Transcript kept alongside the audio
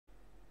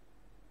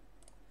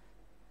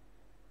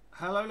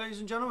Hello ladies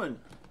and gentlemen,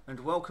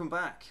 and welcome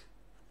back.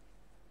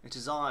 It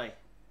is I,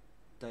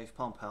 Dave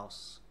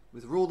Pumphouse,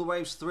 with Rule the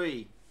Waves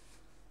 3,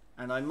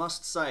 and I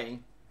must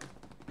say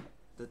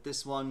that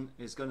this one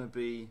is going to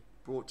be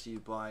brought to you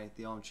by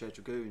the Armchair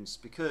Dragoons,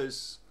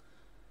 because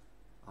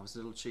I was a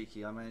little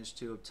cheeky. I managed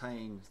to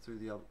obtain through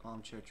the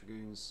Armchair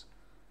Dragoons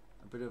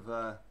a bit of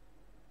a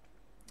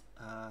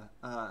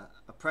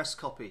press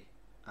copy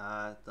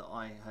that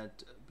I had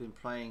been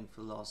playing for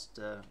the last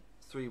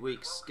 3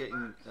 weeks,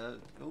 getting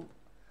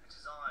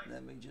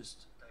let me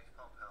just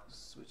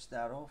switch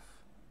that off,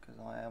 because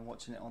I am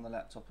watching it on the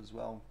laptop as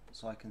well,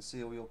 so I can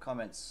see all your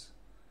comments.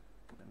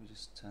 Let me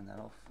just turn that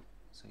off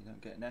so you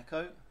don't get an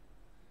echo.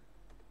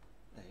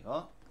 There you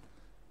are.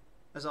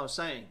 As I was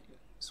saying,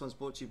 this one's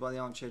brought to you by the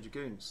Armchair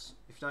Dragoons.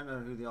 If you don't know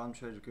who the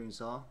Armchair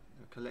Dragoons are,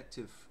 they're a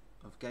collective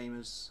of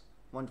gamers,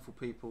 wonderful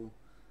people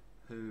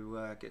who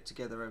get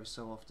together every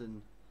so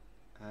often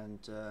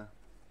and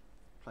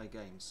play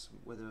games,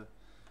 whether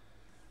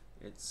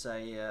it's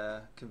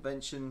a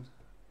convention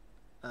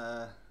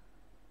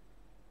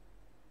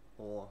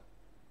or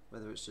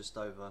whether it's just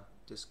over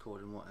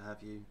Discord and what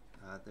have you.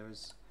 There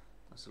is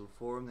a nice little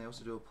forum. They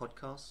also do a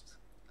podcast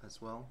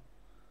as well.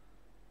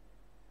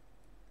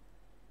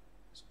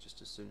 It's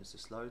just as soon as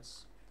this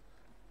loads.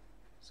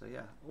 So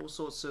yeah, all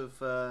sorts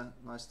of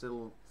nice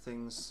little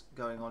things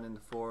going on in the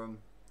forum.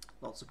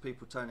 Lots of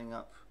people turning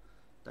up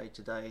day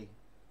to day,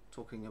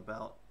 talking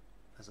about,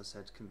 as I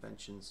said,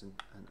 conventions and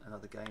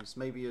other games.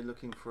 Maybe you're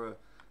looking for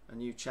a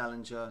new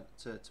challenger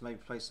to maybe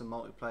play some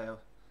multiplayer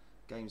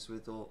games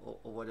with, or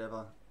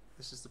whatever.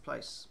 This is the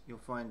place. You'll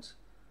find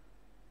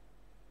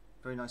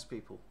very nice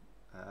people,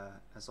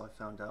 as I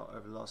found out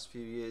over the last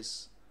few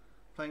years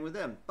playing with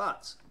them.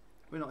 But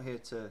we're not here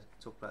to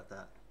talk about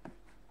that.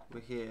 We're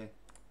here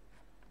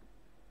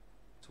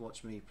to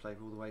watch me play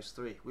Rule the Waves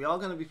 3. We are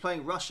going to be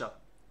playing Russia,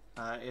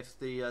 if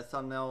the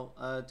thumbnail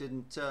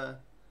didn't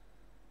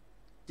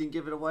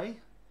give it away.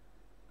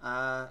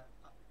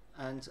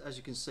 And as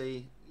you can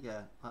see,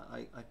 yeah,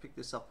 I picked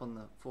this up on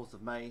the 4th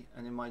of May,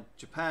 and in my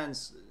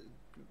Japan's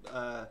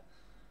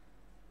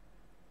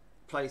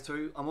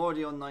playthrough, I'm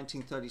already on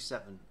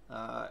 1937.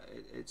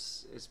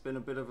 It's been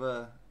a bit of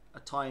a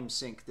time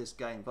sink, this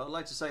game, but I'd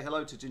like to say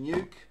hello to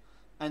Danuke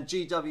and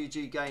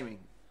GWG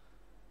Gaming.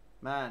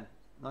 Man,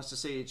 nice to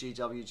see you,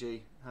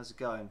 GWG. How's it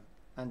going?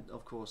 And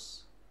of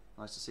course,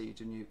 nice to see you,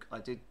 Danuke.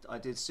 I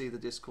did see the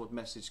Discord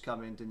message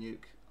come in,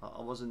 Danuke.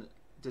 I wasn't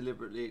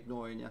deliberately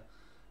ignoring you.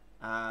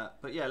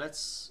 But yeah,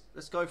 let's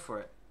go for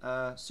it.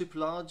 Super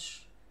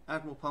large,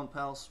 Admiral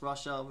Pumphouse,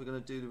 Russia. We're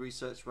going to do the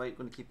research rate.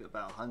 We're going to keep it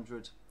about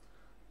 100.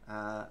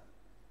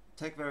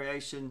 Tech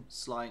variation,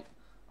 slight.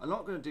 I'm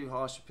not going to do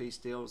harsher piece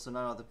deals. I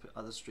know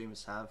other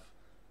streamers have,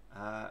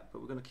 but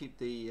we're going to keep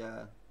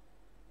the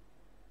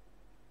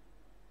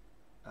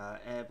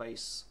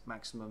airbase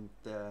maximum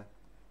there.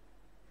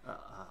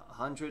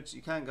 100.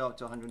 You can go up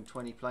to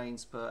 120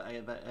 planes per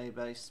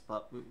airbase,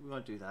 but we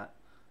won't do that.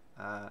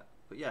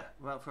 But yeah,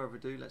 without further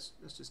ado, let's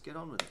just get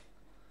on with it.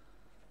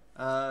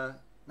 Now,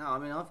 I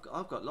mean,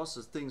 I've got lots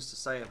of things to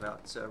say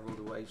about Rule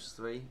the Waves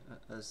 3,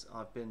 as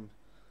I've been,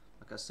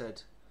 like I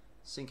said,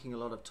 sinking a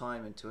lot of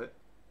time into it.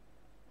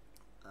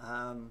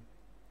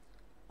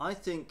 I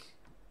think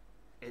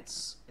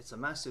it's a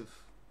massive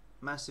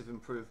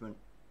improvement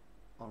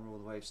on Rule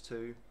the Waves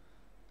 2.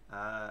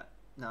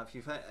 Now, if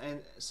you've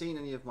seen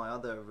any of my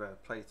other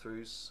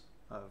playthroughs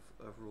of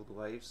Rule the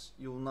Waves,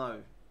 you'll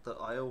know that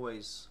I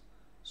always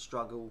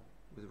struggle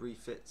with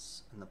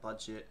refits and the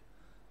budget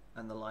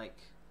and the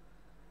like.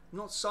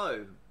 Not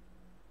so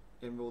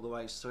in Rule the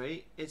Waves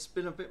 3. It's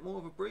been a bit more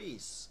of a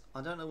breeze.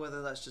 I don't know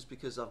whether that's just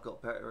because I've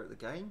got better at the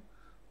game,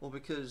 or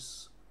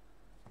because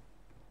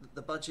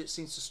the budget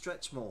seems to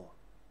stretch more.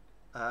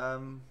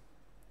 And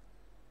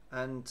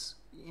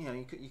you know,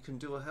 you can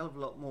do a hell of a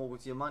lot more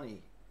with your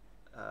money.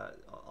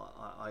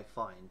 I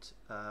find,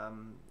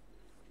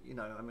 you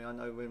know, I mean, I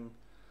know when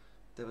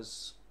there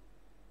was,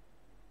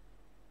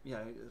 you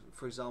know,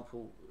 for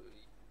example,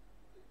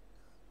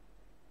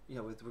 you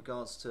know, with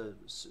regards to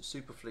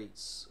super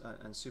fleets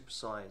and super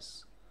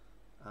size,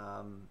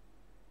 by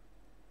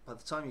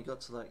the time you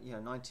got to, like, you know,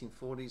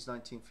 1940s,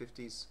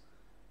 1950s,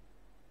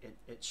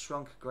 it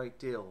shrunk a great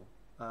deal.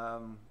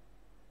 But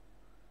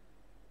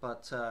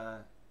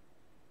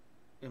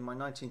in my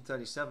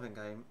 1937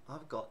 game,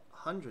 I've got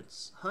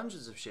hundreds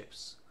of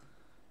ships.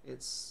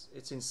 It's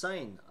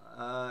insane,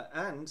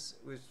 and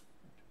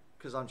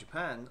because I'm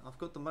Japan, I've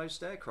got the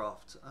most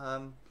aircraft.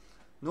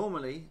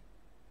 Normally,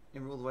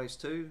 in Rule the Waves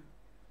 2,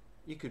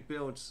 you could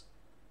build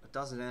a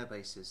dozen air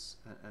bases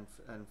and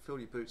fill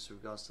your boots with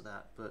regards to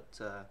that, but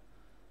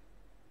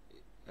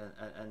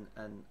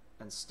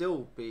and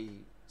still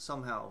be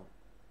somehow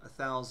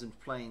 1,000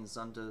 planes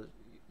under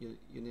your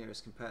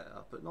nearest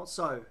competitor. But not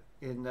so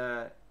in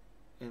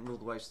Rule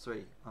the Waves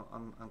 3.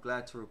 I'm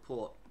glad to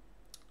report.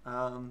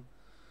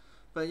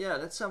 But yeah,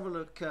 let's have a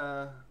look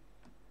at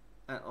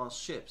our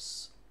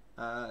ships.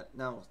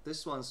 Now,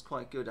 this one's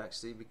quite good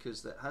actually,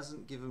 because it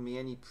hasn't given me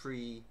any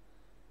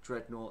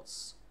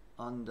pre-dreadnoughts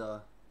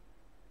under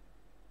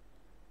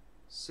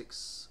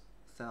 6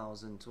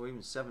 5,000 or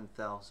even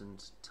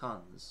 7,000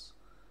 tons.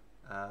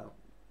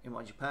 In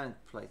my Japan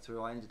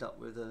playthrough, I ended up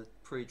with a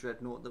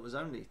pre-dreadnought that was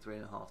only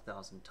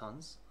 3,500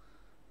 tons,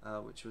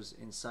 which was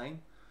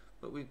insane.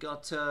 But we've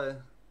got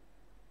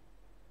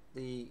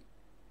the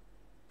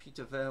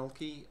Peter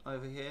Velke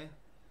over here.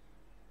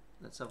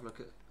 Let's have a look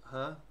at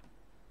her.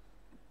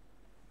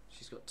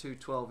 She's got two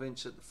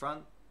 12-inch at the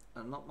front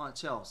and not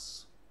much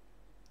else.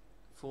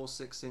 4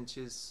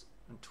 6-inches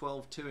and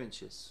 12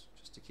 2-inches,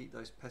 just to keep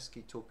those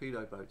pesky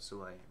torpedo boats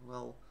away.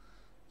 Well,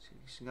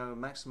 she can go a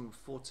maximum of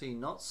 14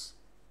 knots,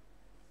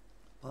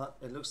 but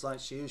it looks like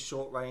she is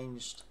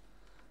short-ranged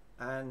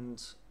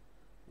and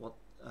what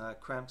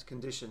cramped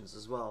conditions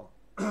as well.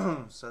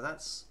 So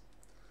that's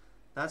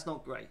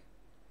not great.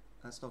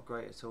 That's not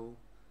great at all.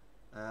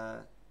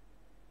 The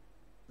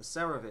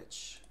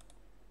Tsarevich.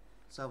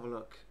 Let's have a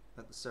look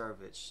at the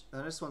Tsarevich.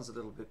 Now this one's a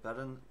little bit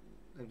better.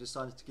 They've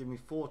decided to give me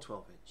 4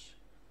 12-inch.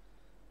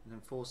 And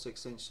then 4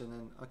 6-inch, and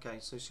then okay,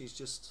 so she's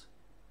just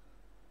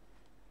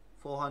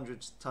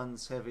 400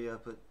 tons heavier,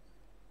 but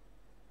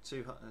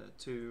two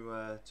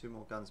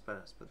more guns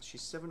better. But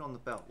she's 7 on the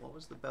belt. What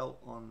was the belt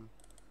on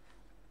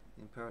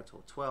the Imperator?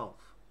 12.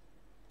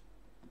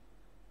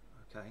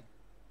 Okay,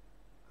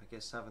 I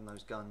guess having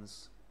those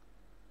guns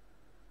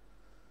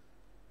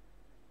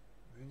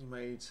really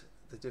made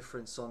the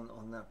difference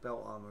on that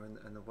belt armor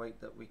and the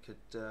weight that we could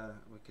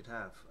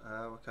have.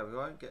 Okay, we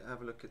won't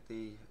have a look at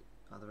the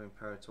other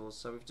Imperators.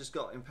 So we've just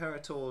got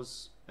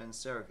Imperators and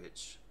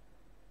Tsarevich.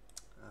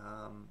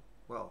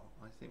 Well,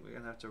 I think we're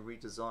going to have to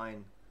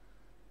redesign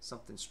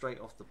something straight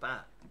off the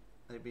bat.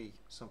 Maybe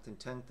something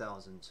 10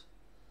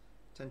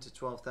 to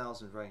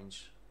 12,000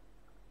 range.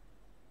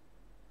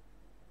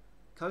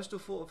 Coastal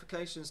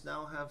fortifications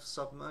now have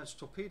submerged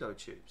torpedo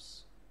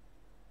tubes.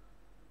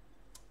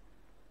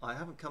 I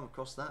haven't come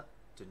across that,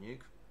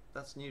 Danuke.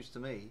 That's news to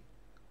me.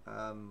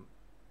 Who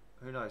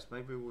knows?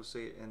 Maybe we'll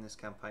see it in this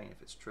campaign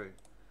if it's true.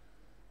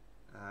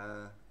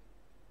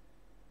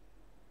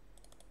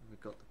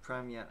 We've got the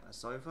Pramyat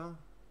Azova,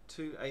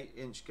 2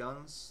 8-inch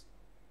guns.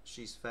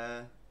 She's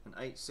fair, and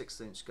 8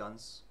 6-inch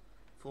guns,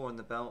 4 in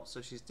the belt,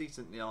 so she's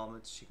decently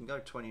armoured. She can go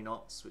 20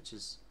 knots, which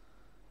is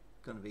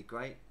going to be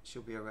great.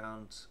 She'll be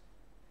around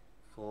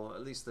for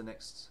at least the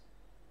next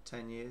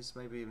 10 years,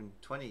 maybe even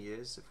 20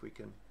 years if we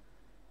can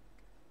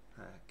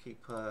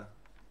keep her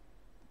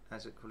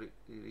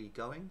adequately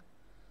going.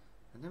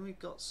 And then we've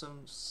got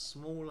some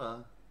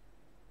smaller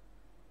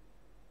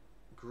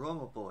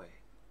Grommerboy,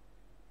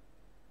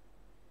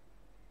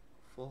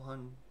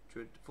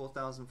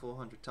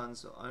 4,400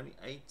 tons, so only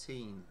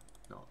 18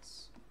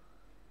 knots.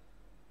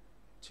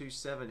 2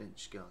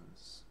 7-inch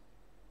guns,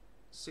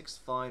 6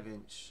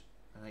 5-inch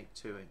and 8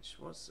 2-inch.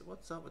 What's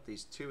up with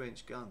these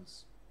 2-inch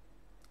guns?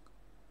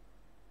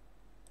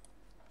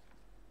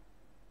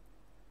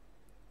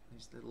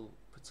 These little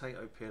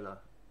potato peeler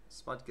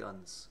spud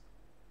guns.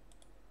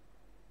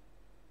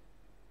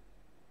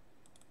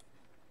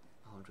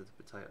 Armed with a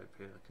potato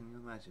peeler, can you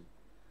imagine?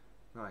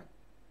 Right,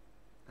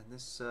 and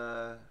this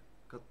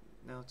got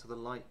now to the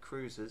light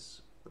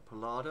cruisers. The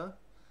Pallada, a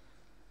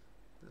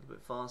little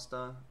bit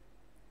faster.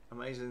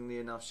 Amazingly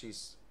enough,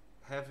 she's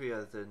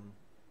heavier than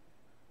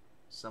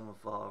some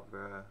of our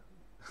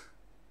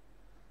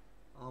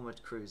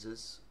armoured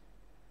cruisers.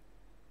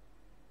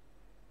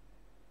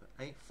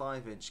 8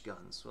 5-inch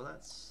guns, well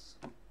that's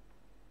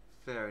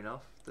fair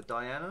enough. The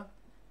Diana,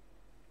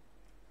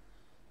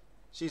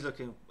 she's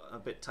looking a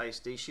bit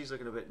tasty, she's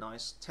looking a bit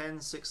nice. 10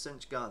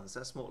 6-inch guns,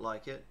 that's more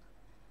like it.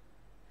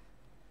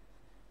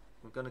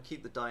 We're going to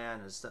keep the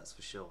Dianas, that's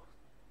for sure.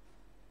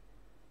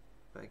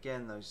 But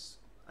again, those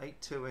 8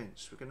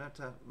 2-inch, we're going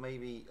to have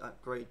maybe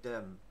upgrade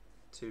them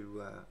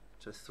to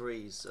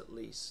 3s at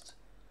least.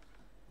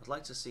 I'd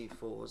like to see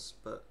 4s,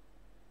 but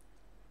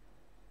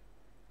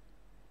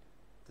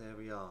there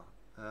we are.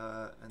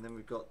 And then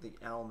we've got the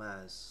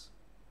Almaz,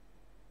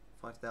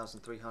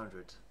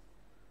 5,300.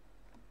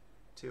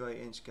 2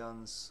 8-inch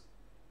guns,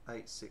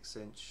 8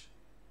 6-inch,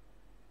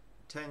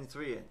 10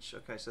 3-inch.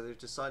 Okay, so they've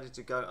decided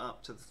to go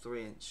up to the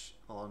 3-inch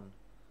on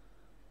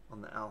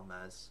the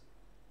Almaz.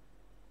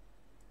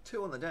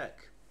 2 on the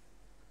deck.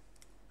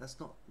 That's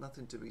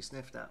nothing to be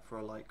sniffed at for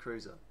a light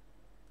cruiser.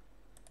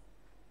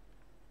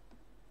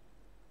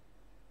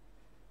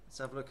 Let's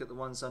have a look at the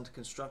ones under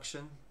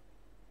construction.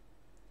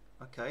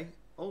 Okay.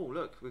 Oh,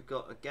 look, we've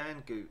got a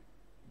Gangoot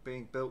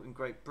being built in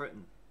Great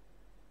Britain.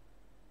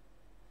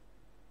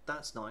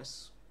 That's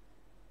nice.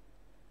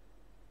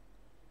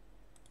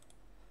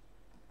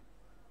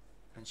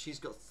 And she's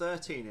got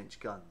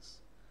 13-inch guns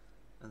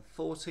and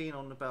 14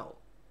 on the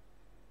belt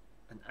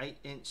and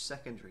 8-inch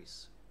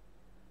secondaries.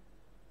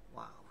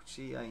 Wow,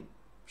 she ain't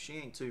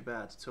too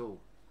bad at all.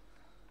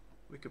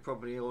 We could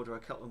probably order a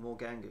couple more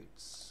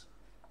Gangoots.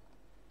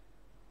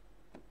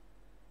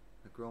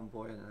 A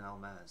Gromboy and an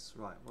Almaz.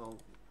 Right, well,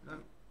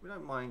 we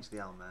don't mind the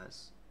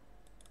Almaz.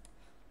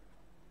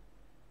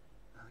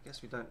 I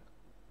guess we don't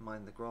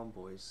mind the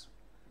Gromboys.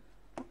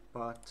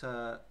 But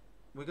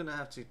we're going to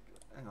have to...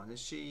 Hang on,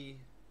 is she...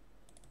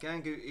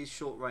 Gangoot is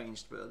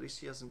short-ranged, but at least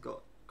she hasn't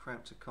got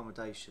cramped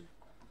accommodation.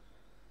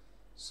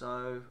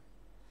 So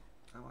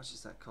how much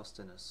is that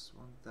costing us?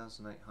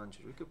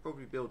 1,800. We could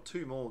probably build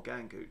 2 more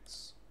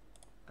Gangoots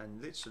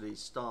and literally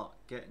start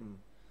getting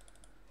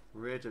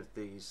rid of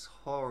these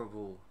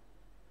horrible...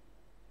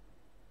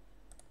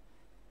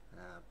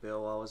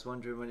 Bill, I was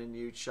wondering when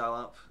you'd show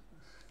up.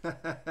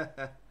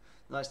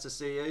 Nice to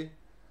see you.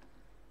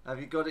 Have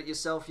you got it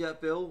yourself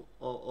yet, Bill,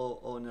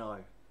 or no?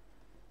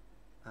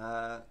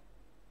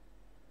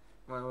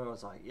 Where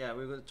was I? Yeah,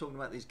 we were talking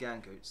about these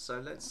Gangoots. So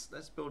let's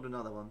build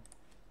another one.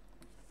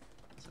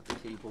 Let's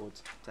have the keyboard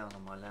down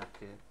on my lap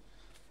here.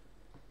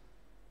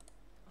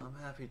 I'm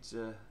happy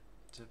to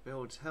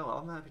build. Hell,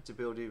 I'm happy to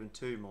build even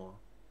 2 more.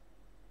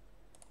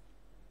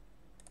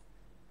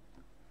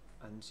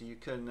 And you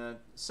can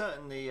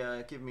certainly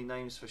give me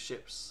names for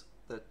ships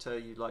that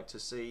you'd like to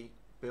see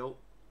built.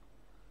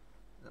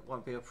 That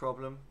won't be a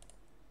problem.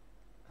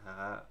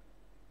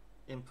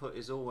 Input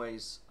is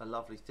always a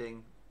lovely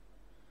thing.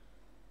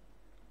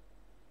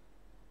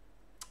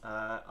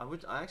 I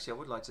would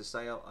like to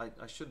say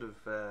I should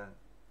have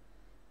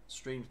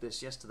streamed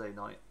this yesterday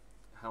night.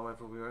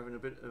 However, we were having a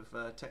bit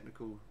of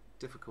technical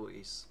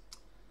difficulties,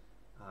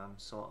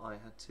 so I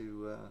had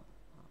to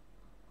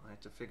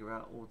figure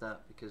out all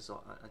that because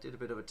I did a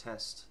bit of a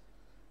test,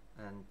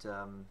 and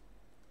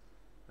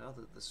well,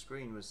 the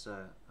screen was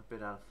a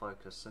bit out of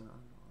focus, and I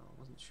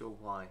wasn't sure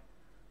why.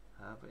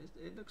 But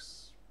it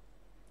looks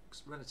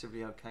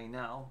relatively okay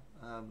now.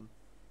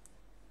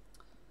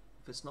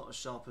 If it's not as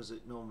sharp as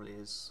it normally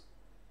is,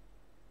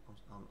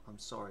 I'm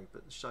sorry,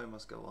 but the show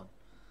must go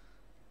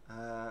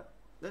on.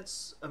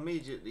 Let's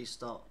immediately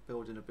start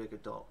building a bigger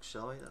dock,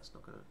 shall we? That's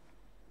not going to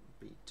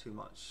be too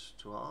much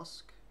to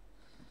ask.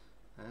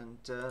 And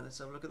let's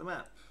have a look at the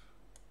map.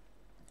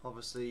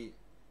 Obviously,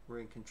 we're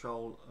in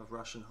control of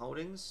Russian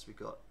holdings. We've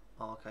got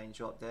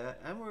Archangel up there,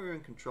 and we're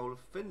in control of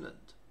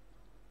Finland.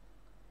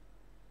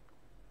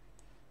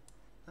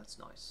 That's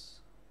nice.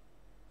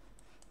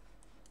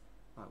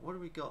 Right, what do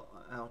we got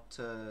out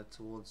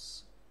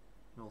towards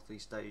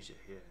Northeast Asia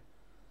here?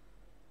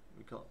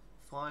 We've got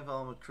 5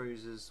 armoured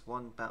cruisers,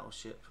 1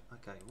 battleship.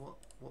 Okay,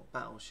 what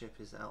battleship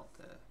is out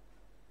there?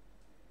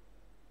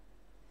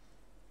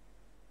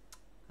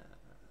 The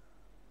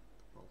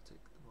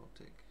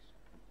Baltic.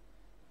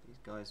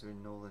 These guys are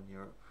in Northern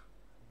Europe,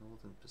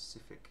 Northern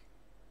Pacific.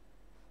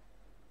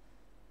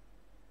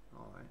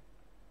 Alright.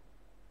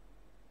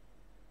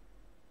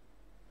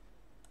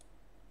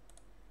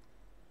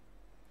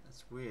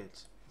 That's weird.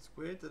 It's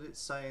weird that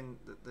it's saying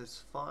that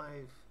there's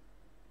 5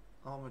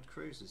 armoured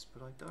cruisers,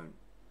 but I don't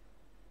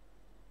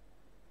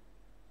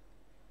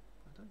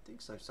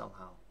think so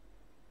somehow.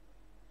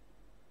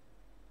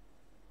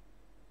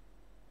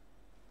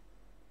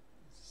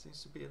 It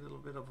seems to be a little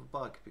bit of a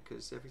bug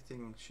because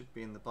everything should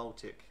be in the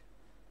Baltic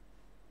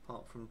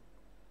apart from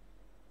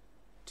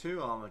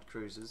 2 armoured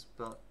cruisers,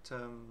 but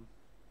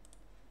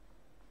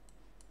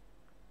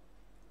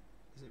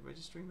is it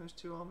registering those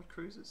 2 armoured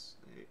cruisers?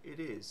 It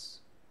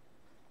is.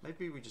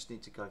 Maybe we just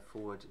need to go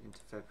forward into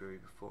February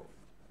before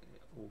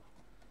it all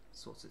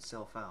sorts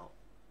itself out.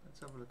 Let's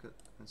have a look at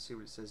and see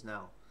what it says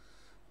now.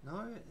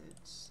 No,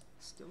 it's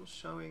still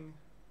showing.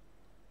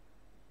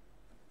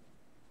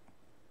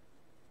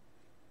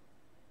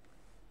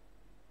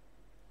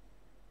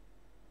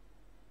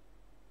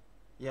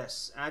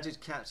 Yes,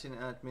 added captain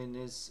admin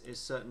is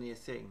certainly a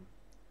thing.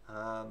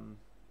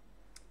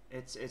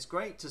 It's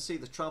great to see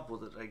the trouble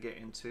that they get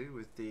into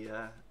with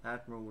the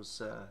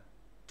admiral's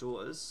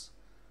daughters.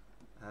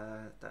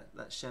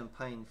 That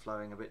champagne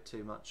flowing a bit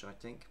too much, I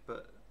think,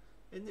 but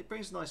it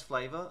brings nice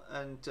flavour,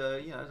 and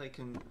you know, they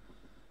can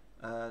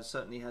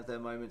certainly have their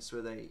moments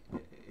where they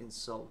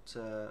insult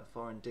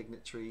foreign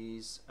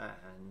dignitaries,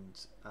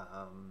 and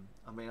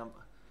I mean,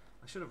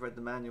 I should have read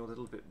the manual a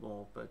little bit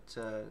more, but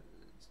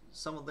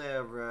some of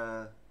their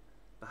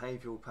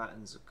behavioural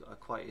patterns are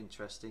quite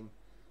interesting,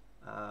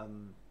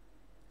 and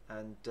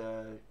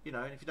you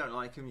know, if you don't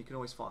like them, you can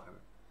always fire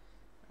them.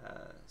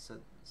 So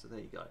there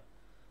you go.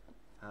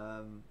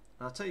 And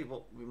I'll tell you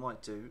what we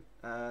might do.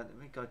 Let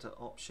me go to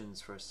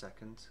options for a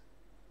second.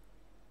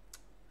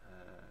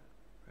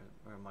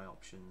 Where are my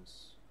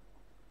options?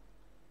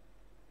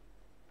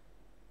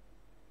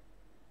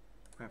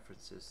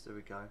 Preferences, there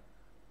we go.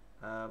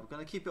 We're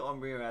going to keep it on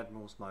Rear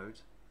Admiral's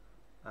mode.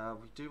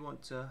 We do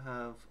want to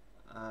have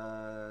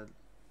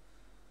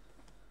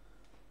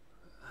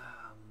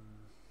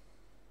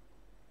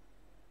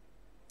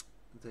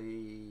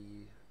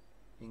the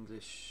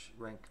English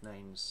rank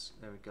names.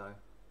 There we go.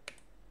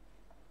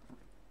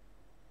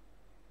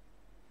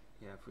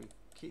 Yeah, if we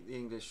keep the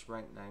English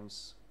rank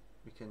names,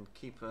 we can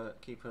keep a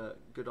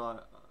good eye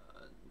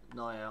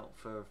out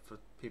for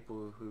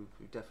people who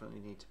definitely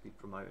need to be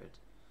promoted.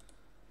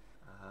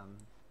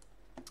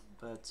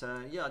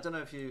 Yeah, I don't know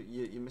if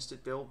you missed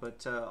it, Bill,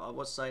 but I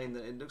was saying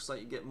that it looks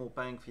like you get more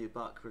bang for your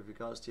buck with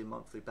regards to your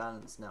monthly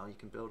balance now. You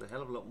can build a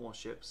hell of a lot more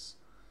ships.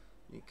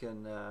 You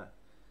can,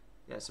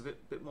 yeah, it's a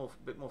bit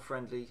more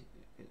friendly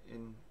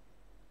in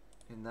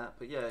that.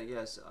 But yeah,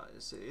 yes,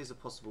 it is a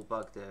possible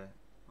bug there,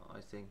 I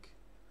think.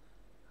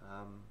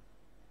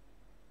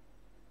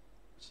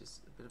 Which which is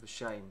a bit of a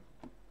shame.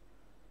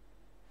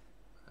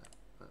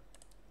 But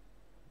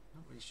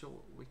not really sure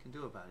what we can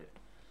do about it.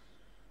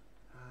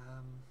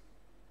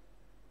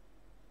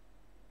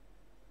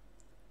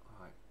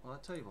 Alright, well I'll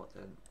tell you what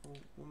then,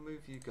 we'll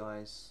move you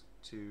guys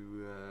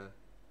to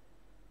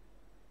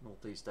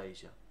Northeast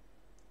Asia.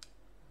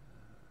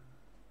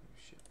 Move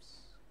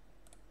ships.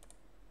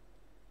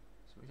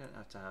 So we don't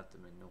have to have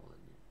them in Northern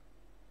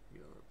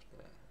Europe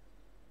there.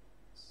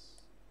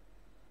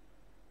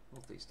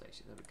 Northeast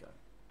Asia, there we go.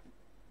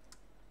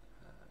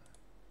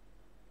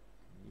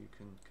 You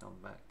can come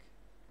back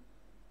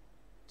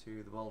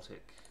to the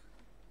Baltic,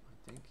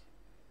 I think.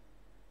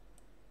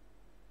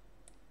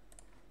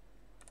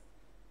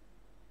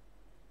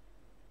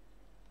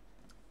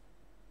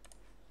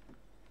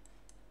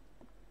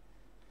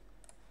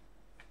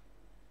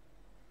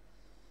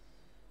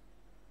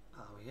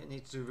 Oh, we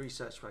need to do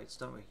research rates,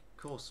 don't we? Of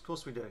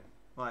course we do.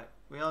 Right,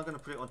 we are going to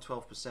put it on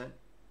 12%,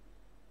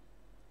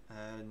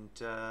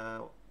 and I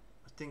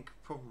think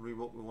probably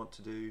what we want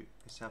to do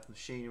is have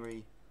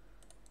machinery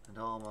and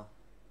armour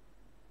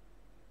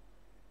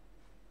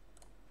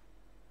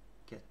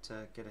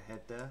get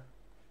ahead there,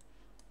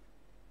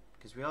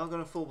 because we are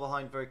going to fall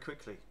behind very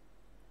quickly.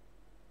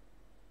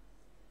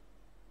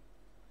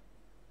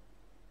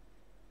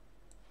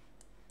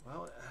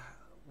 Well,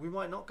 we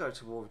might not go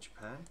to war with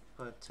Japan,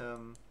 but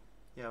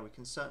yeah, we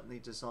can certainly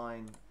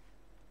design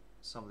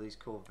some of these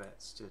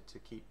corvettes to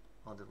keep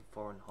our little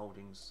foreign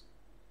holdings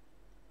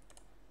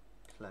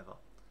clever.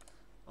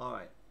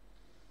 Alright,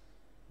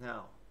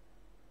 now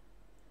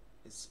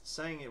it's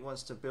saying it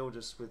wants to build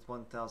us with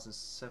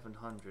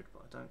 1,700,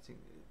 but I don't think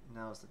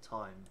now's the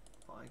time.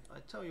 But I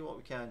tell you what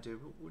we can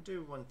do, we'll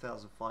do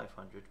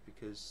 1,500,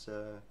 because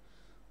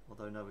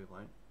although no we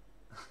won't,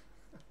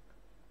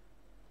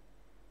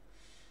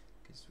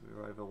 because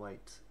we're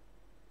overweight.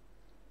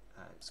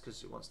 It's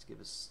because it wants to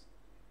give us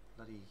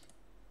bloody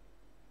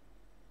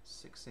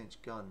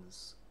 6-inch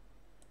guns.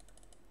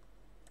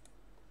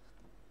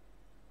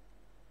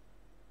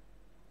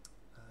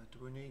 Do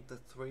we need the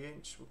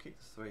 3-inch? We'll keep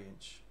the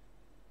 3-inch.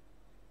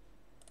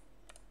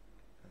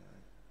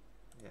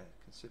 Yeah,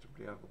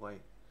 considerably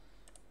overweight.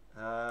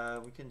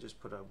 We can just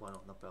put a 1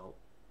 on the belt,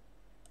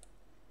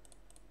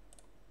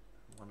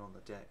 1 on the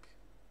deck,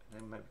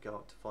 and then maybe go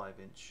up to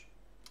 5-inch.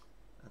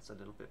 That's a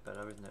little bit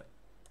better, isn't it?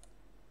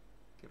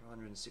 Give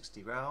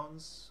 160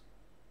 rounds.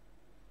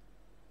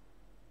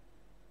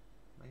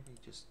 Maybe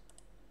just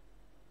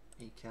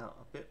eke out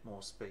a bit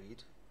more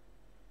speed.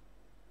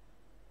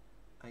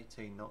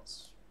 18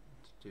 knots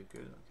to do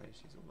good. Okay,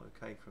 she's all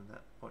okay from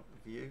that point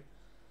of view.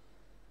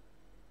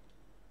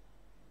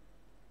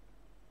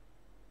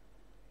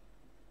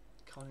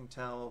 Conning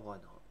tower, why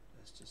not?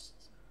 Let's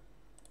just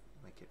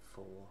make it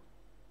 4.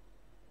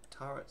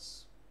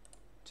 Turrets,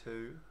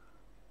 2.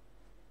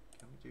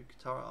 Can we do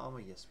turret armor?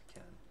 Yes, we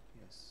can.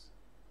 Yes.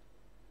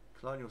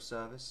 Colonial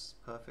service,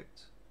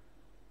 perfect.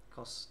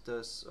 Cost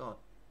us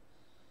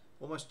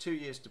almost 2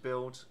 years to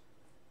build.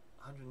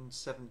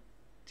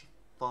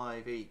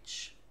 175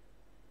 each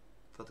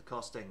for the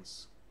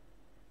costings.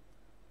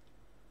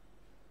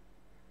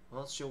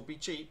 Well, she'll be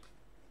cheap.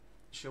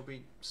 She'll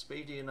be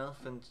speedy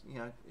enough, and you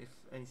know, if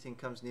anything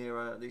comes near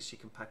her, at least she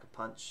can pack a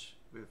punch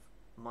with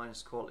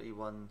minus quality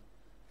 1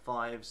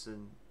 5s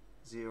and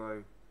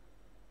 0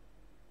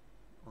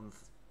 on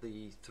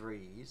the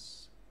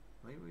 3s.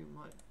 Maybe we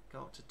might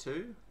go up to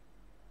 2.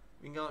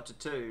 We can go up to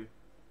 2,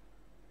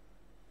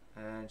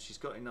 and she's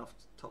got enough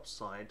top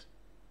side.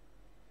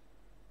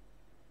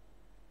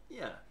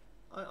 Yeah,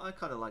 I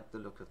kind of like the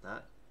look of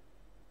that.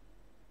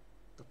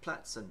 The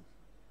Platzen.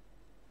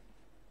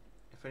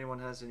 If anyone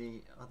has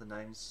any other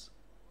names,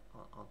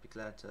 I'll be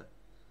glad to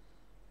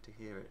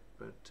hear it.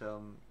 But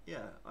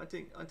yeah, I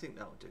think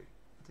that'll do.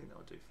 I think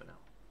that'll do for now.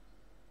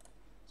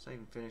 Save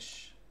and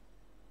finish.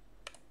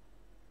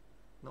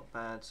 Not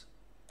bad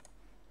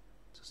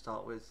to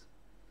start with.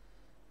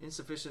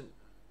 Insufficient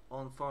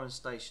on foreign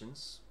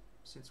stations.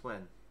 Since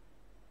when?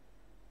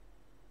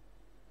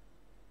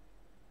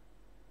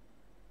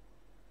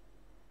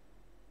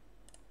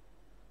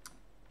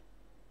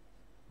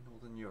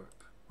 Northern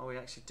Europe. Oh, we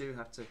actually do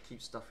have to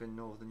keep stuff in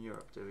Northern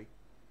Europe, do we?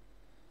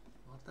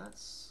 Well,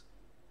 that's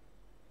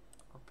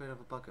a bit of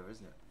a bugger,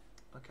 isn't it?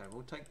 Okay,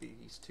 we'll take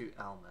these 2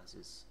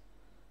 Almazes,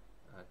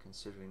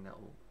 considering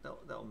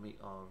that'll meet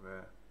our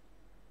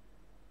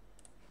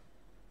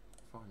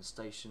foreign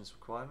stations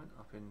requirement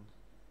up in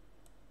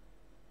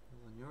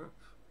Northern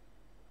Europe.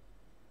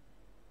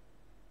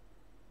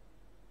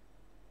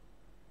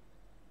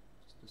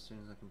 Just as soon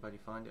as I can bloody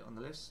find it on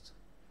the list.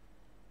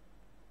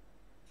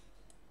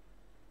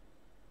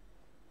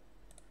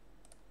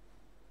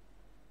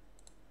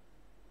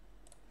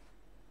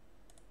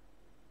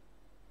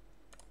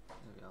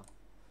 There we are.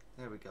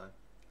 There we go.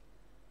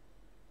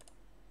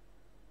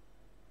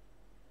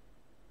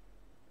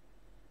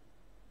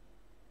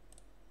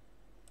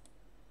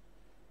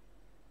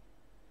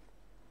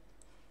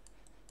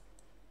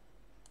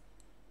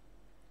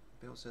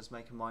 Bill says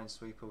make a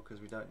minesweeper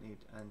because we don't need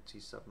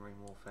anti-submarine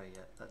warfare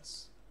yet.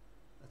 That's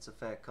a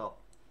fair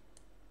cop.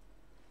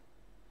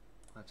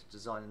 I have to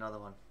design another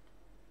one.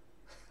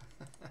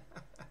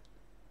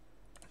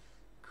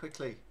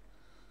 Quickly.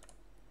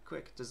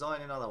 Quick,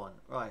 design another one.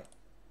 Right.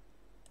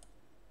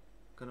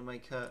 Gonna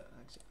make her...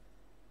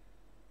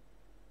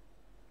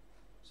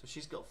 So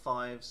she's got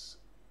 5s.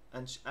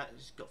 And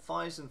she's got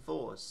 5s and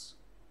 4s.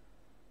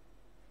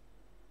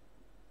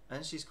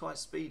 And she's quite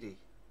speedy.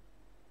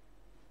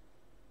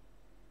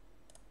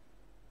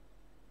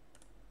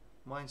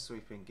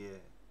 Minesweeping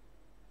gear.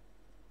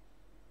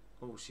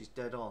 Oh, she's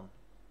dead on.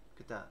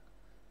 Look at that.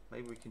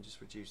 Maybe we can just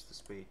reduce the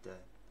speed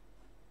there.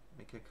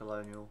 Make her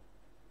colonial.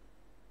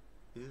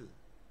 Ew.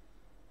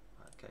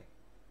 Okay.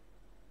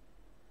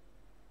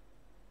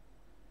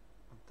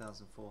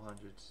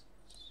 1,400.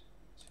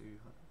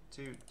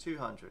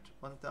 200.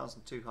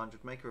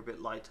 1,200. Make her a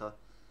bit lighter.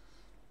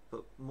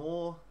 But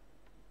more...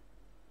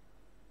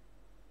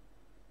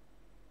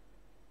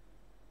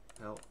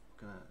 Well,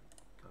 we're gonna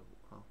go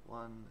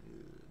one.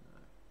 No.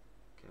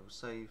 Okay,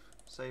 we'll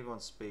save on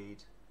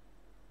speed.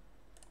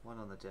 1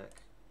 on the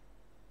deck.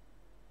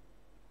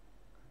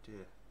 Oh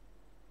dear.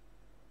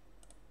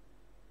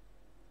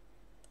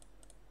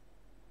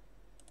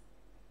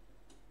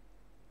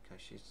 Okay,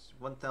 she's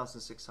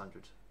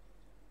 1,600.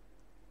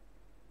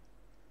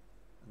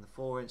 And the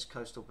 4-inch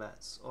coastal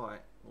bats.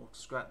 Alright, we'll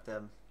scrap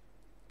them.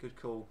 Good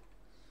call.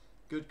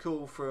 Good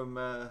call from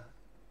our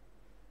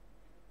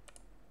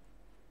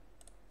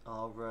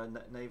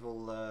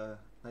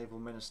naval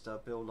minister,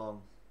 Bill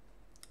Long.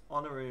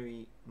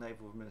 Honorary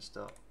naval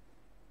minister.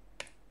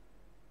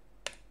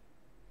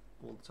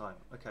 All the time.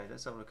 Okay,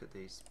 let's have a look at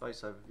these.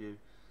 Base overview.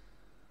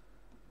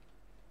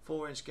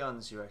 4-inch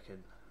guns, you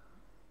reckon?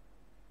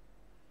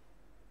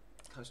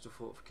 Coastal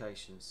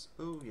fortifications.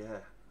 Oh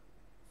yeah.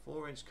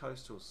 4-inch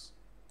coastals.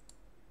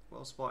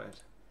 Well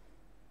spotted.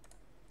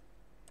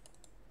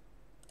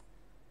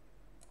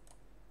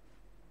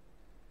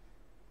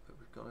 But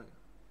we've got a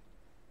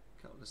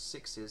couple of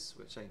 6s,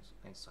 which ain't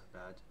so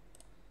bad.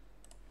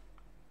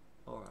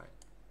 Alright.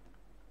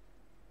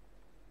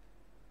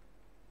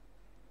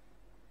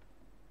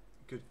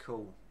 Good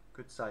call.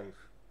 Good save.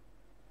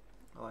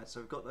 Alright, so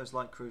we've got those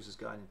light cruisers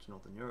going into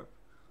Northern Europe.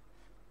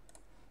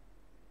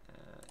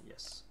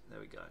 Yes, there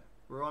we go.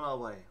 We're on our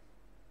way.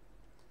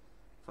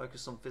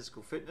 Focus on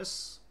physical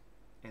fitness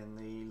in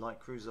the light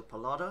cruiser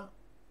Palada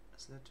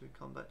has led to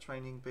combat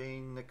training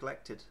being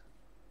neglected.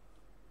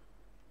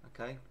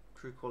 Okay,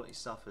 crew quality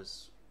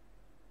suffers.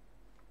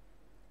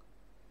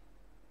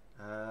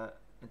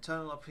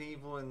 Internal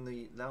upheaval in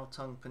the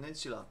Laotung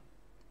Peninsula.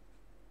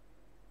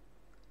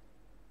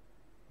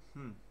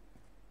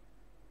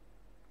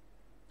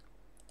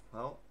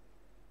 Well,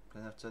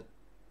 gonna have to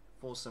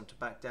force them to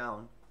back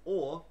down,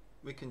 or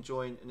we can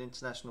join an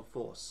international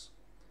force,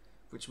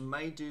 which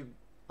may do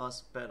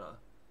us better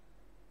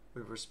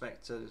with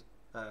respect to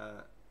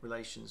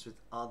relations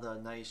with other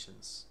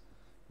nations.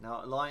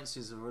 Now,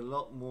 alliances are a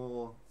lot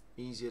more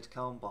easier to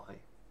come by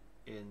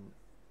in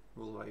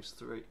Rule Waves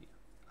 3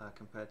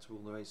 compared to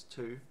Rule Waves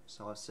 2,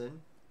 so I've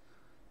seen.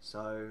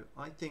 So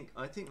I think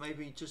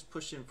maybe just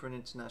pushing for an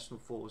international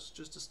force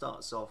just to start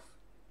us off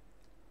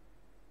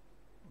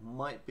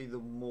might be the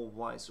more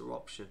wiser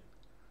option,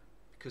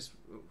 because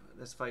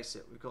let's face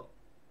it, we've got,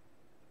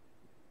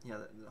 you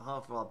know,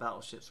 half of our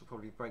battleships will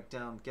probably break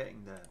down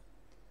getting there.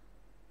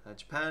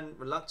 Japan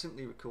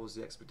reluctantly recalls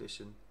the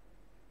expedition.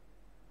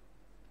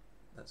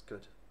 That's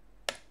good.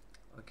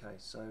 Okay,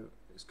 so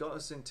it's got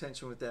us in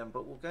tension with them,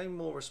 but we'll gain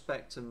more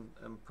respect and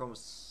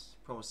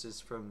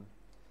promises from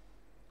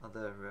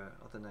other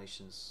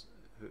nations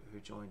who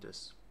joined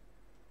us.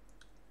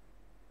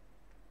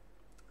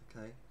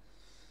 Okay.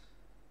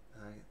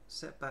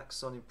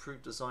 Setbacks on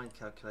improved design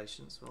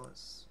calculations. Well,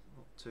 that's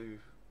not too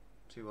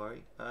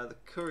worried. The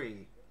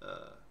Courier,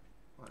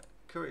 right,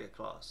 Courier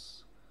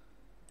class.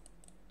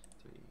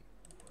 3,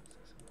 5,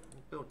 6, 7.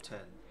 We'll build 10.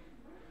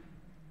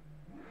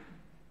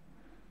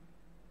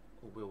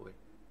 Or will we?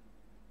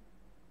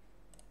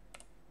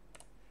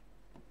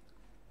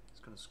 It's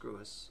going to screw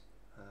us.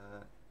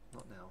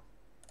 Not now.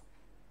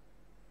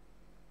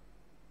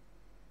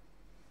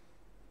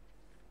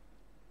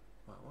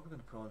 Right, what are we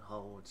going to put on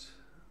hold?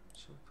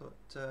 Shall we put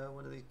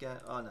one of these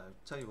gas? Oh no,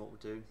 tell you what we'll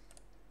do.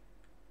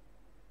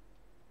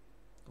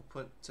 We'll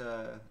put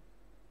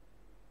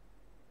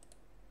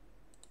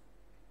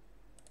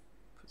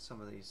some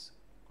of these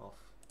off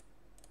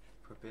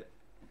for a bit.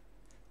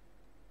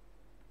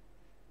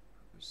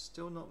 We're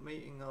still not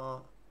meeting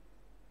our...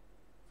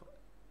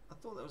 I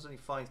thought that was only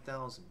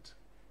 5,000.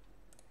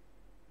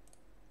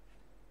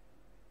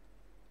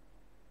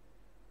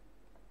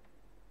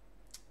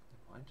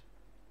 Never mind.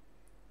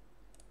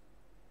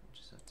 We'll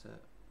just have to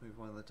move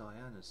one of the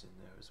Dianas in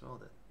there as well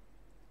then.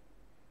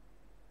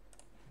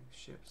 Move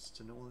ships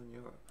to Northern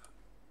Europe.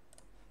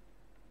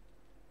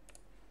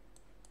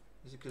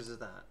 Is it because of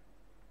that?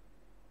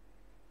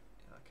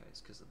 Yeah, okay, it's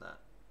because of that.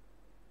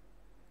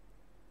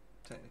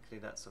 Technically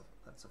that's a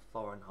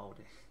foreign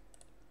holding.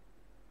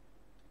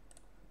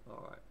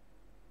 Alright.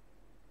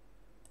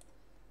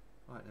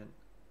 Right then.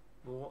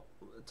 Well,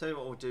 I'll tell you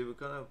what we'll do, we're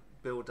gonna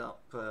build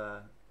up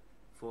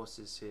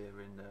forces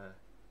here in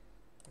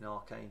in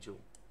Archangel.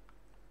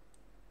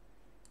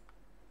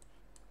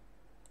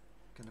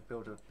 Going to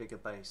build a bigger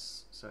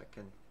base so it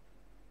can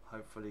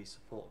hopefully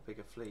support a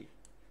bigger fleet.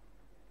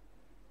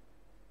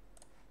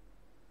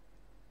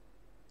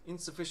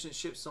 Insufficient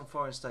ships on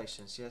foreign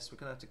stations. Yes, we're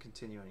going to have to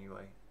continue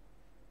anyway.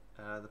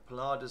 The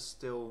Pallada's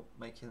still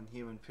making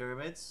human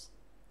pyramids.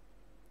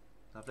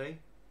 Lovely.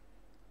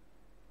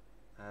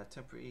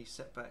 Temporary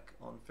setback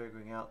on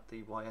figuring out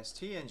the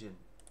YST engine.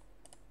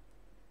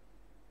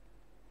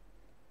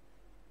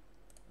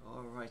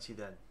 Alrighty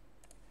then.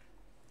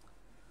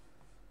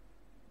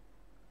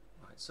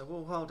 Right, so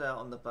we'll hold out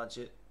on the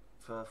budget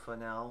for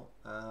now,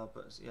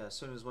 but yeah, as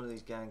soon as one of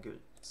these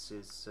Gangoots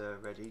is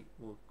ready,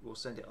 we'll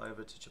send it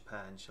over to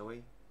Japan, shall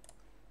we?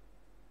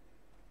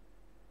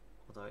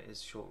 Although it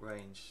is short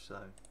range, so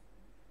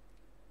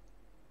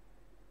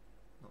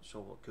not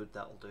sure what good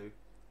that'll do.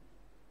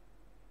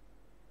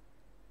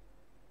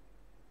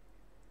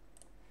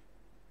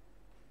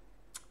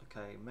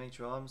 Okay,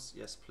 major arms,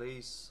 yes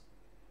please.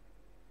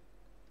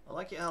 I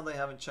like it how they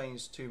haven't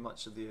changed too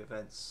much of the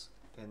events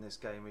in this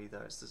game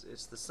either.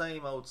 It's the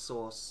same old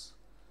sauce,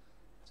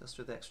 just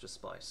with extra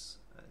spice,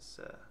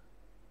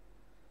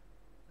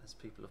 as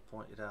people have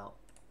pointed out.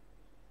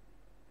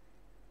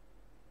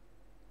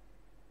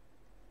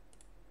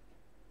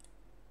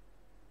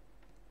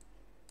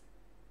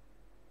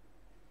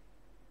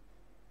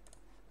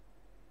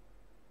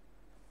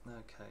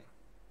 Okay.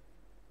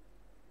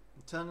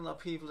 Internal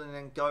upheaval in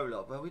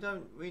Angola. Well, we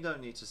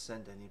don't need to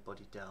send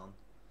anybody down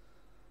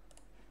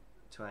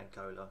to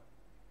Angola.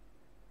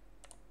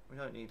 We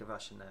don't need a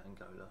Russian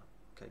Angola.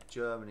 Okay,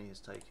 Germany is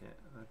taking it.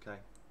 Okay,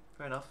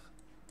 fair enough.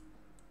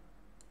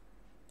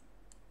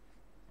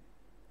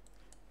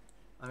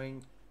 I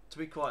mean, to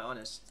be quite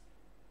honest,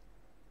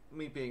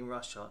 me being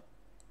Russia,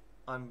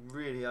 I'm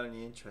really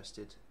only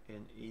interested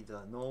in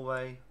either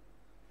Norway,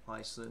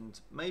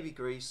 Iceland, maybe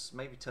Greece,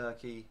 maybe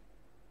Turkey.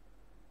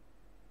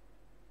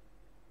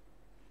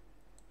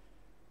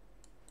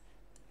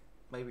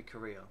 Maybe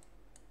Korea.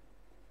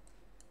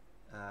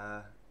 We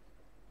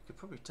could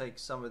probably take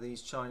some of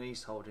these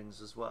Chinese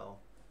holdings as well.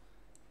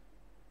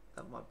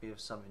 That might be of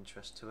some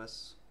interest to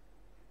us.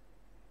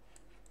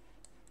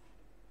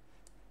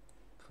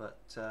 But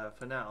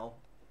for now,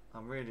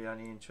 I'm really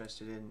only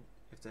interested in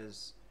if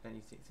there's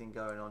anything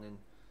going on in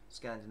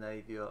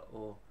Scandinavia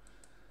or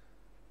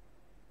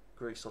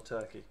Greece or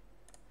Turkey.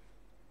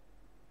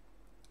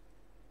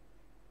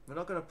 We're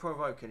not going to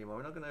provoke anymore.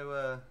 We're not going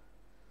to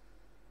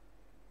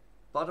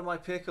butter my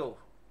pickle.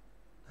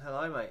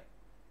 Hello, mate.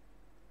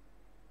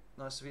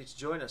 Nice of you to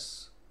join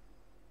us.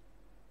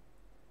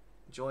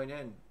 Join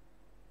in.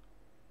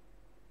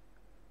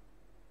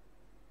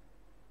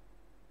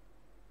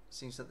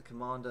 Seems that the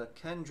commander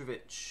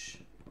Kendrovich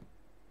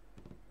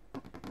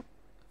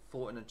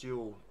fought in a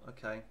duel.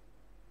 Okay.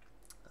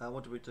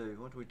 What do we do?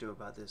 What do we do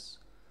about this?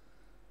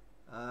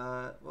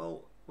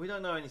 Well, we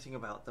don't know anything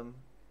about them,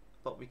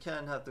 but we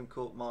can have them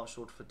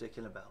court-martialed for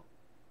dicking about.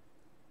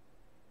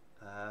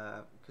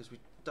 Because we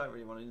don't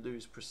really want to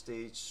lose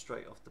prestige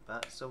straight off the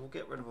bat, so we'll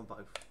get rid of them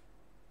both.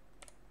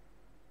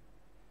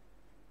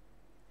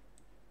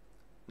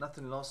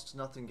 Nothing lost,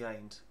 nothing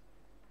gained.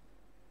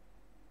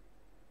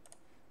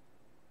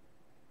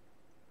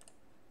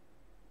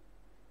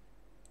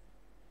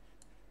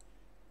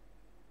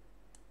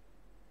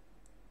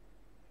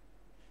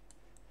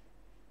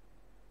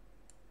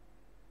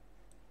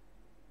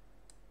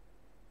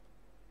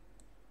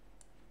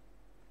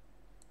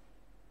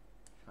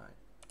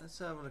 Let's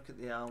have a look at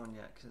the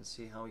Almanac and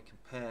see how we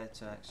compare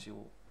to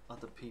actual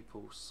other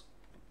peoples.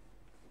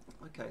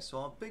 Okay, so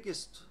our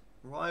biggest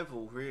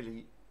rival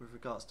really with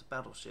regards to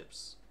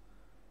battleships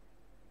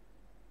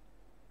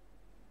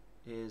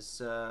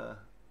is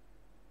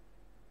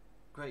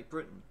Great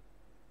Britain.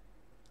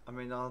 I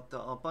mean, our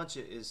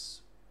budget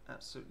is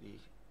absolutely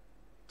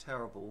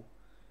terrible.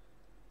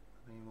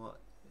 I mean, what?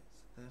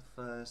 They're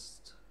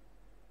first,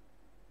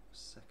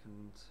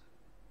 second.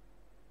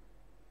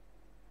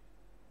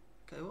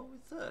 Okay, well,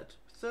 we're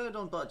third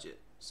on budget.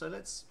 So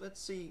let's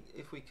see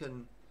if we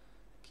can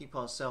keep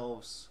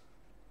ourselves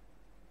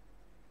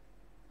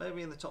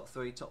maybe in the top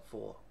 3, top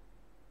 4.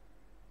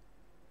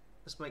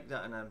 Let's make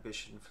that an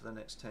ambition for the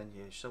next 10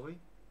 years, shall we?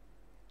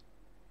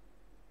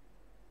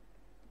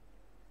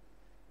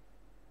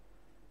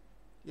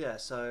 Yeah,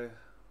 so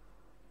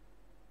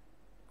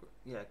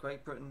yeah,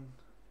 Great Britain,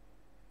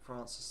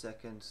 France is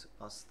second,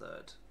 us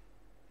third.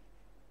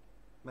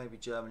 Maybe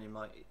Germany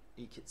might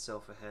eke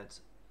itself ahead.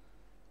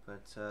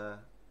 But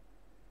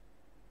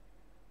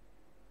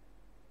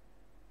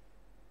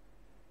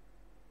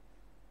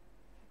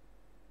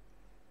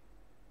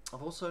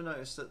I've also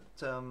noticed that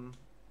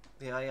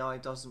the AI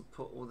doesn't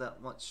put all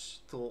that much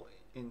thought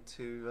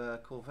into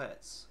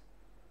corvettes.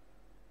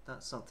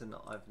 That's something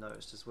that I've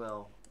noticed as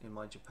well in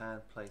my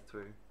Japan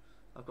playthrough.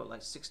 I've got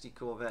like 60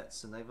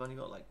 corvettes and they've only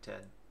got like 10.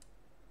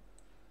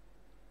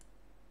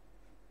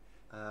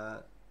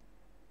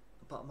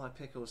 But my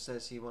pickle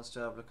says he wants to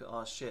have a look at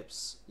our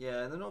ships.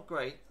 Yeah, they're not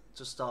great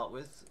to start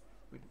with.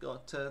 We've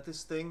got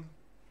this thing.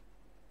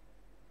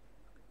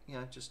 You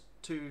know, just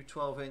two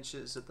 12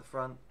 inches at the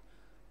front.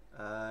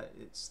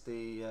 It's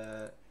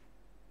the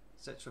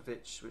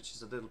Zetrovich, which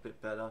is a little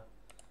bit better,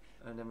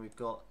 and then we've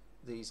got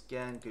these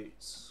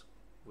Gangoots,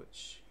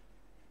 which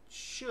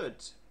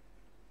should,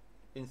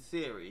 in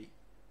theory,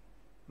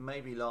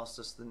 maybe last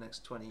us the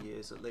next 20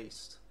 years at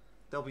least.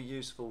 They'll be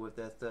useful with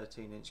their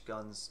 13-inch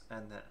guns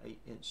and their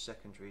 8-inch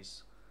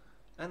secondaries,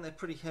 and they're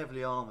pretty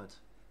heavily armoured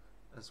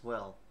as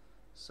well.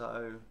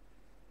 So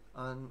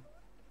I'm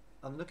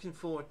looking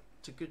forward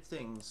to good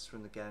things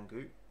from the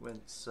Gangoot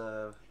when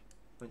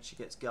she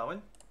gets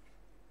going.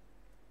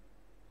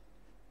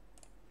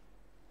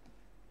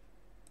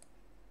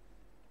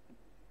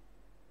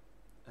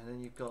 And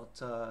then you've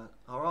got our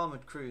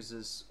armoured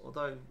cruisers.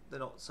 Although they're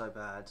not so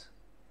bad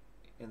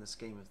in the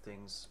scheme of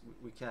things,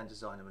 we can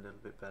design them a little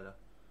bit better.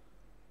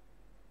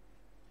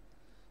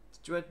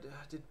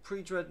 Did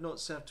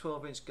pre-dreadnoughts have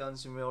 12-inch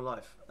guns in real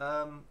life?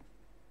 I'm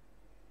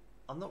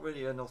not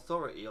really an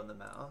authority on the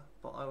matter,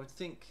 but I would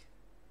think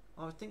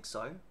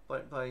so.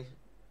 By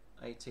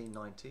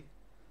 1890,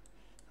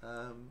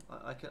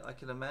 I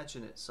can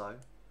imagine it so.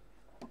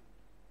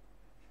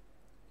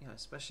 You know,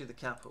 especially the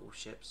capital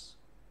ships.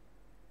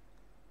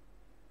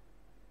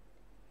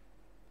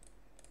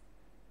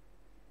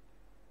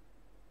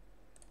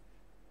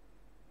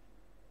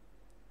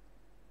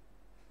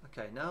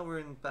 Okay, now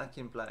we're back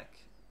in black,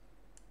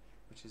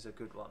 which is a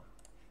good one.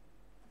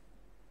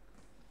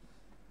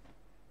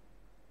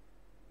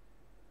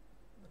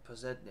 The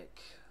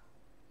Pozednik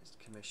is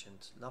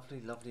commissioned.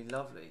 Lovely, lovely,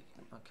 lovely.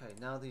 Okay,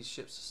 now these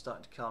ships are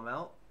starting to come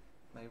out.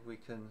 Maybe we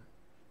can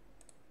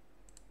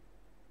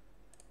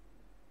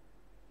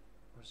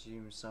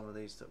resume some of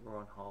these that were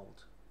on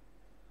hold.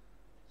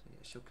 So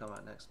yeah, she'll come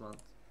out next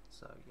month.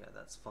 So yeah,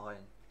 that's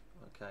fine.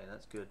 Okay,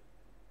 that's good.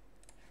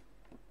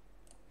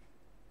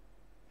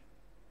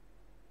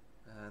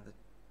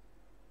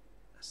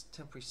 That's a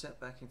temporary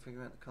setback in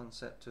figuring out the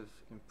concept of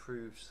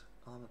improved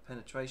armour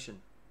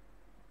penetration.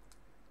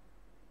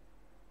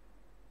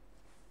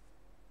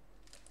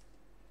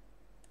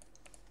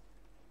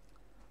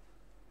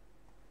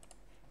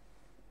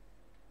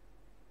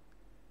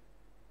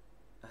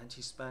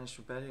 Anti-Spanish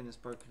rebellion has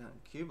broken out in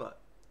Cuba.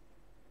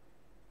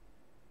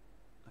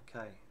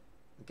 Okay,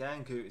 the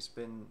Gangoot has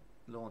been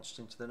launched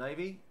into the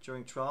Navy.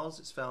 During trials,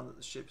 it's found that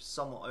the ship is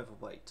somewhat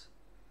overweight.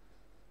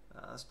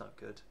 That's not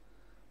good.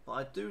 But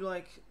I do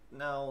like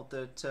now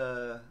that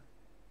the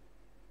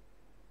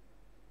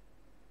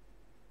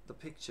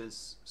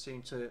pictures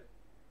seem to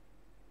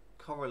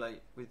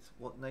correlate with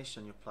what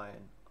nation you're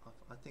playing.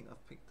 I think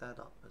I've picked that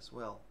up as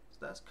well. So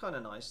that's kind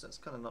of nice. That's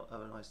kind of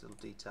a nice little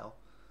detail.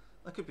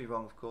 I could be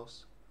wrong, of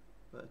course,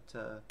 but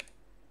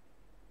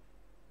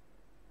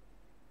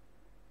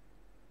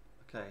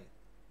okay.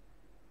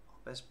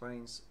 Our best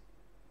brains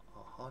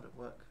are hard at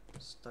work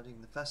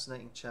studying the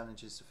fascinating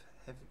challenges of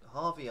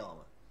heavy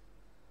armour.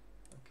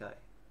 Okay.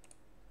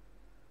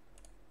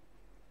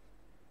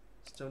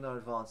 Still no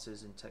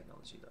advances in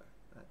technology though.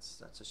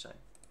 That's a shame.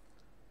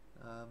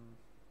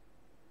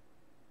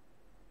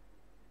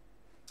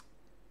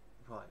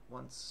 Right.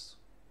 Once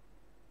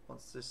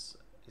this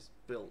is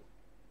built,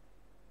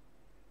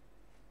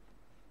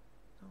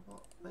 oh,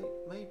 what?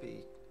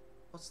 Maybe.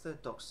 What's their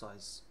dock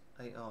size?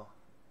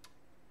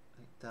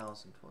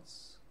 8,000.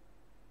 What's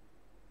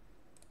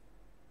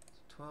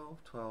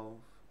 12, 12,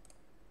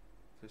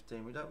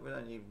 15. We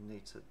don't even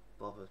need to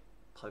bother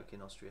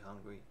poking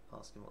Austria-Hungary,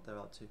 asking what they're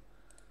up to.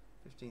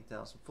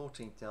 15,000,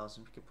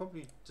 14,000. We could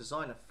probably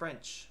design a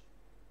French.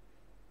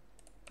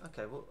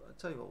 Okay, well, I'll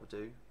tell you what we'll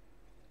do.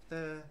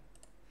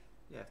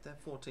 If they're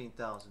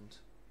 14,000,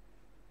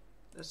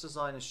 let's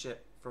design a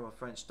ship from a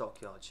French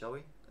dockyard, shall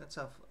we? Let's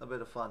have a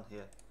bit of fun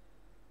here.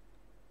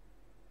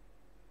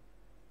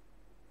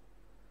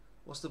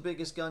 What's the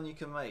biggest gun you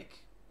can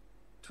make?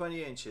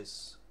 20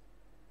 inches.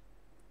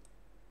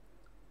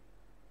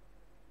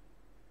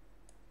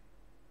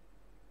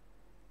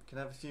 You can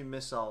have a few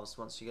missiles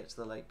once you get to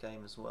the late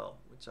game as well,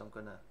 which I'm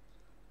gonna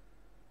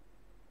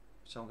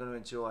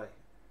enjoy.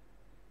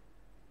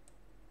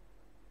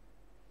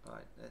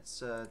 Alright, let's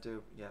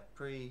do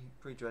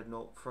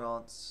pre-dreadnought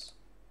France.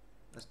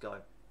 Let's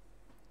go.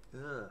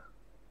 Ugh.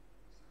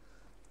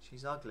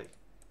 She's ugly.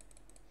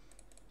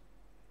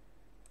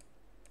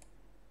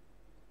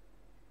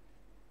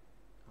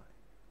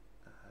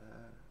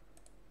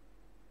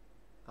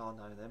 Oh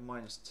no, they're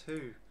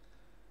 -2.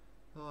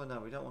 Oh no,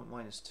 we don't want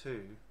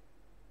 -2.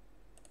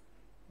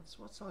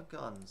 What's our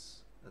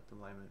guns at the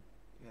moment?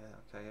 Yeah,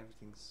 okay,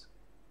 everything's.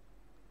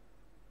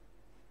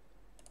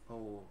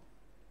 Oh.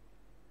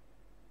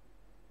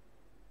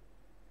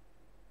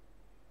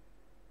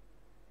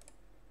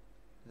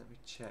 Let me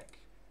check.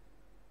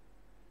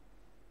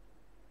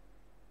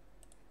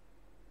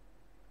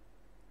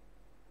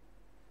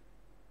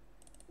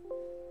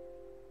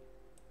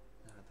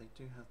 They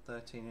do have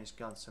 13-inch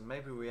guns, so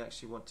maybe we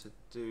actually want to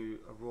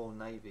do a Royal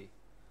Navy.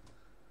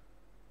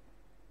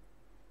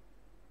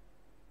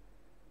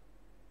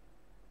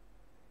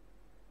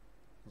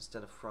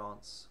 Instead of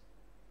France.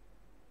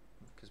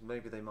 Because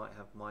maybe they might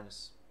have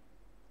 -1s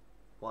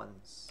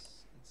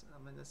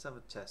I mean, let's have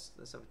a test.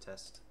 Let's have a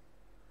test.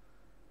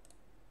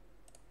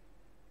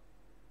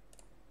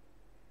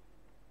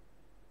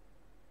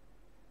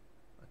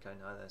 Okay,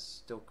 no, there's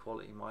still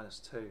quality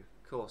 -2,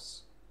 of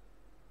course.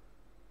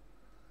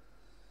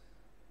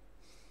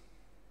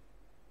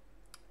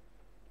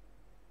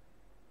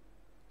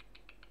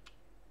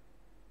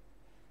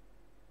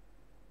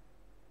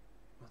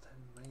 Well,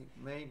 then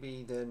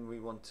maybe then we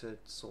want to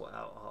sort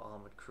out our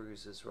armoured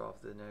cruisers rather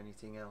than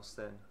anything else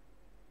then.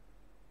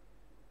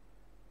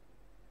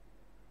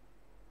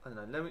 I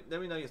don't know,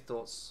 let me know your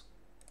thoughts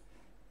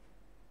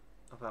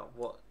about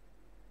what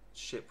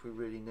ship we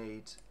really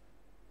need.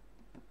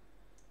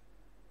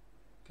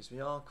 Because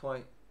we are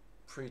quite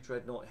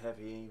pre-dreadnought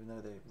heavy, even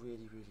though they're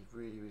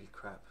really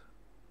crap.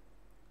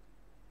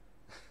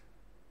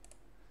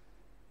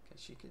 Okay,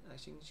 she can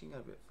go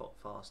a bit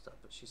faster,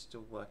 but she's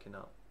still working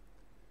up.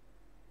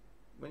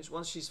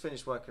 Once she's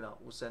finished working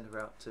up, we'll send her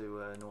out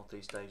to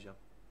Northeast Asia.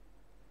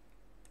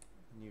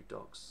 New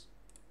docks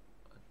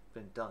have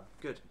been done.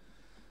 Good.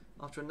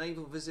 After a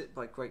naval visit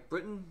by Great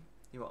Britain,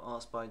 you are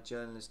asked by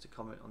journalists to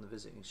comment on the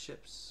visiting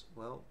ships.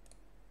 Well,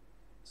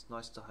 it's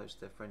nice to host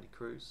their friendly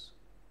crews.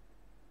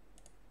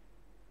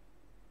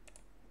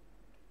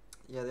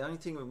 Yeah, the only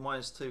thing with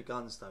 -2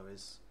 guns though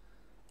is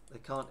they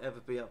can't ever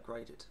be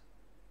upgraded.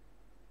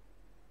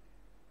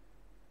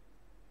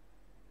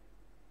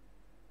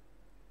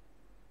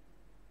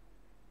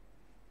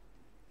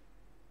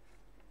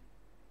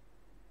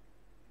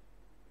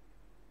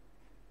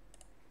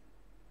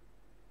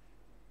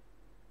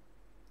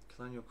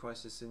 Colonial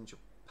crisis in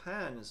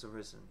Japan has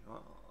arisen.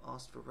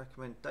 Asked for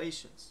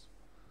recommendations.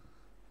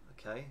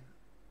 Okay.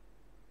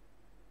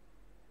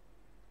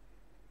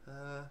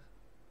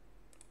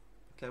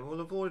 Okay,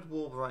 we'll avoid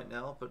war right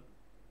now, but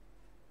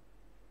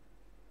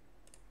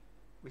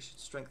we should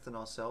strengthen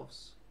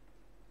ourselves,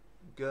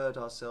 gird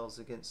ourselves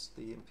against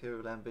the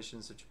imperial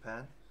ambitions of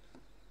Japan.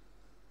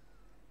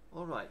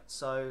 Alright,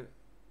 so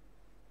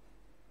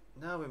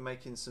now we're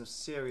making some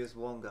serious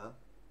wonga.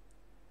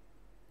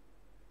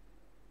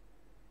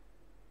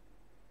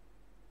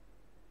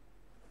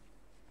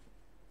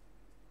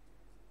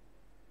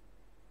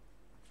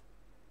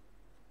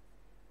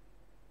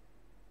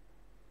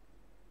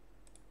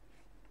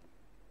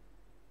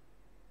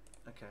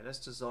 Okay, let's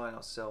design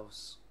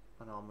ourselves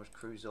an armoured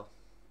cruiser.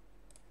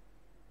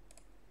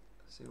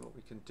 See what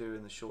we can do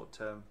in the short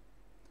term.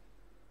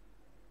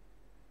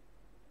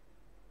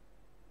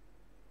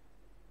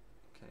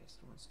 Okay,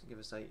 so it wants to give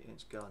us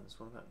 8-inch guns.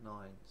 What about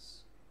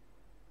 9s?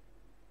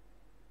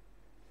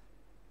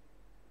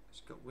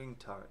 It's got wing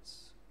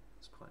turrets.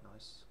 That's quite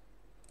nice.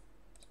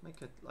 Let's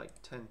make it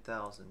like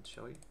 10,000,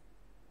 shall we?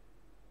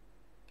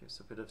 Gives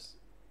a bit of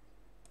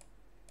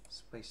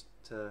space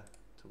to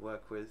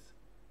work with.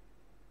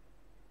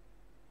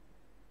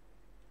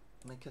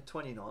 Make her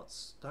 20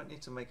 knots. Don't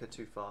need to make her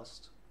too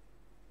fast.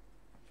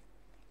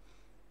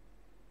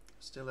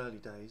 Still early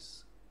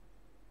days.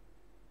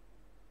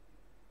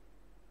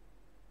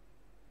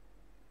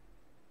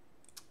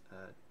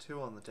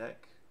 Two on the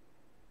deck.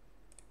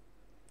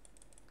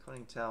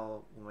 Conning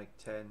tower will make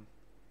 10.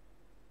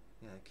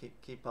 Yeah,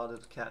 keep our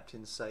little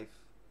captain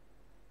safe.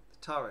 The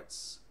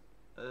turrets.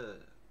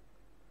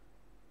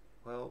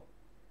 Well,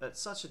 at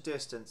such a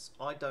distance,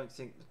 I don't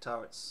think the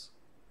turrets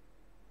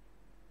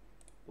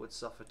would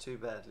suffer too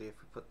badly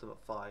if we put them at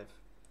 5.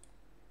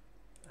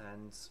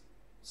 And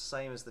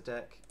same as the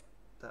deck,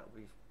 that would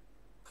be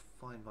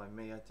fine by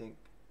me, I think.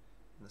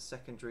 And the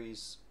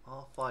secondaries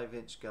are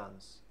 5-inch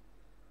guns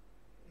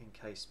in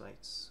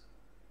casemates.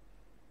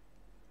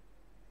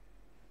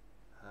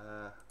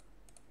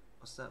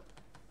 What's that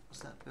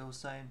Bill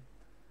saying?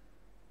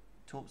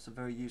 Torps are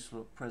very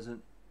useful at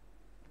present.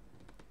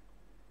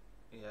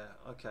 Yeah,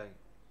 okay.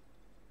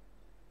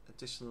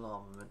 Additional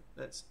armament.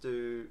 Let's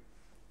do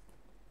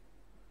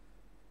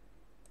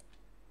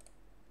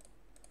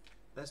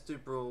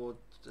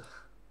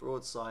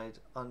broadside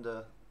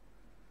under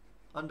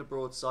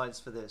broadsides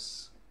for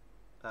this.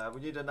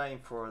 We need a name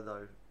for her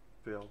though,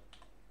 Bill.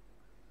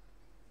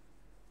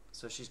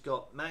 So she's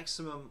got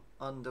maximum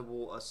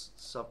underwater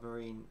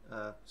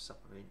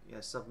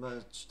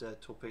submerged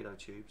torpedo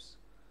tubes.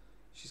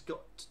 She's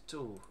got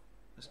two.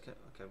 Okay,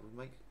 we'll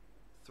make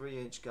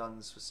 3-inch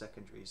guns for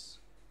secondaries.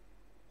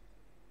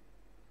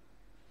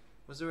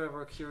 Was there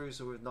ever a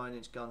cruiser with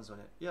 9-inch guns on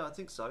it? Yeah, I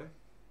think so.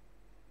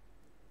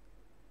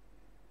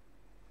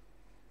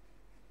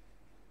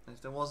 And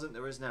if there wasn't,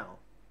 there is now.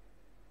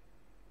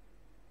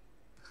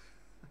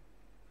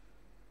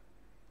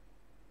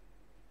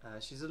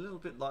 She's a little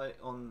bit light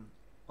on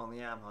the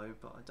ammo,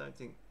 but I don't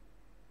think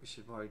we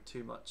should worry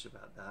too much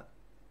about that.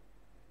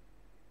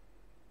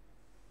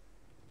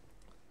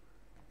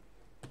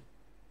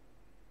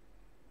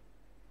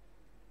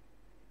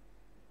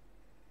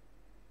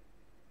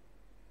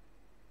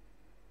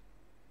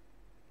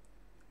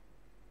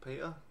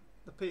 Peter?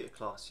 The Peter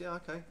class, yeah,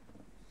 okay.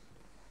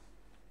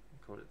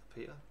 We'll call it the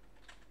Peter.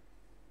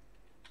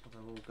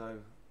 Although we'll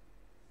go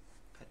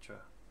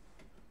Petra.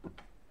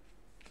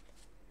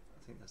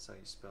 I think that's how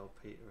you spell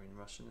Peter in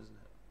Russian, isn't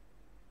it?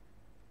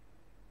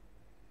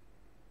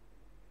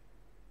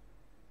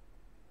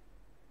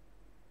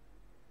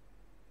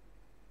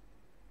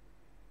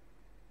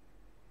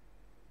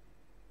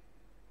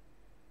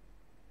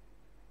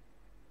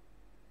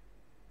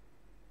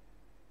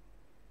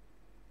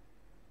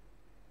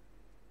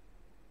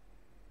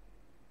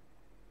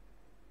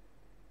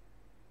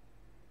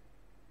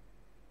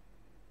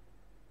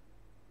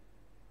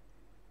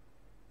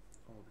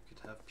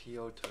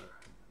 Piotr.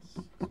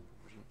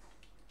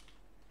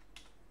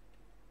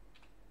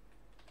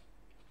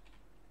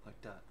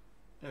 Like that.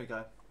 There we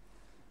go.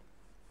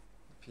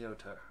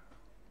 Piotr.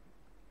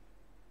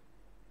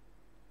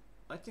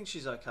 I think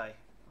she's okay.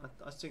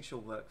 I think she'll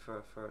work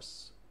for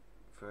us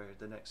for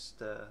the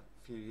next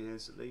few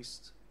years at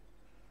least.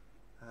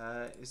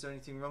 Is there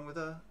anything wrong with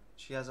her?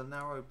 She has a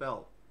narrow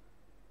belt.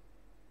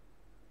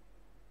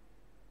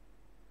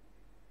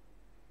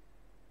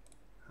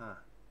 Huh.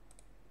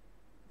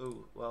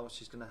 Ooh, well,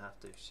 she's gonna have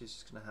to. She's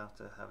just gonna have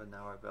to have a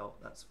narrow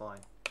belt. That's fine.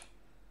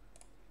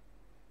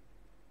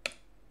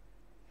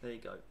 There you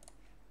go.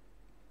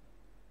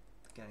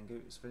 The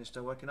Gangoot has finished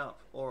her working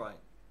up. Alright.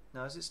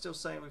 Now, is it still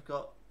saying we've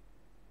got...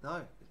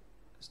 No,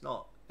 it's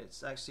not.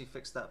 It's actually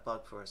fixed that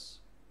bug for us.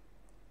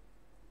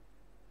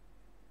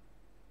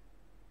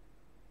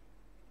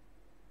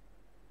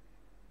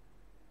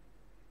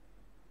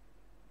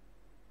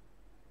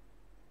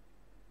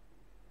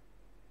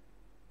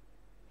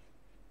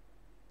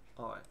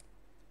 Alright.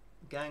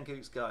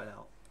 Gangoot's going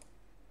out.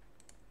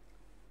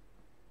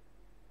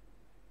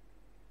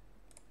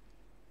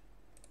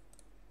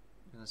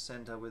 I'm going to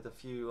send her with a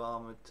few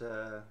armoured...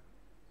 no,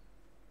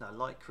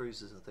 light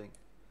cruisers, I think.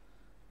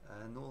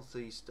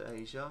 Northeast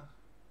Asia.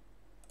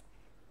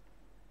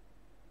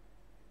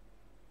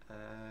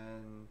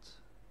 And...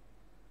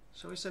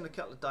 shall we send a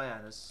couple of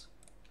Dianas?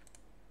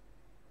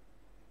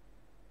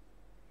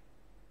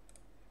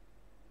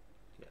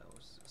 Yeah,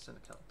 we'll send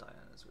a couple of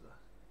Dianas with her.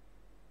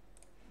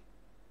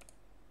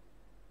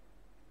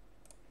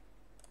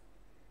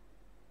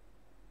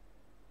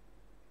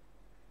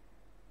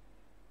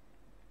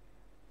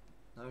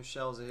 No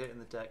shells are hitting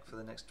the deck for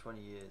the next 20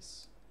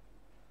 years.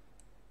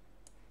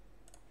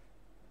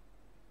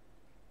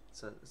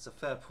 It's a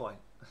fair point.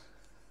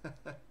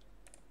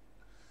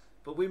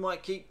 But we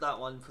might keep that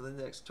one for the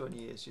next 20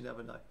 years, you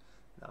never know.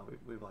 No,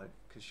 we won't,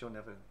 because she'll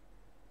never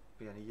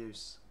be any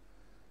use.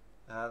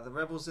 The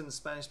rebels in the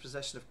Spanish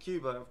possession of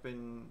Cuba have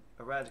been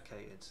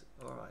eradicated.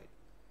 Alright.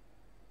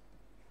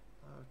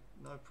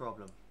 No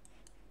problem.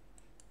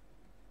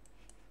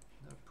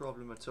 No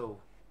problem at all.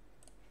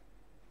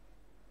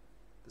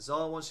 The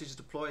Tsar wants you to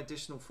deploy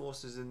additional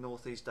forces in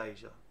Northeast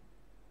Asia.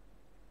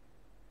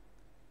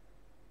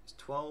 It's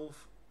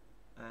 12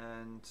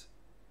 and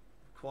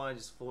required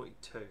is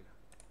 42.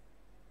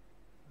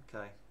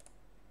 Okay.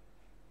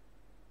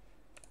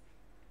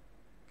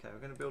 Okay, we're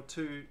going to build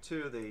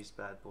two of these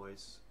bad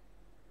boys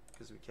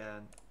because we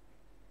can.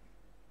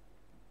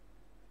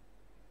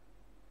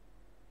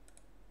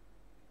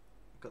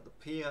 We've got the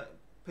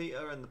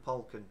Peter and the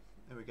Polken.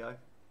 There we go.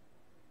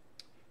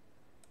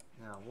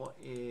 Now, what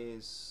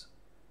is...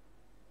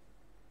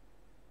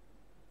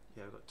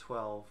 yeah, we've got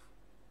 12,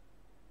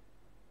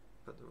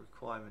 but the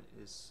requirement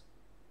is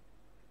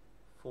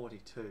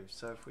 42.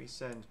 So if we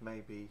send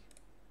maybe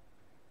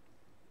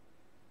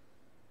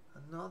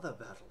another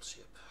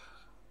battleship,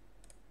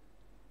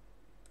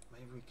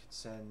 maybe we could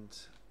send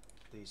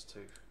these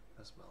two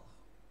as well.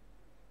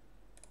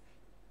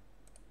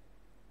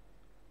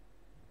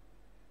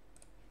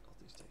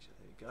 Northeast Asia,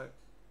 there you go.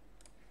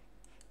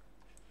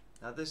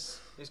 Now this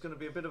is going to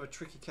be a bit of a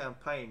tricky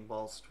campaign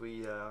whilst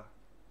we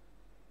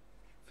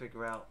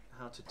figure out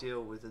how to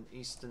deal with an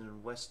eastern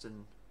and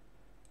western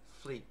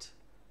fleet.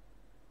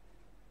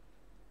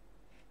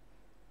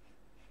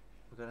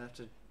 We're going to have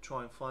to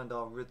try and find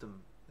our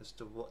rhythm as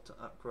to what to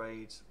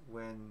upgrade,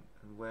 when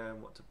and where,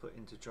 and what to put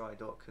into dry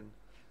dock, and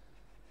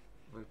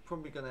we're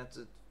probably going to have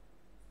to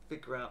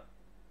figure out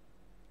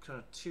kind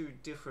of two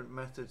different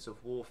methods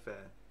of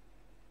warfare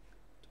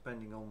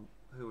depending on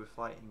who we're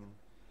fighting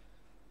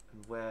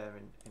and where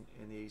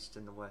in the east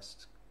and the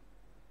west.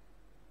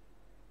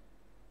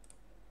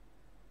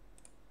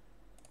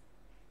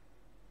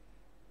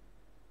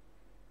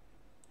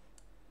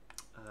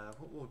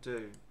 What we'll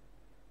do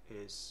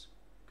is,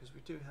 because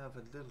we do have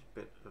a little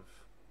bit of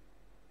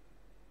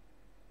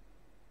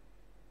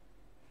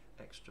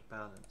extra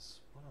balance,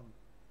 what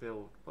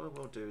I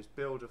will do is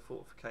build a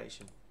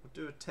fortification. We'll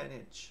do a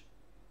 10-inch.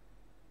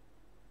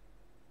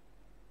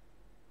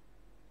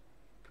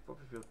 Could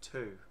probably build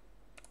two,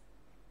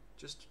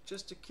 just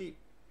to keep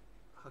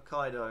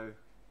Hokkaido.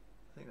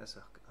 I think that's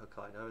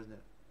Hokkaido, isn't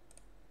it?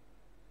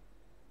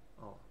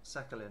 Oh,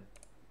 Sakhalin.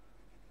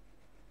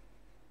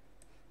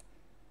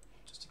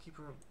 Just to keep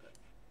her,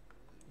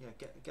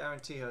 yeah,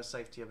 guarantee her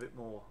safety a bit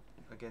more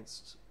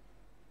against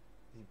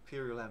the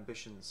Imperial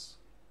ambitions.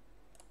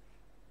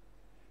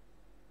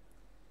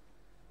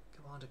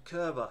 Commander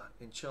Kerber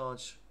in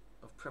charge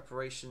of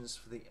preparations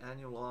for the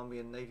annual Army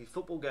and Navy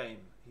football game.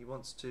 He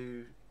wants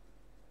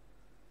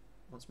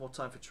more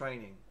time for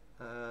training.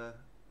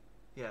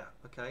 Yeah,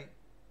 okay.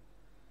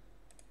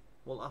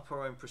 We'll up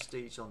our own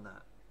prestige on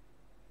that.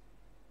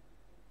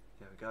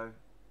 There we go.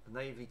 The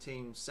Navy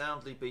team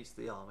soundly beats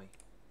the Army.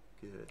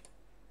 Good.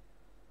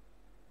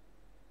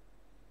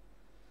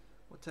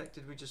 What tech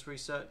did we just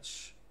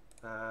research?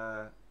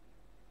 The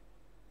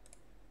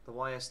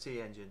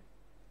YST engine.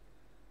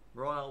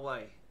 We're on our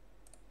way.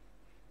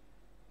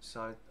 So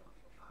I'm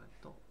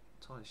not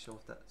entirely sure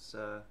if that's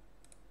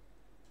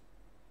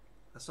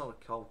That's not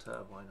a coal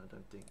turbine, I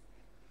don't think.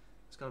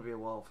 It's going to be a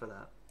while for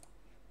that.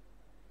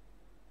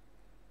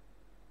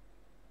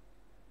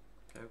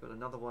 Okay, we've got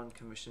another one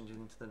commissioned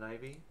into the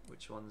Navy.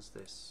 Which one's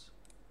this?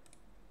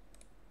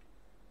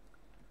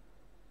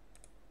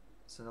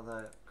 It's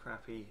another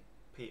crappy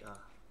Peter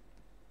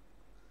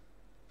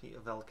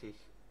Velke.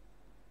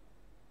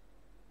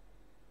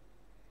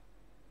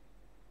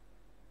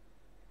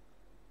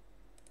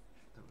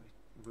 That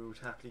we would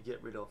happily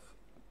get rid of.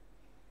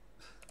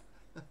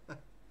 And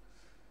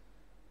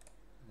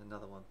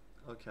another one.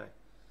 Okay.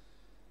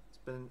 It's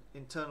been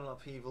internal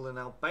upheaval in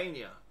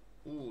Albania.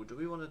 Ooh, do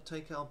we want to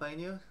take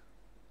Albania?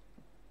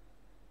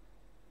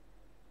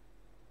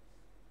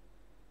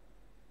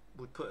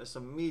 Would put us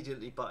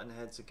immediately button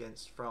heads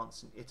against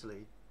France and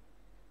Italy.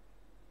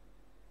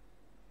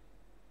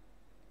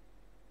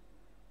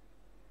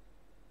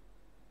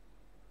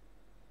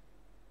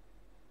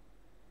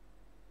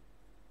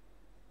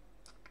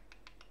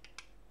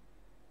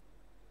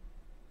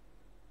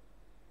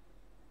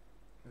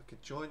 We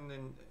could join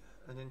in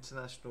an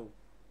international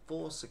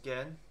force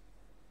again.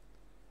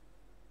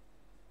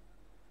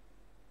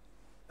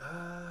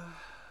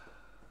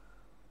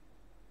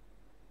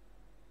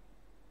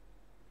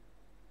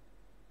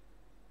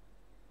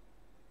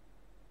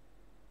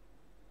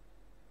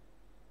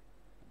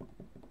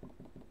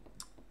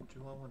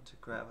 Do I want to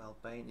grab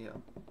Albania?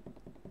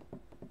 Or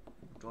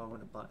do I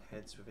want to butt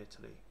heads with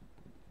Italy?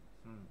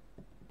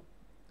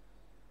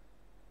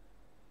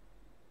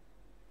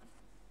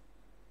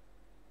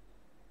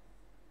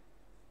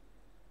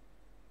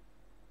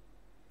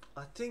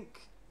 I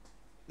think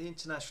the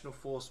international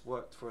force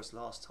worked for us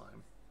last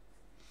time.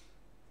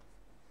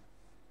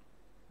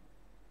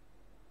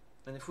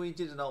 And if we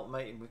did an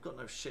ultimatum, we've got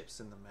no ships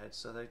in the Med,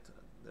 so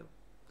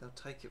they'll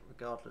take it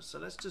regardless. So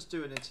let's just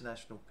do an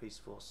international peace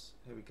force.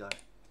 Here we go.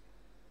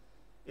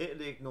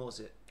 Italy ignores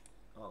it.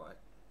 Alright.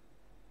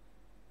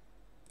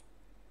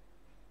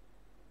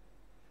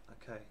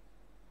 Okay.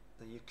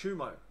 The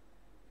Yakumo.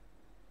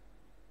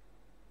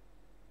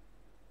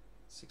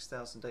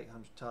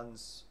 6,800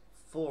 tons.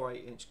 4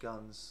 8-inch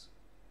guns.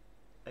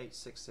 8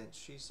 6-inch.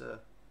 She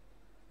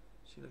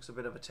looks a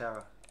bit of a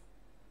terror.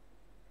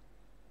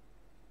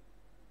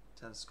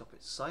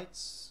 Telescopic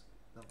sights.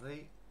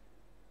 Lovely.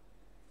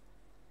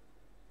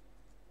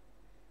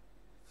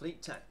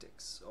 Fleet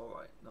tactics.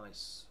 Alright,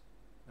 nice.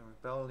 The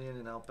rebellion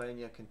in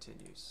Albania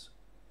continues.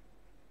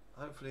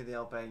 Hopefully the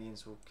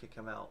Albanians will kick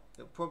them out.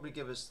 It'll probably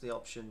give us the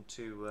option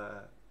to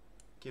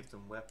give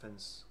them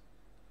weapons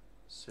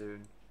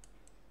soon.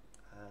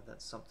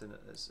 That's something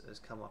that has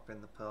come up in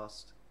the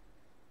past.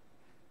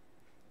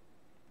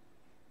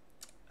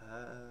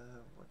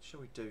 What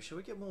shall we do? Shall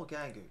we get more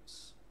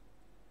Gangoots?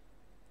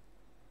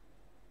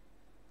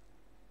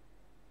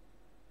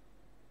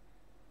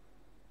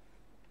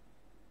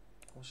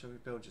 Or shall we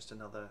build just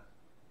another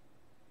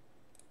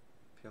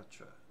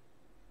Piotr?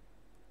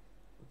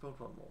 We'll build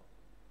one more.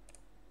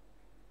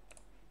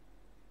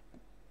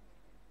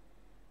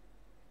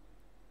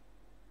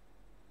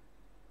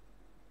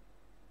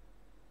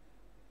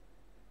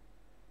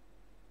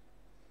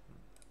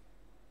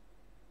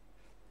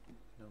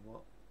 You know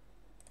what?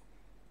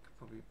 Could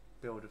probably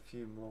build a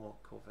few more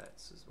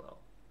corvettes as well.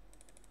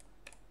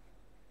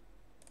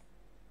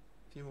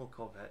 A few more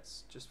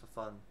corvettes just for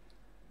fun.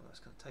 Well, that's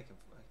going to take them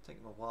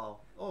a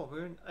while. Oh,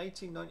 we're in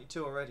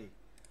 1892 already.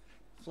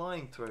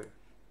 Flying through.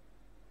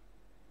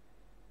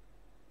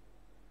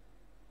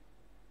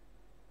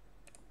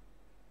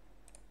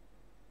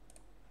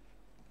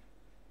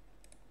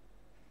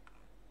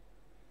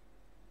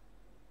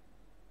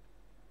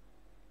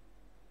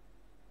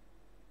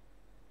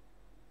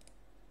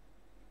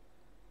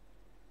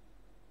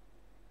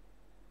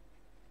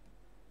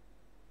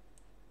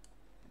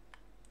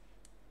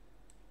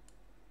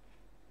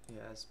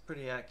 Yeah, it's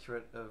pretty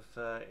accurate of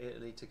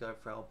Italy to go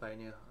for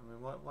Albania. I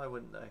mean, why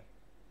wouldn't they?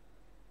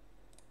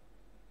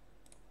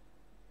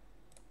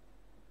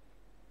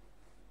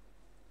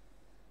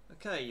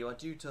 Okay, you are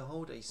due to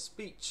hold a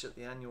speech at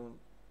the annual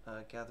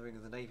gathering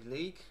of the Navy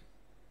League.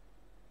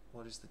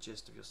 What is the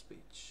gist of your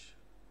speech?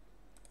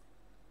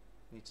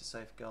 You need to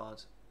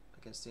safeguard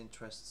against the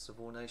interests of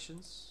all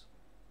nations.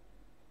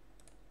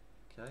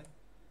 Okay.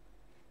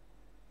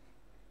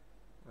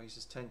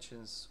 Raises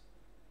tensions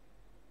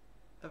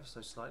ever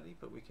so slightly,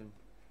 but we can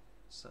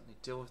certainly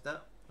deal with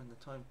that when the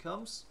time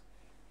comes.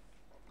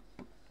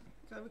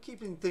 Okay, we're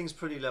keeping things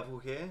pretty level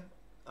here.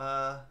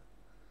 I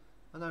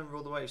know in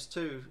Rule the Waves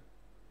 2,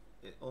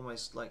 it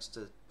almost likes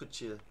to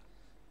put you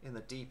in the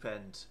deep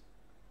end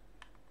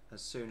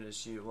as soon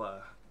as you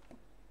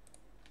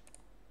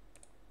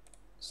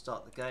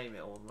start the game.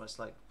 It almost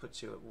like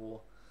puts you at war.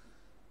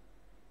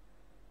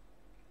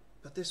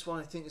 But this one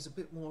I think is a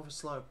bit more of a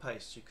slower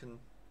pace. You can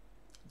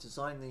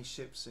design these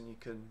ships and you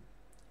can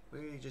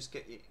really just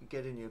get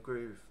in your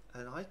groove.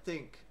 And I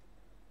think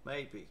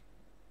I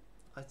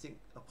think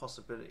a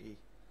possibility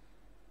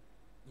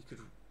you could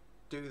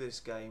do this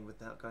game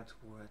without going to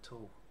war at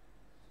all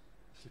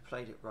if you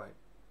played it right.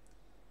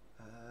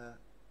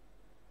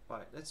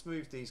 Right, let's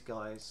move these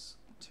guys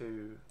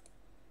to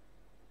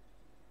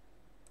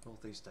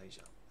Northeast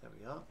Asia. There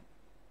we are.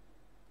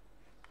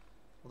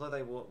 Although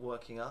they were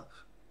working up,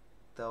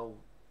 they'll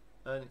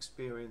earn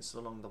experience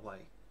along the way.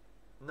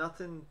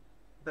 Nothing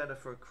better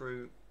for a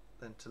crew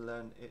than to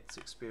learn its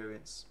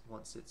experience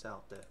once it's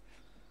out there.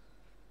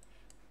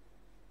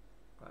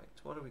 Right,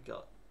 what do we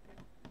got?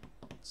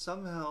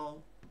 Somehow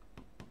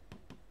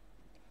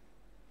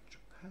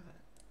Japan.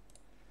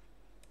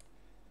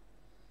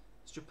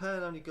 Has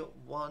Japan only got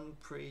one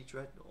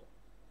pre-dreadnought?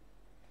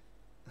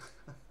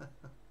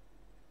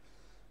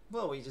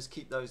 Well, we just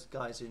keep those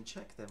guys in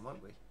check then,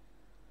 won't we?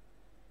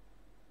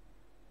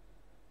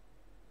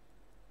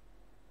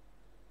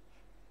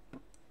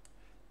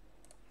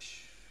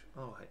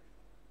 Alright.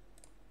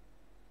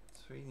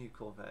 3 new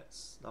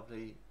corvettes.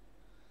 Lovely.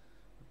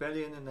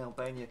 Rebellion in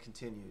Albania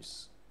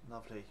continues.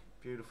 Lovely.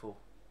 Beautiful.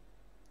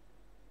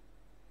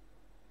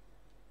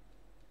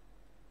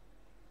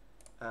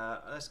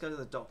 Let's go to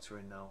the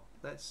doctrine now.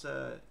 Let's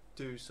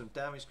do some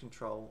damage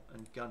control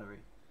and gunnery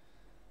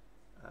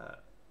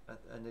at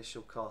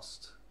initial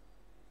cost.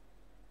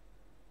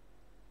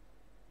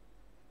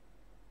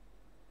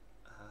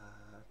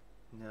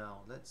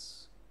 Now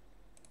let's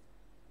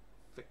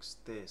fix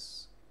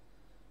this.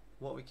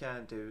 What we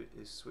can do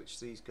is switch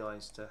these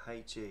guys to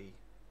HE.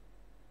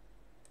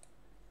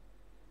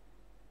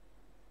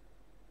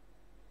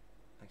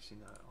 Actually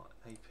no,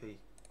 AP.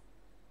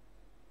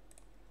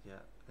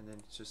 Yeah, and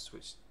then just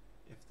switch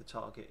if the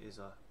target is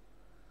a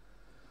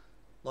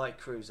light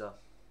cruiser,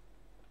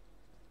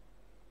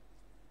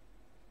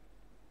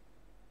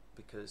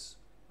 because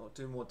I'll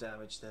do more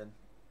damage then.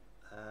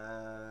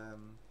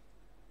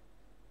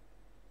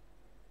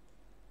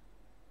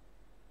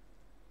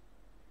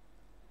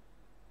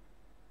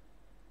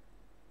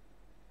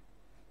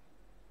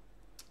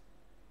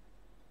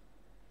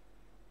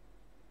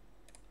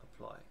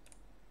 Apply.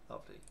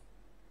 Lovely.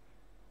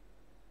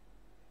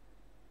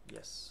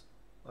 Yes.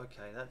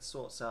 Okay, that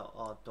sorts out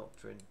our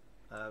doctrine,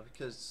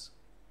 because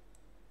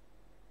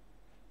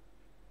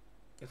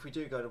if we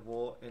do go to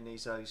war in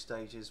these early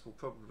stages, we'll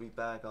probably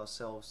bag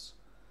ourselves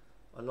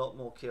a lot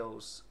more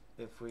kills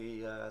if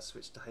we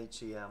switch to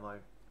HE ammo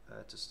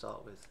to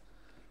start with.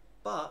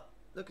 But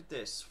look at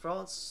this,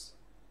 France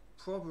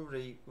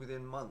probably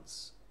within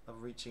months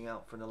of reaching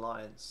out for an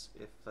alliance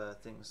if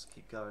things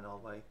keep going our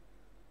way.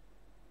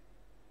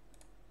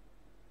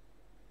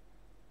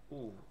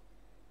 Ooh.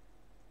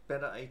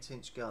 Better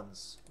 8-inch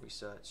guns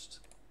researched.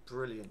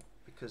 Brilliant,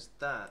 because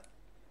that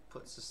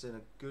puts us in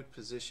a good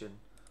position.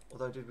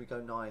 Although, did we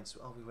go 9s?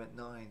 Oh, we went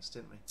 9s,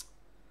 didn't we?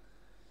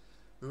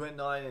 We went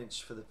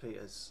 9-inch for the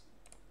Peters.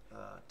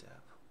 Ah,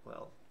 damn.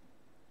 Well,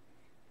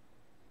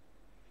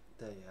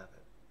 there you have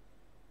it.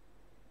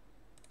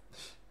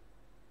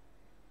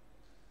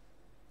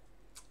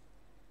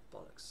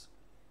 Bollocks.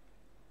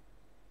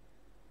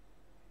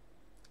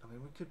 I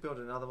mean, we could build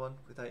another one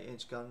with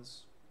 8-inch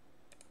guns.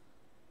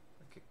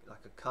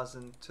 Like a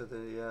cousin to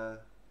the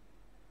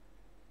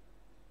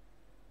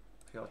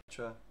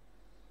Piotr.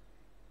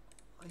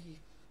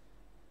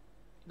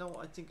 No,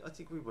 I think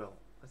we will.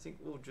 I think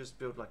we'll just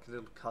build like a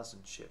little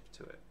cousin ship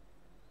to it.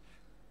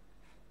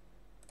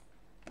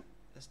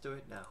 Let's do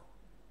it now.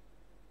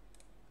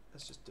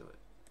 Let's just do it.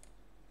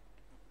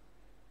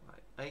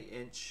 Right,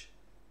 8-inch,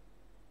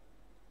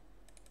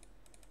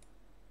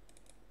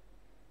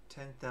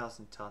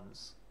 10,000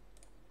 tons.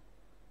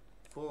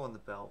 4 on the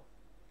belt.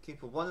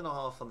 Keep a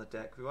 1.5 on the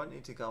deck. We won't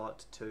need to go up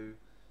to 2.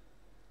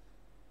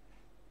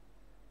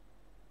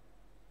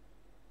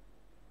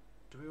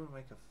 Do we want to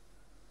make a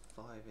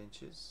 5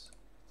 inches?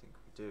 I think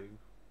we do.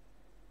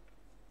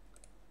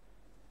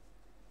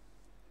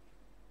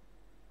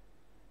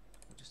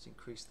 We'll just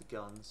increase the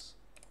guns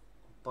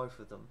on both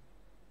of them.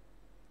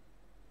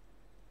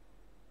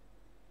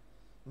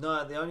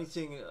 No, the only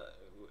thing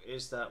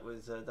is that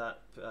with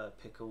that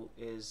pickle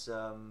is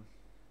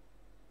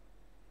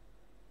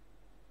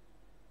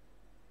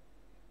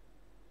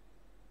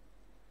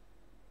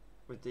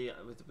with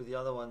the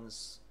other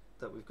ones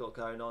that we've got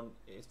going on,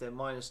 if they're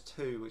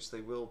 -2, which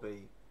they will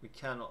be, we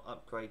cannot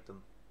upgrade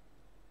them.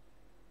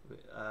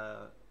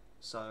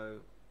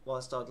 So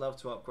whilst I'd love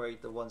to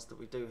upgrade the ones that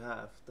we do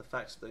have, the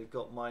fact that they've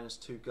got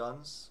 -2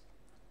 guns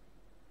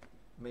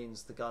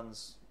means the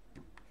guns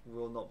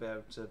will not be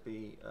able to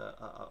be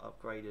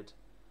upgraded.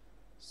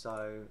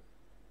 So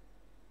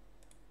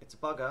it's a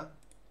bugger,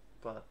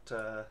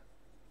 but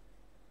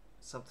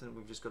something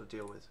we've just got to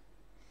deal with.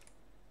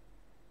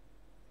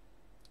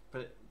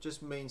 But it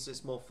just means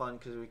it's more fun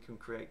because we can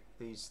create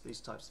these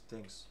types of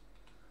things.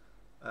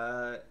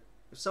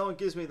 If someone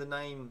gives me the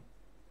name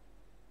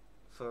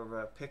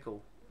for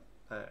pickle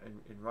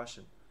in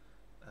Russian,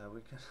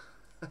 we can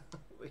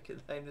we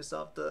can name this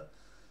after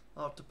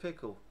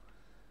pickle.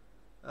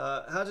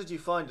 How did you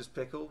find us,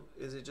 Pickle?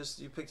 Is it just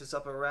you picked us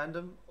up at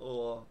random,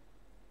 or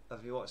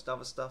have you watched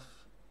other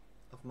stuff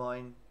of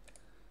mine?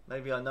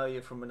 Maybe I know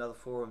you from another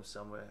forum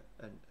somewhere,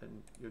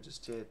 and you're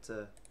just here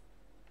to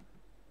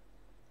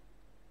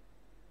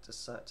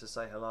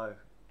say hello.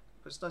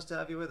 But it's nice to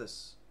have you with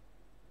us.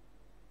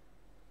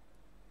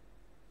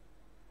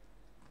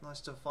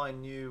 Nice to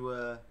find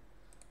new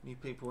New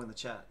people in the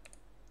chat.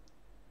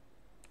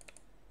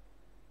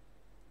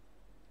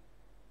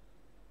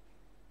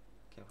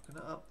 Okay, we're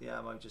going to up the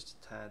ammo just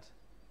a tad.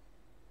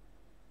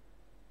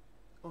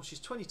 Oh,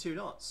 she's 22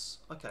 knots.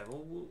 Okay,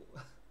 well,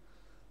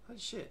 holy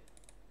shit.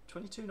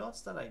 22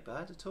 knots? That ain't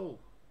bad at all.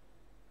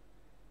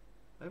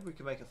 Maybe we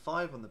can make a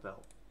 5 on the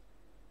belt.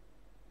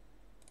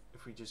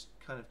 If we just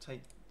kind of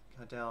take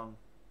her down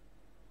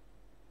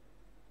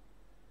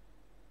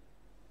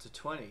to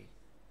 20.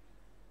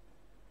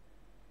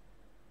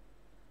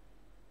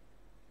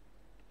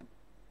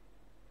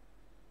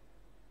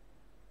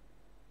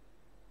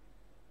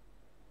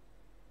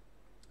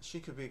 She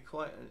could be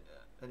quite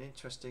an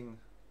interesting.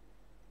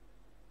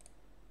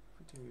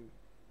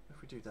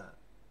 If we do that.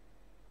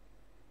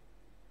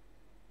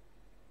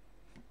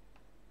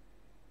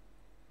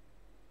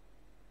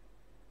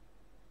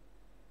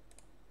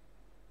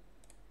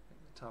 I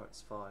think the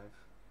turret's 5.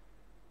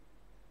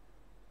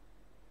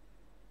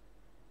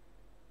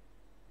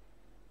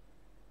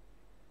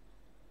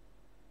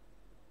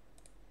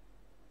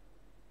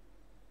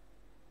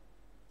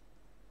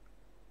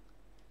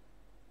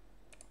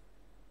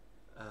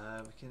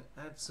 We can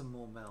add some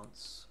more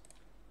mounts.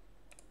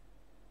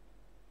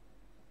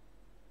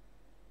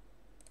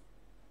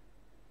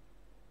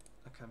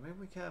 Okay, maybe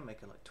we can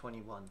make it like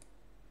 21. We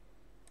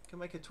can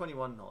make it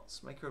 21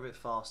 knots. Make her a bit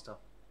faster.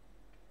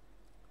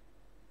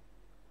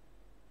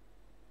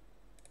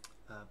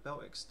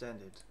 Belt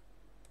extended.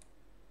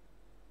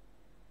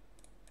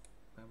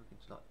 Maybe we can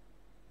do like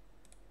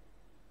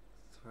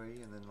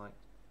 3 and then like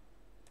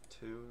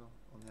 2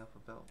 on the upper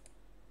belt.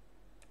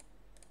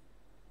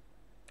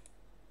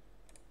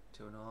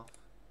 2.5.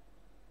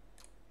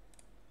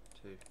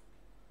 2.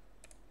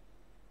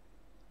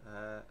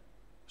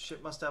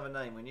 Ship must have a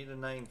name. We need a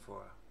name for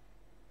her.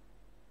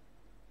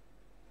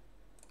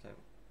 Okay.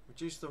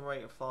 Reduce the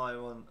rate of fire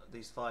on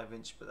these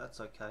 5-inch, but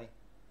that's okay.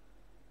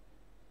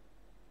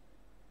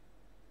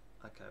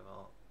 Okay,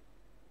 well.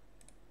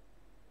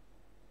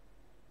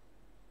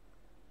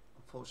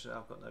 Unfortunately,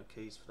 I've got no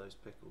keys for those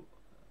pickles.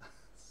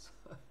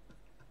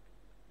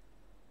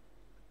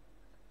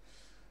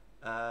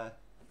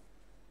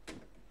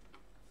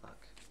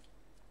 Fuck.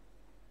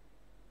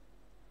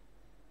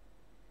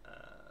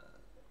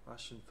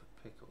 Russian for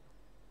pickle.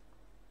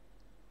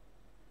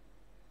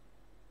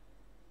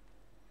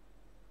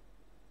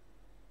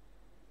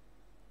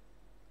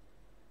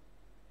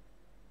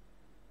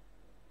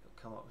 You'll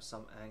come up with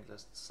some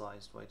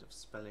anglicized way of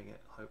spelling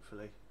it,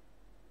 hopefully.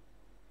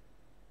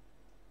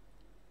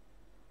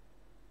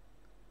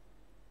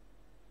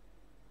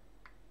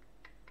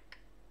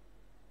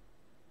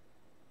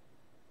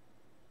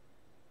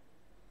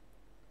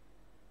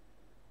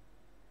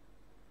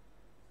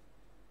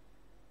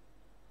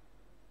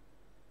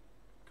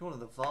 Call it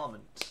the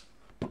varmint.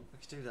 We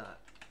could do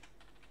that.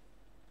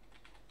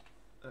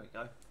 There we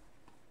go.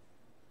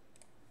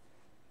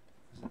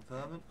 Is it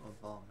vermint or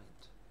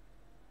varmint?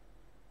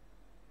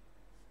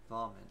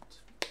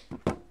 Varmint.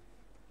 There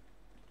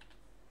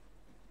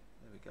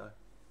we go.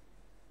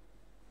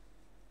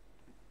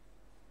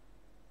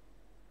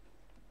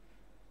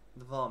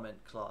 The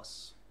varmint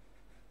class.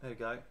 There we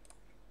go.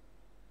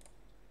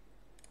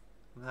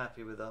 I'm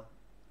happy with her,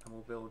 and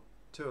we'll build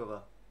 2 of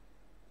her.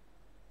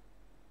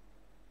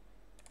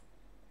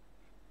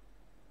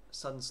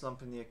 Sudden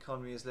slump in the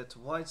economy has led to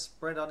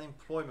widespread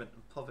unemployment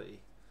and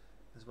poverty,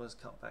 as well as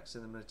cutbacks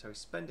in the military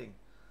spending.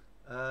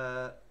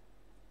 Well,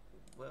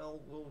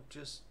 we'll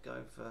just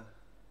go for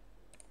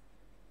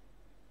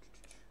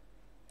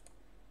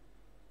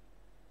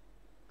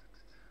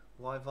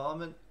why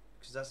varmint?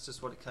 Because that's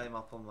just what it came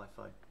up on my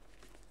phone.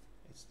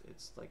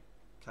 It's like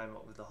came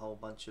up with a whole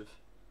bunch of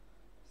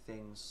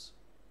things.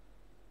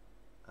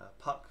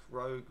 Puck,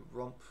 rogue,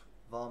 romp,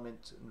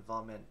 varmint, and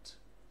varment.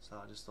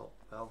 So I just thought,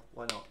 well,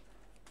 why not?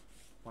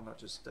 Why not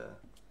just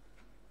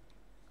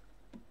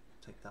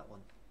take that one?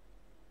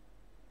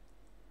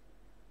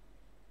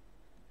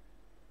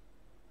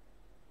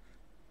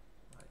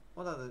 Right.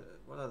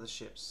 What other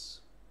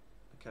ships?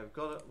 Okay,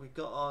 we've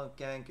got our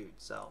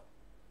Gangoots out.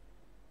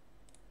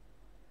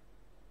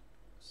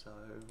 So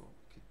what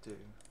we could do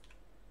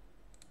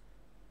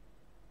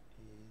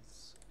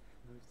is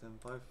move them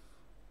both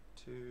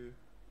to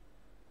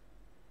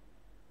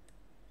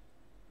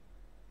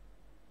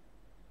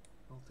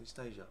Northeast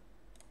Asia.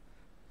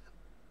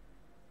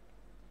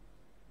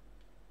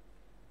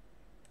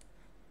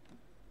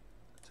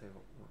 Tell you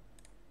what, we'll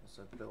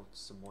also build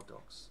some more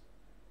docks.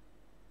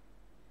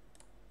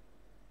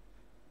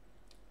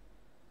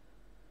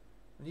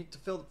 We need to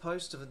fill the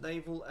post of a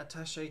naval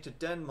attaché to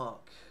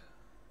Denmark.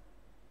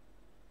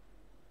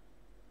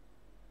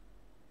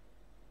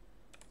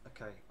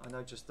 Okay, I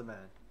know just the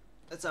man.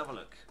 Let's have a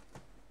look.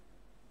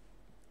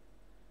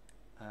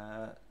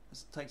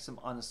 Let's take some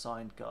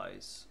unassigned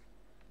guys.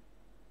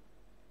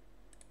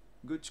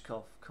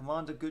 Guchkov,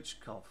 Commander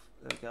Guchkov.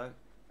 There we go.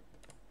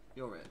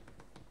 You're in.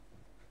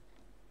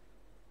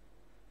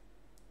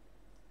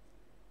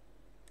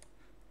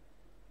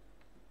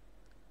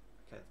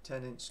 Okay, the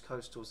 10-inch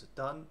coastals are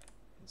done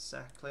in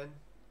Sakhalin.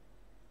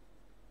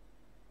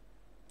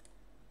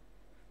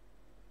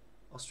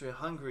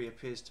 Austria-Hungary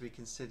appears to be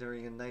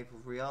considering a naval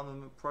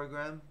rearmament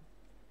program.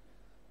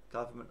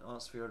 Government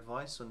asks for your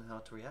advice on how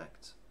to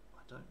react.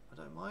 I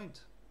don't mind.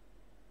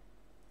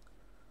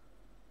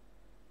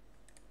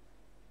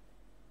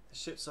 The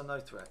ships are no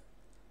threat.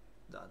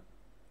 Done.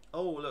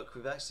 Oh look,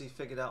 we've actually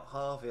figured out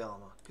Harvey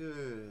armor.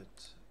 Good.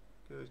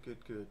 Good,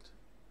 good, good.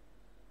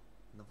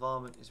 And the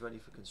varmint is ready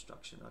for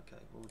construction.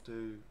 Okay, we'll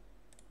do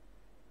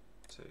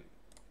 2. There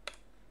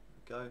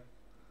we go.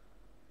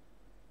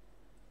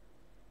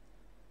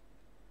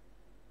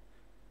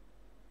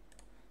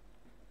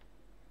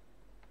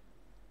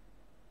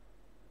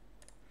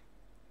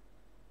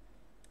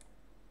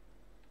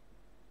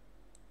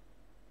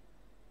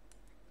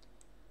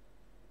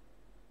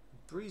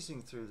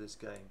 Breezing through this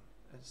game.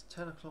 It's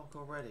 10 o'clock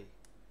already.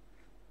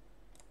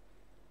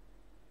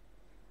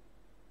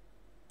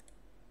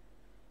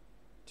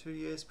 Two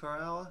years per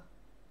hour.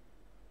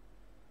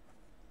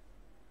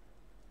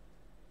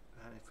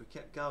 And if we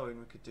kept going,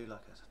 we could do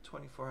like a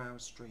 24-hour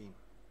stream.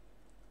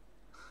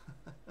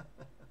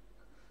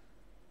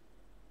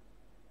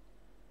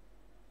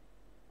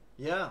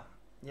 Yeah,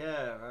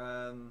 yeah.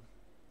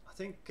 I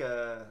think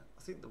the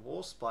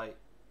Warspite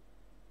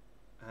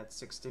had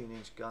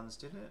 16-inch guns,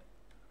 didn't it?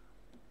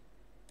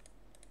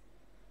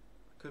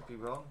 Could be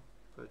wrong,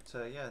 but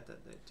yeah,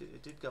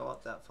 it did go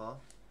up that far.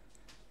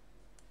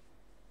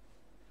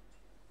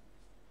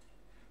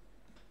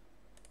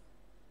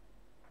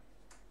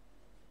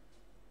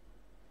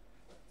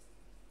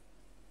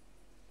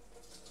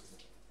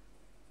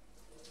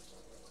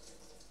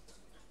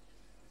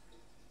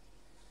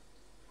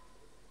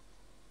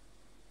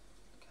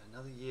 Okay,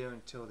 another year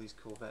until these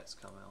corvettes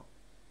come out.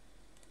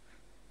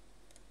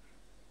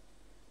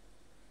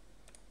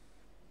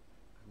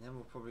 And then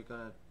we're probably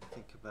going to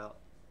think about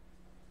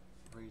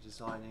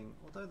redesigning,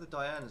 although the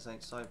Dianas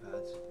ain't so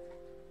bad.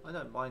 I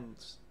don't mind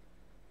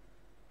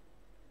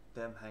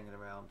them hanging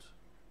around.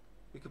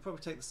 We could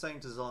probably take the same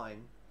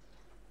design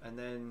and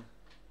then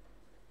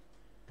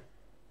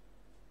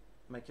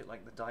make it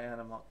like the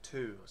Diana Mark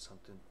II or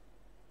something.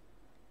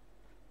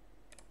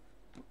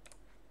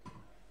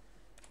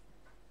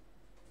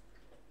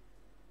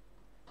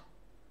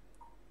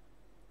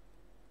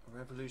 A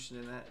revolution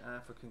in an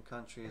African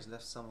country has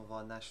left some of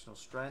our nationals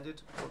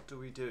stranded. What do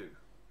we do?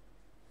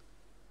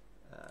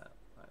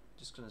 Right,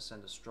 just going to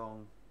send a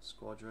strong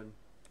squadron,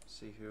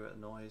 see who it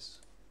annoys.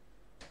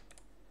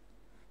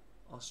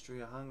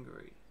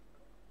 Austria-Hungary.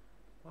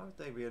 Why would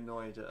they be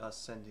annoyed at us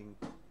sending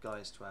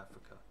guys to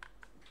Africa?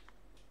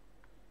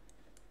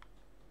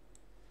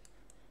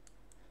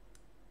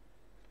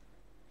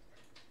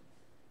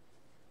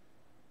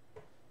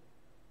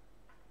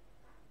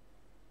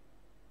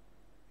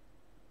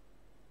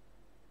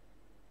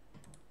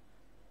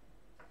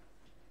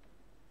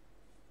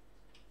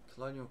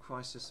 Colonial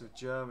crisis of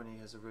Germany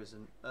has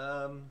arisen.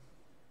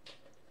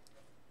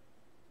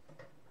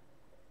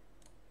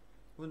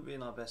 Wouldn't be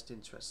in our best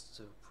interest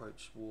to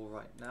approach war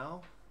right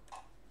now.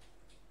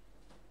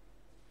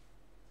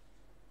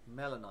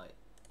 Melanite,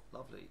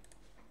 lovely.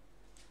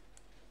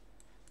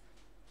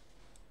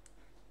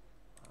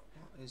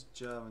 What is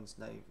German's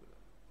navy?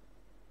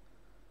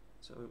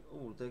 So,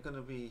 oh, they're going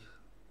to be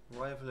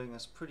rivaling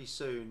us pretty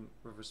soon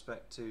with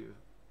respect to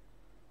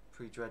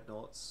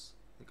pre-dreadnoughts.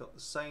 They've got the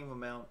same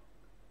amount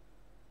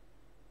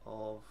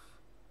of,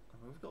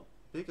 I mean, we've got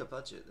bigger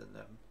budget than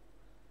them,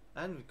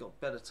 and we've got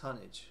better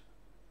tonnage.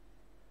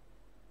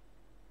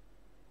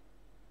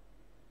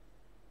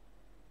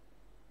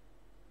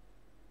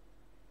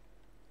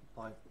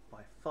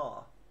 By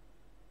far.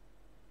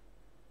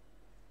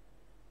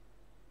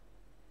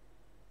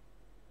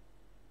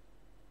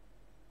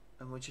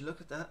 And would you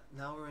look at that,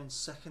 now we're in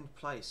second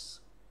place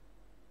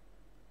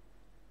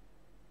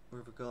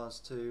with regards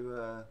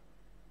to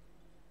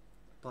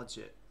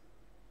budget.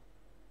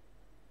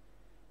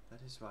 That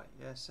is right,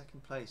 yeah,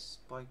 second place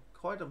by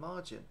quite a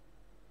margin.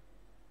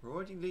 We're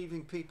already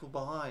leaving people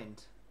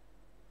behind.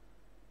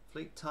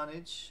 Fleet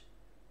tonnage.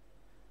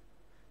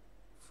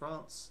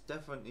 France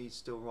definitely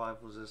still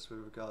rivals us with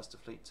regards to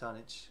fleet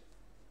tonnage.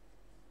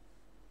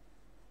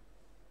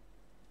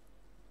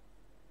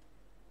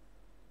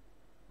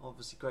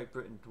 Obviously Great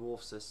Britain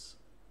dwarfs us.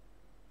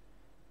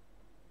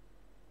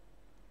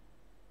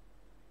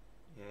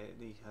 Yeah,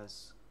 Italy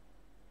has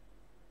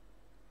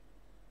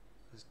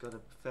got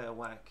a fair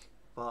whack,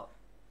 but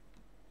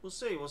we'll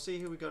see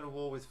who we go to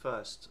war with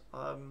first.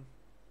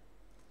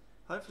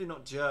 Hopefully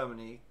not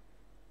Germany.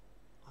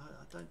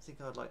 I don't think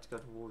I'd like to go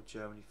to war with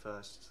Germany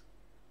first,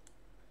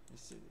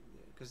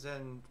 because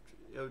then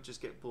it'll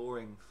just get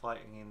boring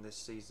fighting in this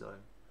sea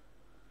zone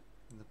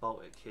in the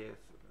Baltic here,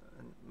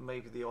 and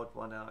maybe the odd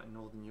one out in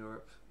Northern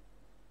Europe.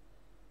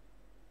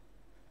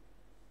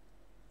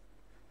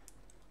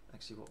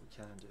 Actually, what we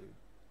can do,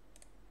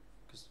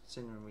 because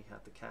considering we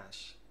have the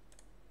cash,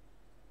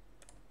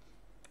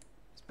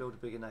 is build a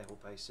bigger naval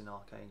base in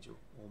Archangel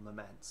or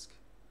Murmansk.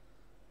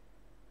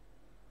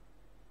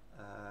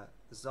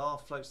 The Tsar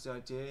floats the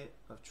idea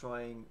of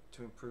trying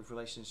to improve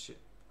relationship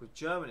with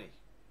Germany.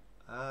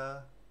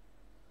 Our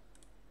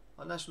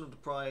national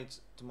pride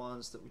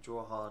demands that we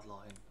draw a hard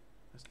line.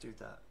 Let's do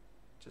that,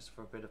 just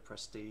for a bit of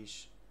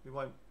prestige. We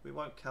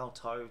won't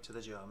kowtow to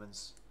the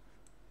Germans.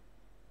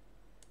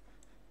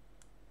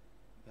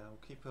 Yeah, we'll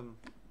keep them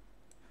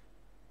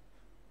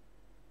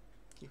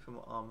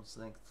at arm's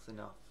length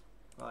enough.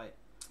 Right.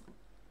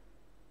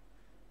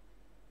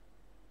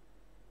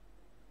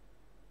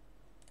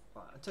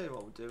 Right, I'll tell you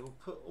what we'll do. We'll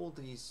put all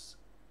these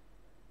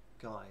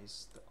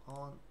guys that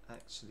aren't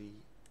actually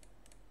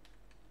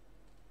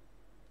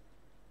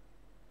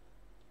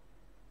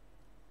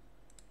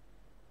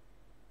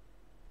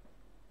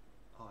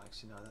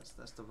actually no,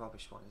 that's the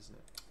rubbish one, isn't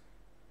it?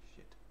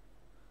 Shit.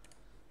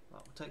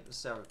 Right, we'll take the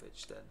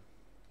Sarevich then.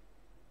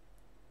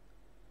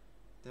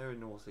 They're in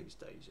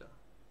Northeast Asia.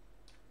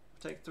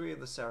 We'll take 3 of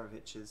the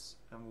Sareviches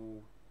and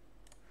we'll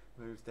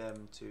move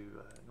them to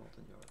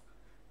Northern Europe.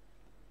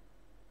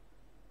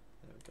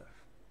 There we go.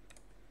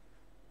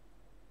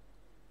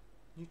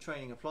 New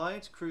training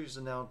applied. Crews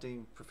are now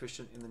deemed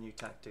proficient in the new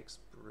tactics.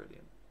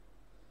 Brilliant.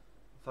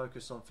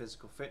 Focus on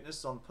physical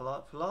fitness. On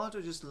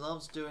Palado just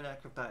loves doing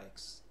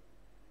acrobatics.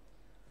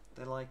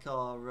 They're like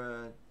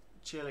our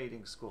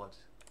cheerleading squad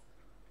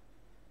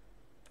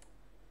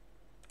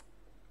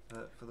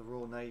for the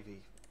Royal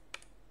Navy.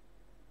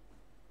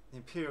 The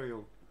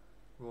Imperial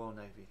Royal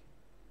Navy.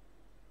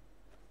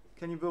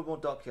 Can you build more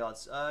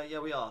dockyards? Yeah,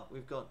 we are.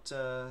 We've got...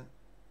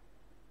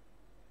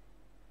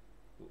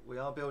 we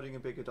are building a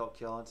bigger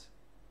dockyard.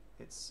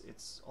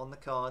 It's on the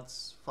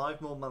cards. 5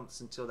 more months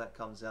until that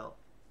comes out.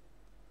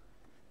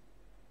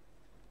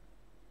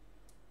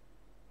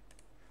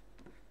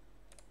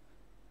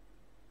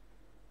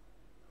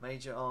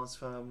 Major arms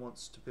firm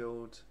wants to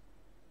build,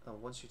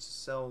 wants you to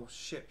sell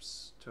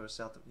ships to a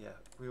south of, yeah,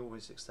 we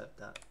always accept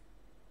that.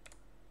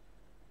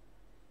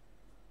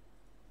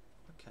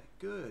 Okay,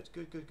 good.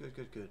 Okay,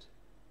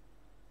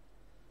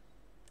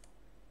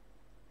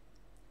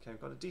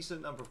 we've got a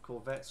decent number of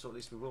corvettes, or at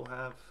least we will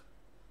have.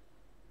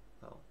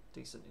 Well,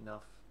 decent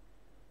enough.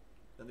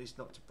 At least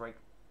not to break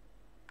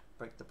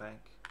the bank.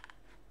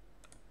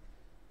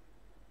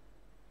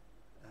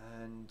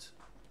 And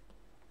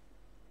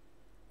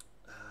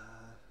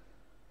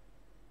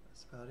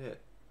that's about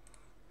it.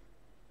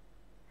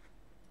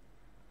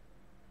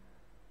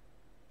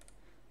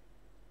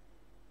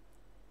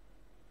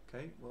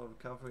 Okay, world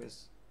recovery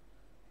is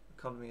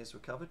economy has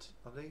recovered,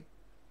 lovely.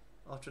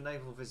 After a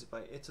naval visit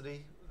by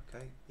Italy,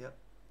 okay, yep.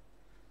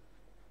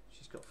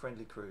 She's got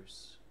friendly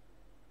crews.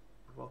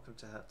 We're welcome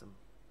to have them.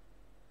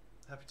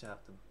 Happy to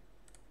have them.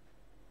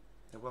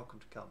 They're welcome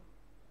to come.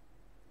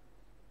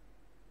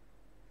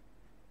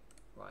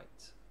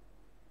 Right.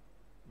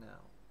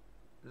 Now,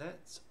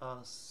 let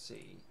us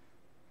see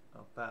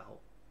about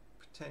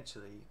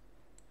potentially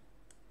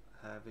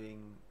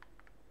having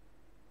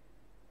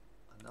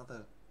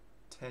another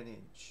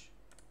 10-inch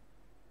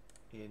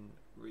in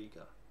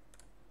Riga.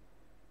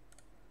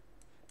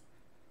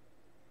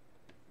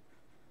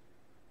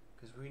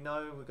 Because we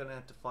know we're going to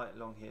have to fight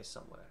along here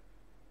somewhere.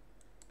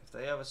 If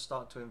they ever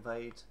start to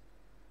invade,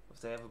 if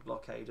they ever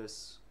blockade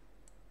us,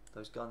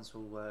 those guns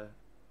will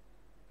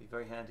be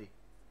very handy.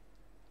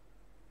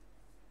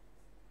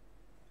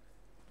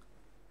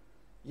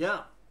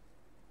 Yeah,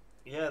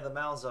 the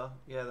Mauser.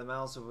 Yeah, the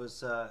Mauser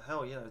was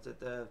hell. You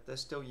know, they're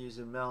still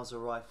using Mauser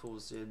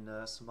rifles in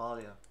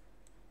Somalia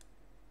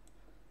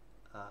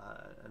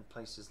and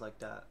places like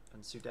that,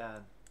 and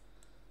Sudan.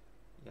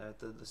 You know,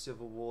 the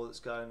civil war that's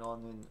going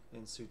on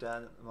in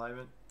Sudan at the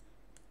moment.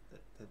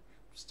 They're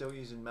still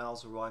using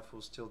Mauser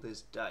rifles till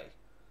this day.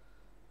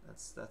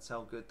 That's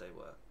how good they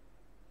were.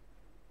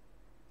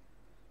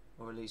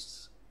 Or at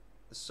least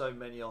there's so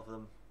many of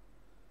them.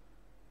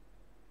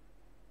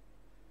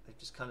 They've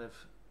just kind of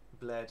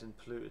bled and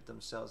polluted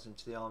themselves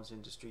into the arms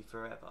industry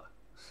forever.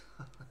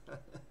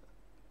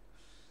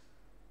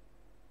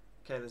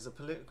 Okay, there's a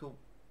political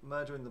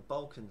murder in the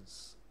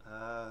Balkans.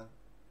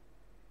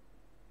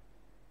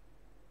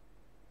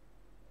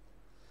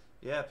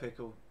 Yeah,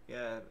 Pickle.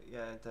 Yeah,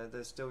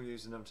 they're still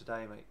using them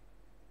today, mate.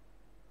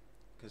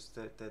 Because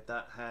they're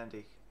that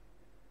handy.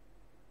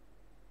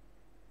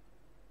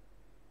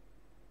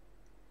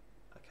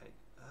 Okay.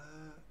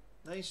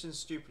 Nations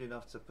stupid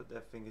enough to put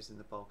their fingers in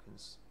the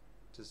Balkans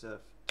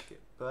deserve to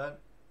get burnt.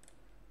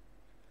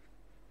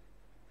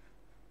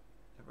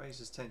 It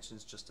raises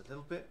tensions just a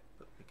little bit,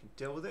 but we can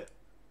deal with it.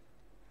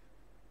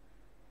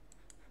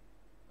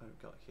 What have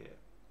we got here?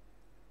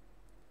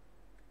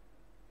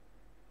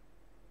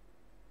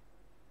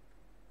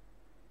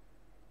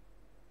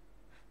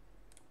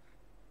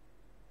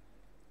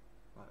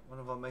 Right, one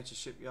of our major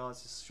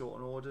shipyards is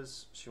short on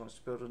orders. She wants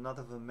to build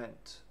another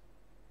Verment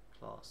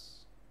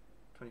class.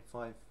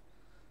 25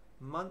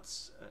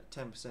 months at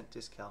 10%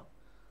 discount.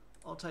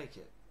 I'll take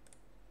it.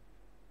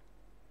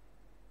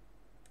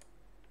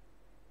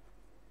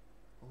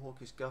 The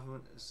hawkish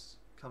government has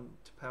come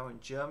to power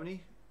in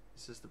Germany.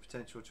 This has the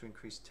potential to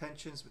increase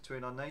tensions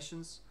between our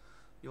nations.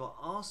 You are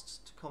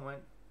asked to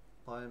comment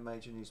by a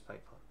major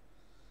newspaper.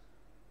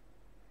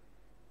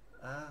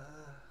 There's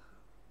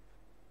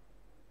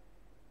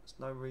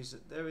no reason.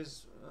 There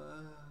is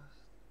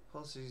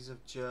policies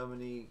of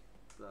Germany.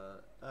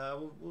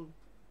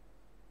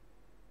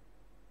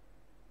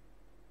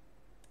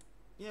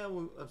 Yeah,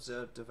 we'll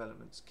observe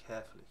developments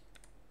carefully.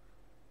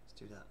 Let's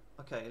do that.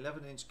 Okay,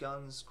 11-inch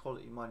guns,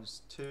 quality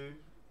 -2.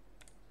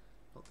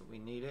 Not that we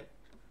need it.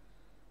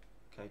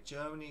 Okay,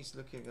 Germany's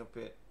looking a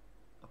bit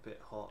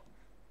hot.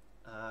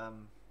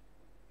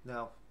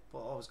 Now,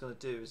 what I was going to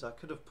do is I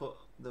could have put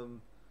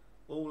them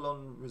all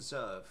on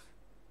reserve,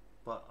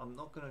 but I'm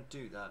not going to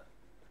do that,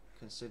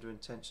 considering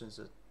tensions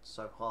are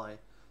so high.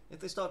 If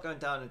they start going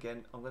down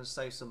again, I'm going to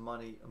save some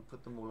money and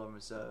put them all on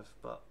reserve.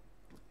 But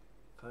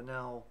for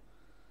now,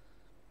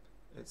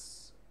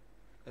 it's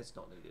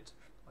not needed,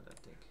 I don't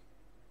think.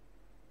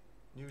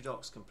 New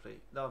docks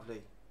complete,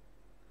 lovely.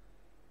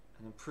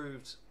 And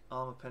improved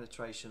armor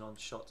penetration on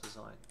shot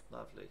design,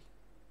 lovely.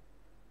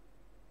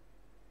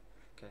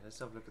 Okay, let's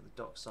have a look at the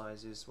dock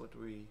sizes. What do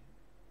we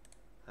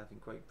have in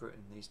Great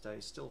Britain these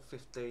days? Still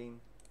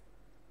 15.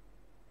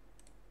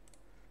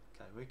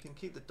 Okay, we can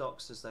keep the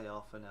docks as they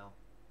are for now.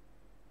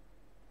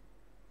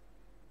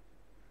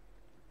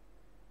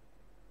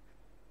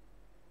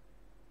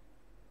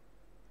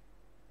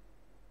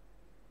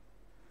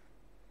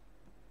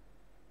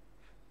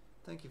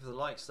 Thank you for the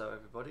likes though,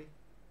 everybody.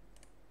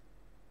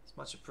 It's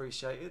much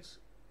appreciated.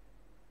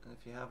 And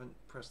if you haven't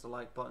pressed the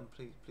like button,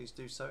 please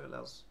do so. It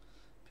allows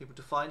people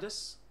to find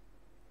us.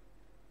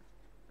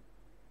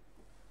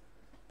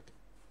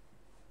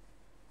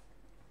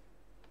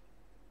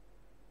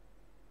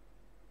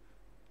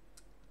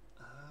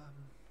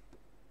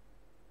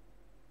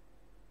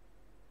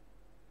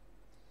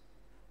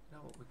 You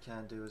know what we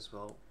can do as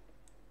well?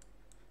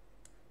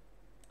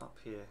 Up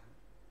here,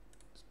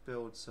 let's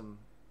build some.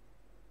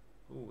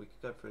 Oh, we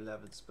could go for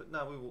 11s, but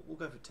no, we'll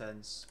go for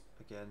 10s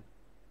again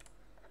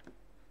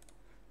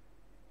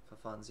for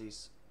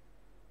funsies.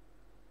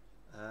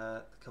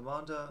 The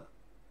commander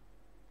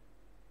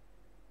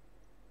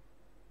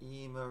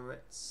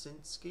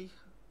Imeretsinski.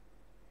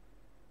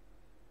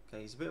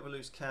 Okay, he's a bit of a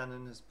loose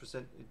cannon. Has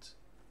presented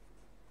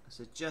a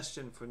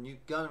suggestion for a new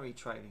gunnery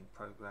training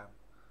program.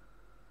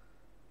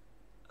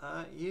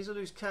 He is a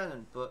loose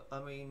cannon, but I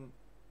mean,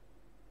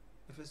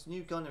 if it's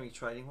new gunnery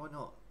training, why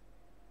not?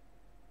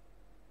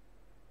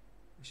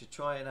 We should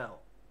try it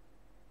out.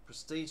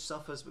 Prestige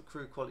suffers, but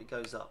crew quality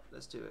goes up.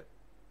 Let's do it.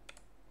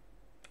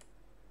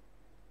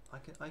 I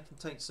can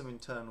take some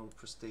internal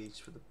prestige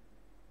for the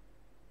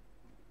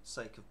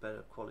sake of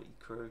better quality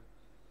crew.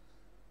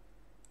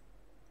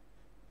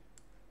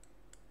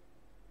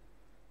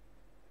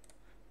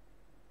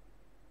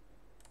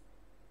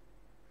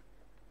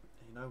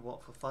 You know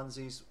what? For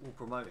funsies, we'll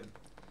promote him.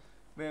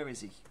 Where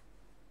is he?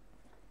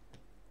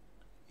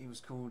 He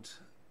was called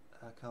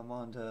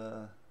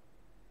Commander.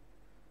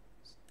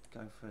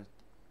 Go for.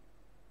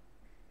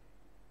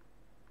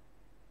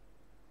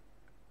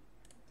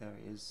 There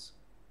he is.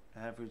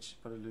 Average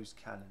but a loose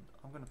cannon.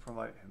 I'm going to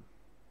promote him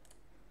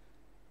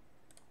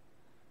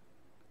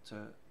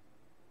to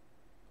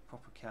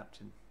proper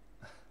captain.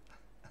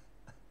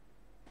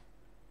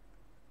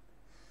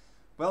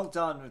 Well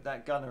done with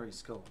that gunnery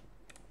school.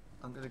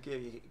 I'm going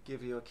to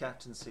give you a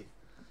captaincy.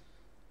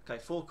 Okay,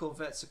 4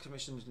 corvettes are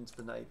commissioned into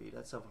the Navy.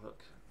 Let's have a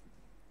look.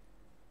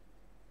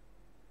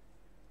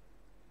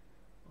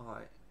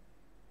 Alright.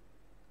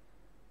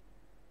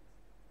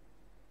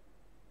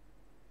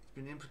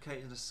 He's been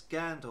implicated in a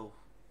scandal.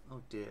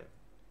 Oh dear.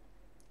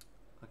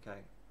 Okay.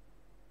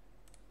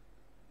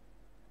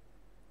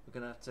 We're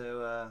going to have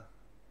to...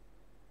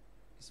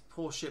 he's a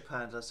poor ship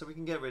handler, so we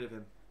can get rid of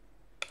him.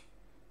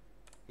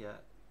 Yeah,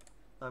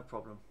 no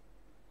problem.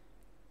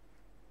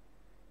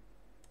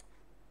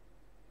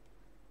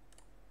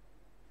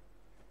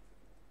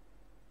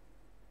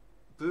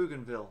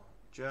 Bougainville.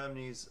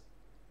 Germany's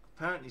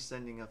apparently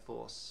sending a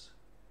force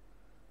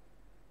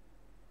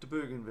to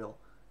Bougainville.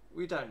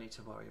 We don't need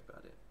to worry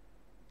about it.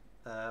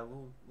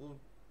 We'll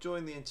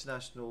join the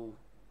international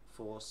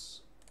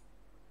force.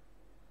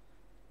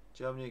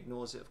 Germany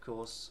ignores it, of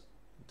course,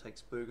 and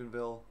takes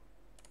Bougainville.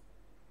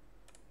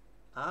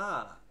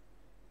 Ah,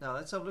 now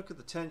let's have a look at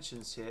the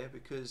tensions here,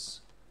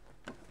 because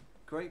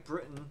Great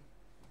Britain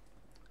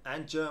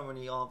and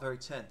Germany are very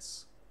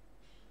tense.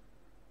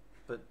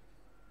 But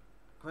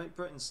Great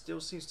Britain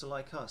still seems to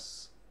like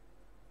us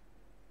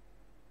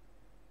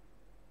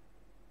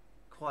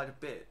quite a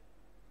bit.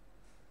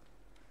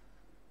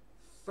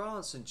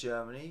 France and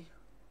Germany,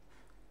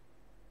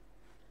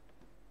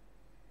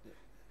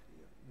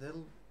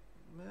 little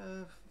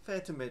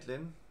fair to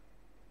middling,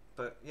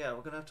 but yeah, we're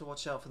going to have to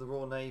watch out for the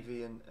Royal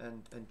Navy and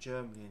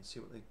Germany and see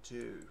what they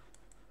do,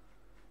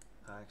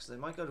 because they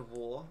might go to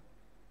war,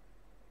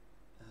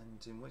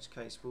 and in which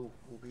case we'll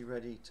be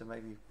ready to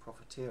maybe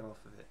profiteer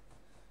off of it.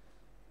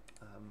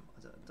 I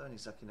don't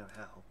exactly know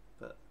how,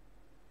 but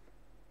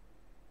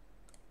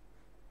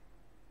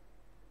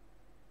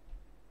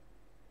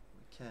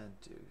what we can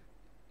do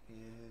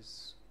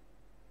is,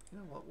 you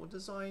know what, we'll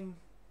design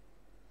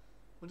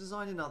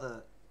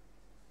another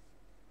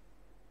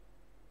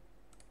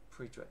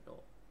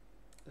pre-dreadnought.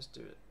 Let's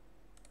do it.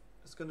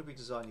 It's going to be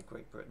designed in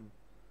Great Britain.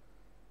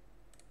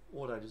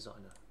 Auto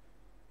designer.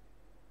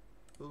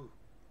 Oh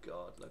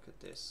God, look at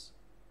this.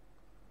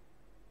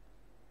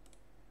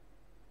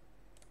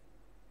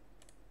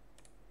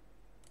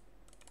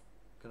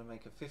 Gonna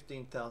make her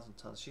 15,000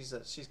 tons.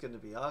 She's gonna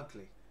be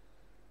ugly.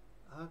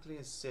 Ugly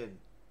as sin.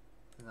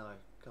 No,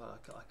 God,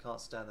 I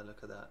can't stand the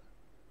look of that.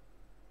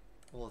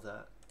 Or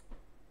that.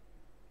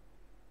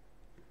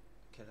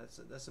 Okay,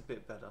 that's a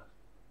bit better.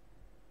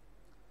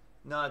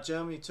 Nah,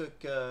 Germany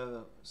took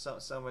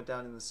somewhere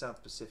down in the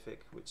South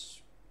Pacific,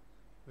 which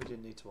we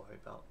didn't need to worry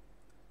about.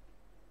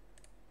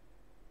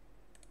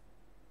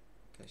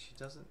 Okay, she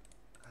doesn't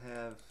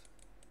have...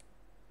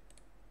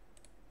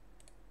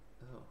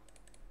 Oh.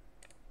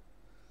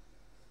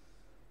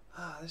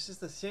 Ah, this is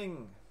the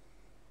thing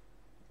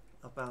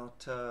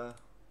about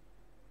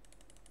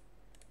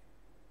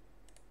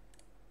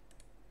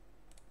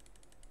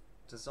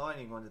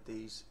designing one of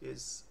these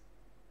is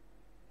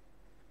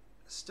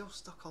still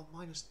stuck on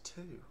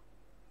 -2.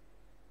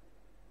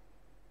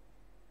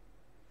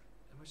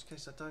 In which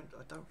case I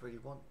don't really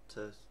want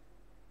to.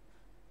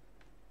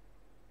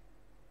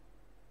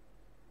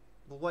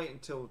 We'll wait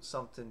until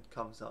something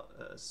comes up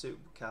at a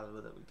suitable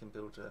caliber that we can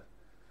build a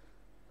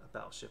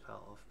battleship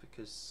out of,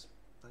 because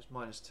those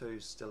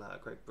 -2s still out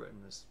of Great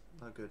Britain is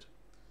no good.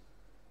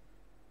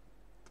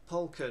 The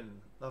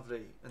Polken,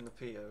 lovely, and the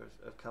PO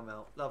have come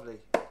out,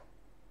 lovely.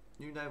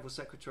 New Naval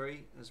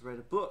Secretary has read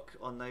a book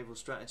on naval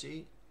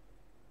strategy,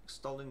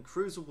 extolling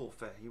cruiser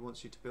warfare. He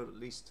wants you to build at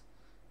least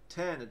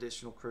 10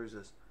 additional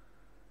cruisers.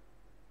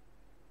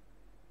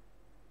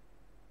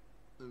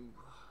 Ooh.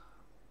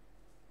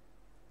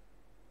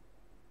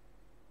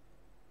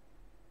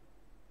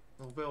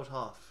 We'll build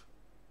half.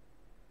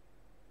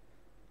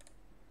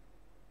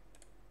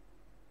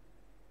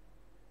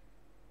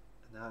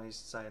 And now he's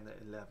saying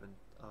that 11.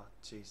 Oh,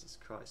 Jesus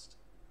Christ.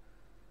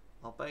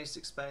 Our base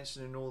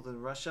expansion in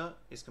northern Russia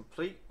is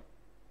complete.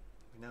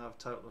 We now have a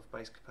total of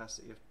base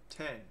capacity of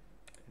 10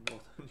 in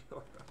northern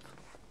Europe.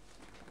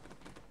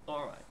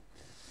 Alright.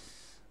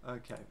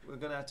 Okay, we're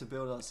going to have to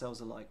build ourselves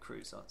a light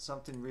cruiser.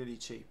 Something really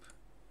cheap.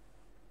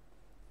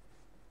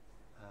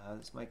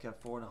 Let's make her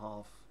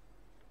 4.5.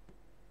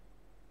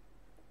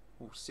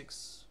 Oh,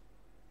 6.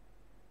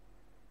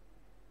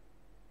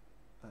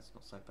 That's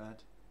not so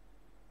bad.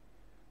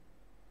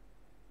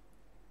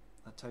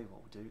 I'll tell you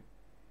what we'll do.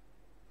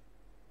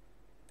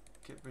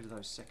 Get rid of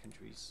those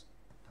secondaries,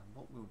 and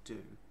what we'll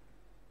do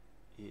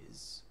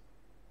is,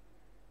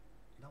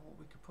 you know what,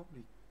 we could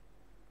probably,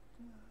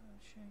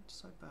 she ain't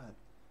so bad.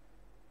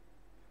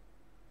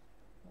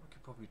 What we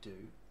could probably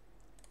do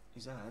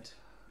is add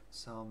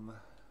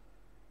some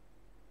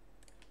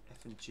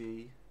F and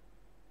G,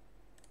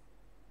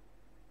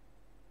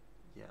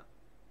 yeah,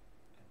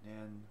 and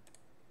then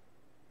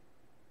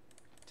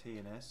T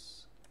and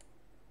S.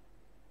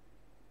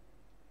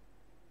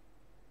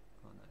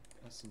 Oh no,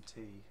 S and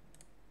T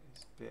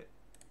is a bit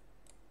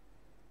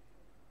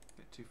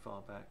too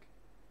far back.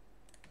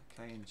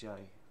 K and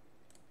J,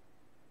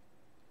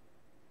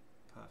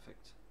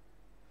 perfect.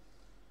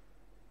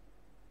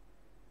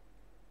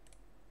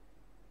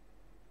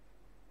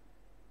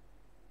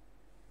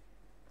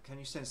 Can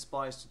you send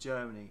spies to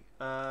Germany?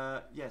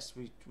 Yes,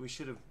 we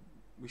should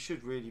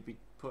really be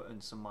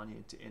putting some money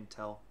into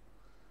intel.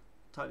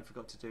 Totally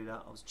forgot to do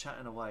that. I was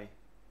chatting away.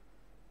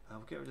 We'll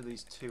get rid of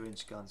these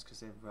 2-inch guns because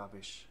they're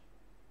rubbish.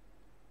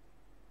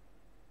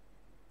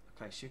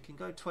 Okay, she can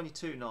go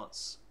 22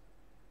 knots,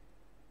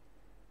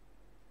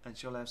 and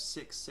she'll have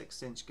 6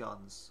 6-inch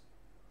guns.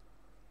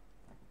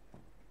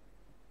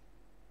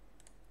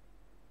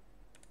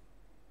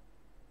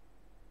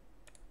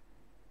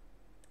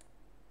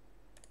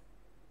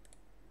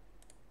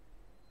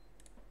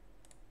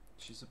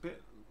 She's a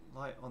bit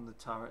light on the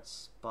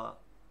turrets,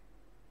 but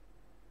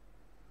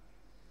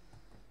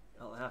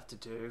I'll have to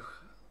do.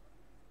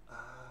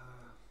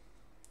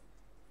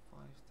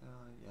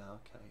 5,000, yeah,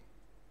 okay.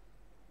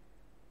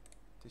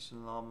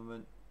 Additional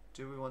armament.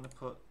 Do we want to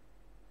put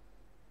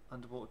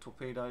underwater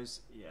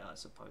torpedoes? Yeah, I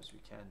suppose we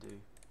can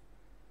do.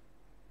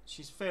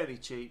 She's fairly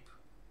cheap.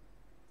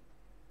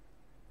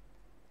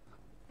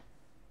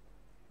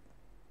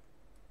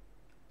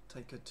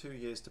 Take her 2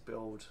 years to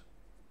build.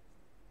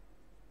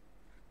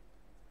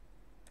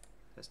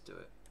 Let's do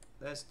it.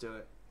 Let's do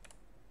it.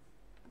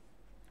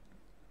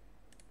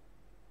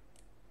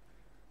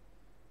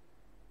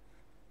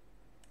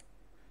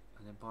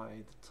 And then by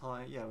the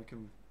time, yeah, we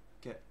can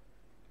get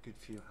a good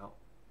few out.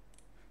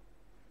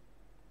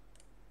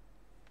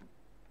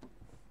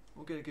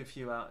 We'll get a good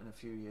few out in a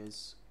few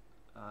years,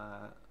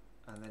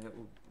 and then it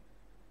will.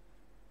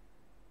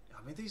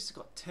 I mean, these have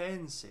got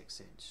 10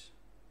 6-inch.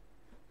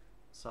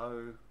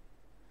 So,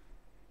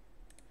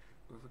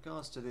 with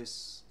regards to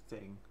this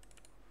thing,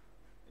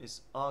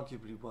 it's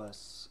arguably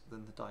worse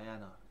than the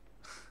Diana.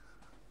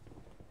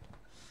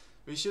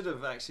 We should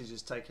have actually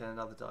just taken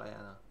another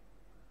Diana.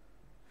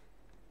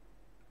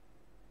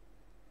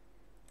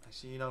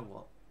 Actually, you know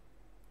what?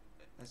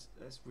 Let's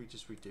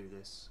just redo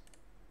this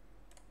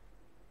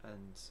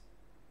and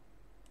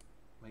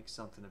make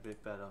something a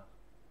bit better.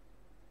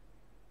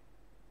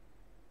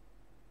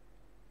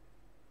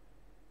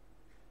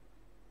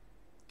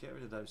 Get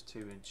rid of those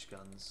 2-inch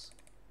guns.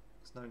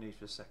 There's no need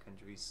for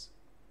secondaries.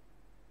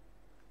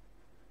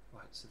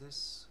 Right, so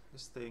this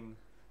thing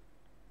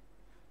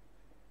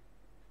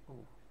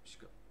Oh, she's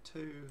got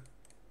 2.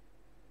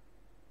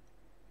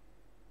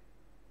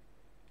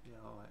 Yeah,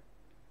 alright.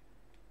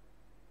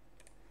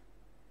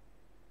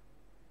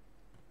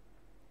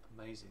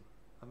 Amazing.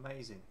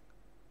 Amazing.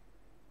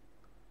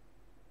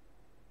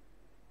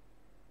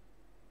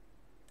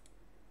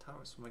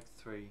 Turrets will make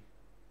 3. Can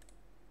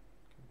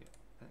we get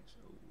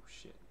extra? Oh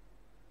shit.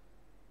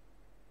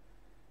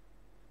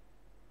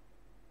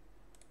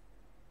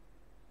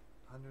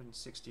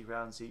 160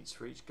 rounds each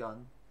for each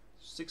gun.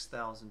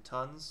 6,000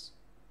 tons.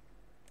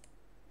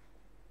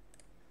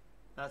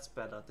 That's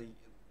better.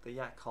 The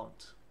Yak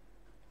Hunt,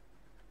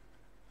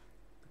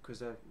 because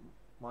they're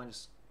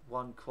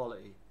 -1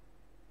 quality.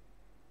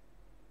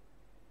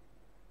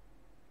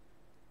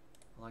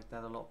 I like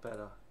that a lot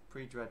better.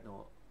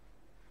 Pre-dreadnought.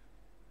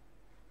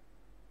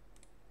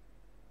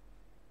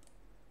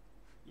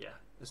 Yeah,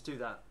 let's do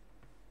that.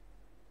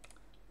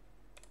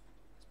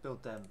 Let's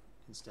build them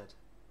instead.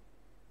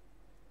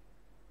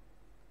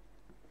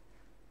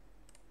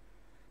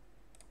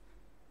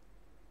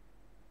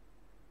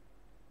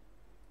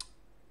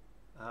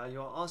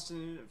 You are asked in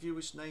an interview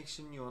which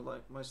nation you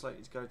are most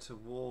likely to go to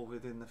war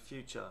with in the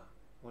future.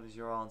 What is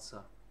your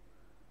answer?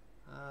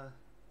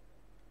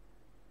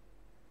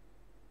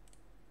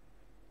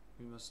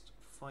 We must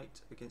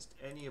fight against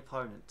any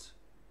opponent.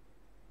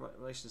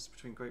 Relations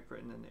between Great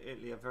Britain and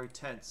Italy are very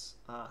tense.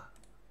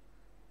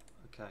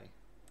 Okay.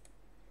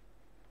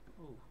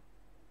 Oh,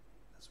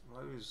 that's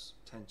rose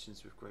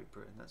tensions with Great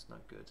Britain. That's no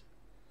good.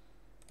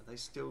 Are they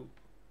still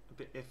a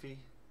bit iffy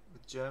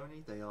with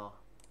Germany? They are.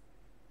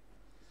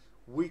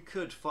 We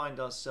could find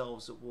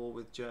ourselves at war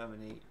with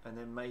Germany, and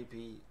then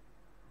maybe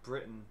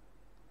Britain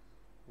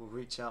will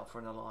reach out for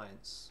an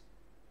alliance.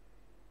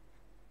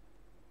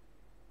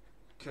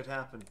 Could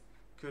happen.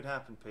 Could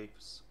happen,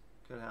 peeps.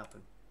 Could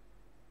happen.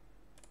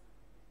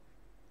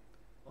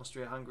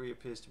 Austria-Hungary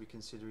appears to be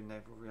considering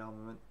naval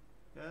rearmament.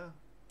 Yeah,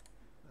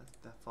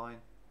 they're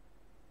fine.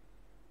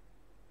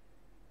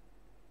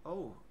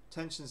 Oh,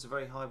 tensions are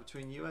very high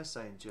between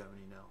USA and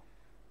Germany now.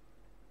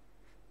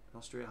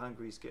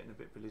 Austria-Hungary is getting a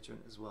bit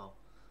belligerent as well.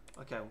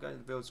 Okay, I'm going to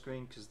the build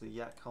screen because the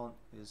Yak Hunt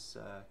is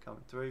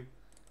coming through.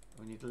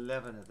 We need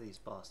 11 of these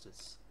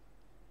bastards.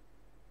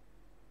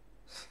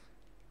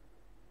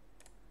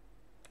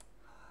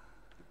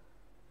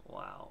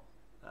 Wow.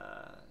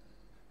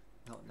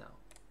 Not now.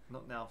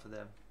 Not now for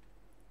them.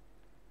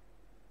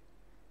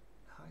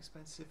 How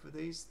expensive are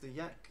these? The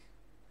Yak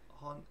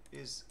Hunt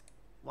is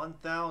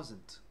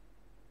 1,000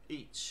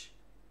 each.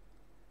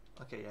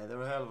 Okay, yeah,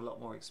 they're a hell of a lot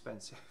more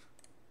expensive.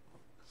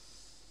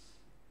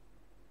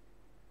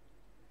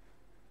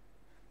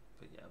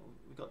 But yeah,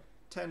 we've got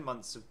 10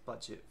 months of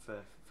budget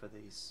for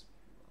these.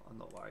 I'm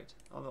not worried.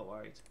 I'm not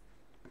worried.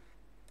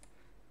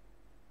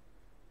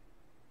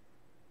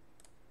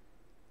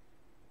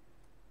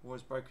 War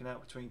is broken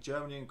out between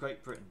Germany and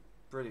Great Britain.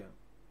 Brilliant.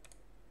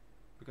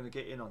 We're going to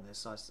get in on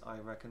this, I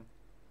reckon.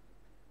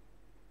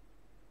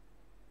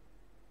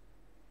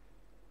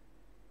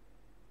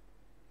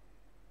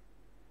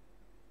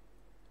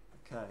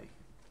 Okay,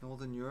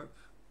 Northern Europe.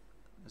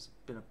 There's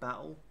been a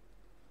battle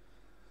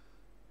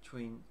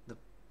between the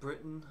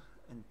Britain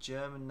and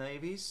German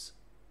navies.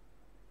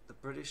 The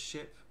British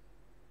ship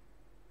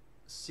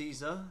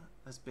Caesar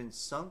has been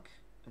sunk,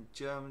 and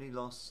Germany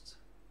lost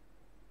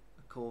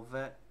a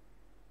corvette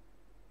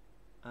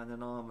and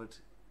an armoured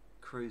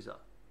cruiser.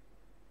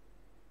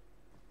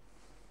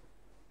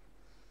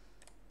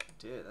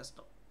 Dear, that's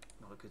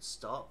not a good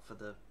start for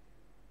the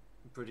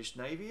British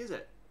Navy, is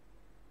it?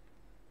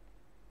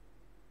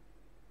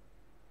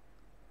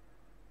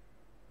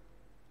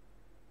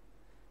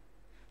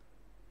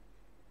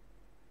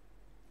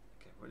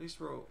 Okay, well at least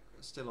we're all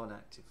still on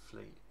active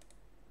fleet.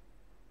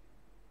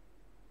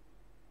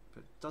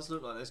 But it does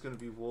look like there's going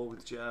to be war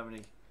with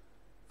Germany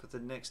for the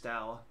next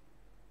hour.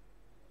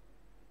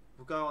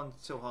 We'll go on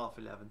till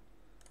 11:30.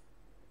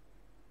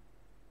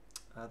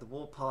 The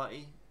war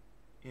party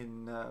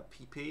in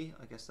PP,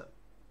 I guess that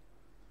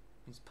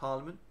means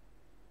Parliament,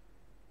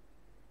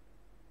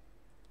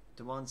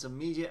 demands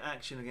immediate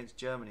action against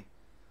Germany.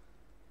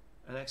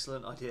 An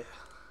excellent idea.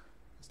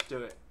 Let's do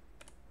it.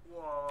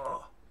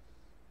 Whoa.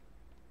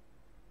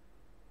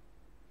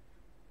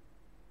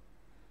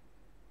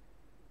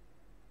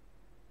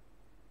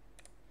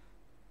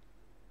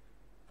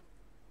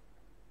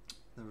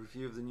 The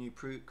review of the new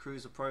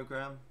cruiser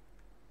program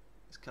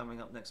is coming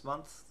up next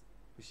month.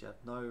 We should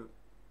have no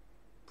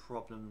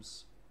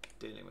problems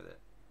dealing with it.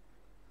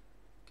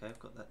 Okay, I've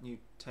got that new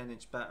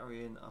 10-inch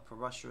battery in Upper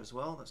Russia as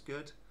well. That's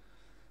good.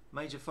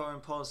 Major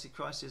foreign policy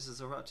crisis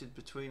has erupted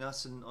between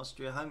us and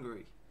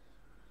Austria-Hungary.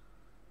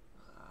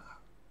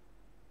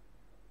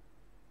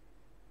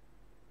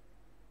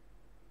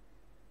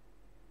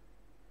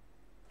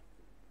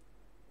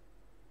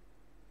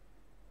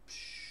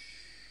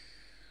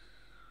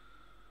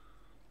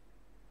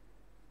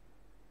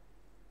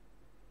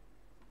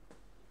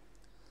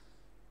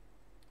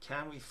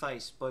 Can we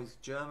face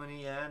both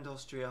Germany and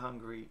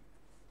Austria-Hungary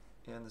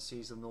in the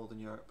seas of Northern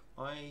Europe?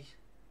 I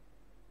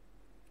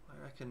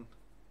reckon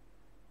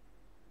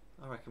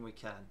we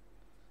can.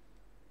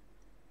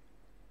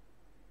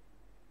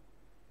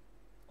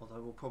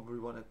 Although we'll probably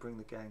want to bring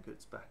the gang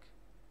goods back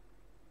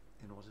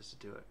in order to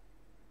do it.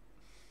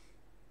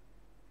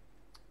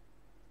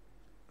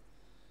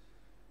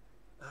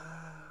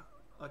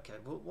 Okay,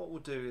 well, what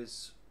we'll do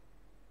is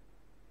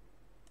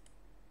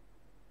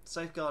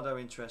safeguard our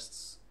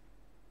interests,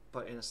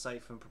 but in a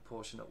safe and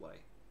proportionate way.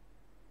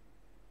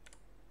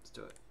 Let's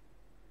do it.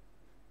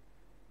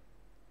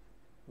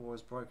 War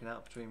has broken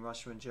out between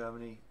Russia and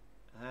Germany,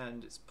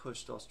 and it's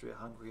pushed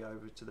Austria-Hungary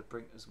over to the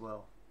brink as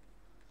well.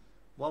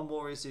 One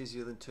war is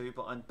easier than two,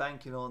 but I'm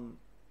banking on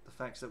the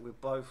fact that we're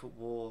both at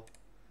war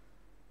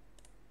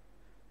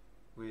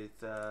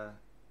with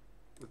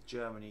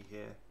Germany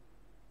here,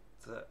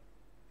 that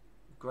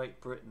Great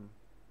Britain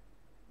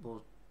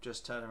will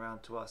just turn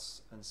around to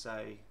us and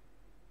say,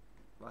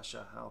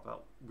 Russia, how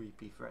about we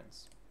be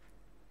friends?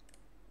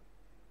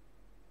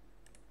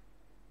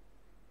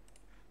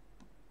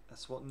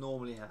 That's what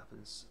normally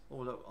happens. Oh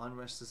look,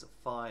 unrest is at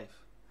 5.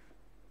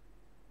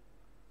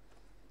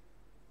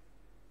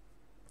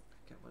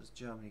 Okay, what has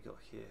Germany got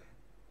here?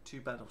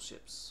 2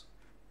 battleships.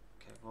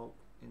 Okay, well,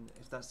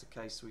 if that's the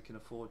case, we can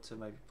afford to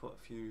maybe put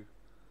a few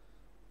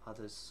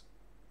others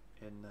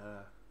in.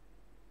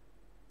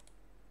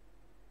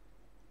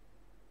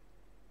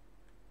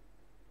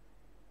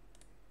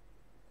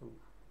 Ooh.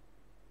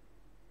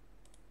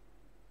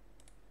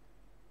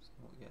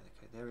 Yeah,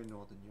 okay, they're in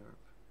Northern Europe.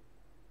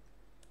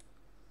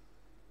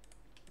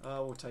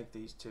 We'll take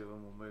these 2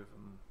 and we'll move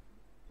them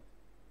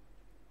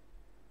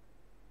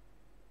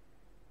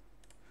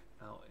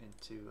out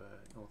into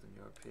Northern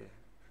Europe here.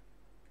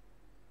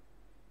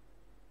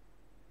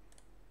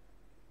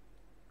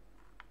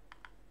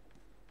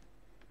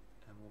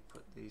 And we'll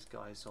put these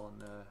guys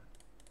on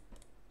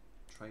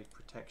trade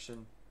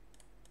protection.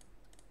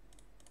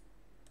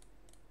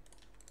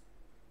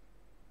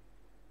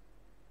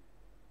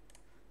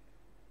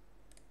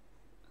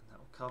 And that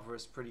will cover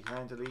us pretty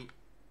handily,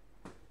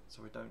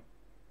 so we don't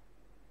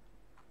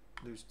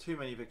lose too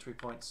many victory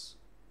points.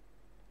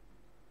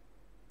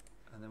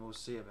 And then we'll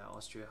see about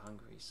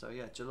Austria-Hungary. So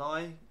yeah,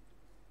 July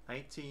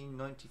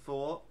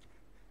 1894,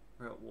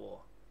 we're at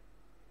war.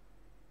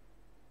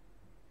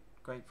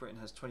 Great Britain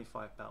has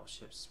 25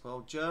 battleships.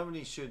 Well,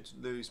 Germany should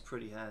lose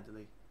pretty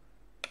handily.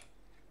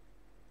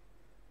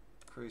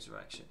 Cruiser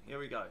action. Here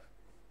we go.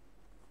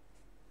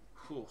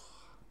 Whew.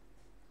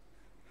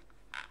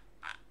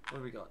 What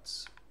have we got?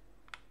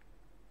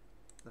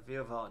 The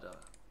Via Vada.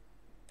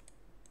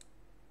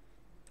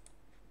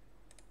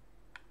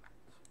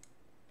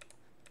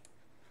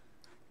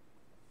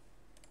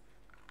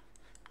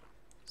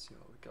 See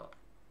what we got.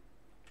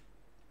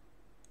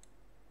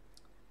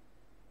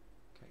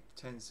 Okay,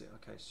 10.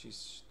 Okay,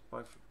 she's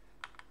both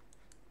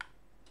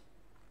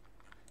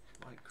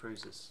light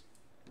cruisers.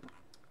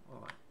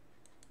 All right.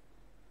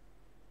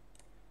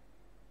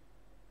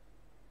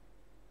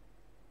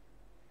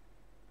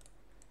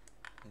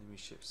 Enemy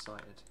ship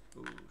sighted.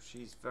 Ooh,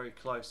 she's very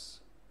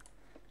close.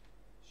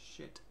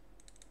 Shit.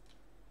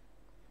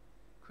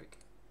 Quick.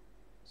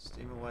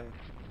 Steam away.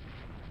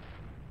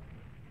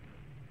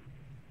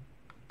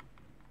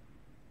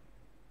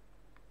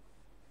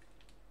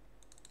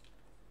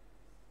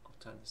 I'll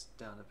turn this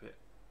down a bit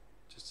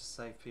just to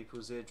save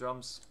people's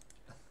eardrums.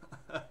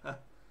 Right,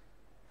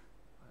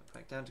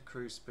 back down to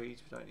cruise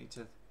speed. We don't need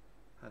to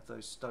have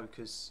those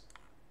stokers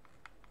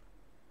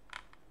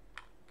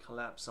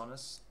collapse on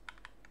us.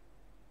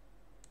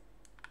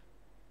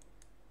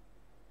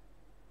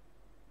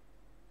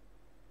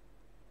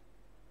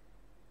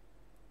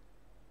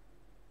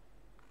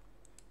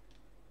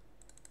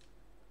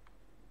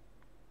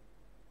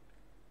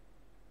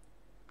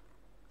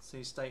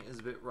 Sea state is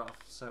a bit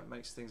rough, so it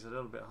makes things a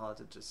little bit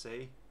harder to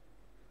see.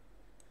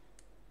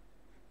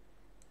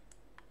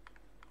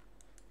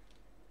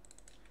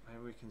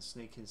 Maybe we can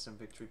sneak in some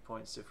victory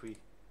points if we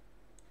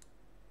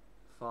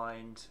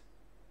find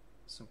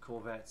some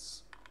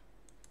corvettes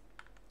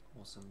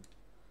or some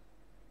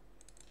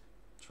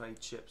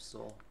trade ships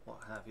or what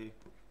have you.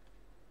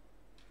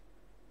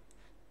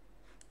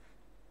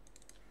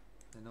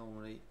 They're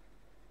normally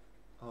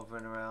over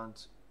and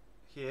around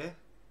here.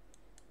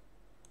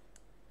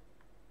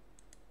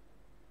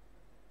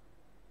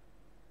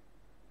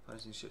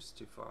 Opposing ships are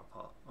too far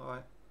apart.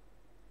 Alright.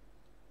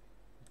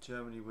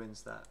 Germany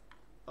wins that.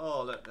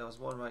 Oh look, there was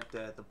one right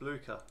there, the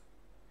Blucher.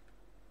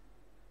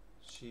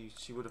 She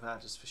would have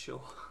had us for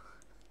sure.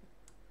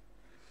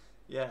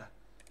 Yeah.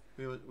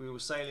 We were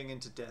sailing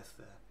into death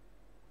there.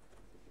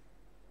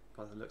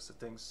 By the looks of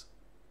things.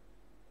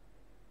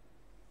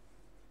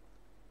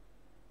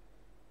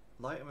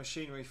 Lighter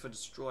machinery for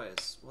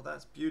destroyers. Well,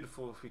 that's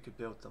beautiful if we could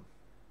build them.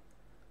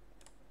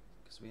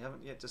 Because we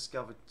haven't yet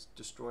discovered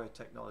destroyer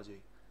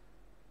technology.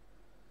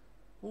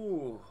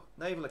 Ooh,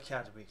 Naval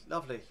Academy,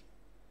 lovely.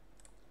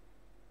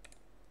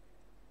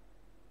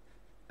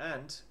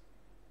 And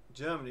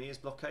Germany is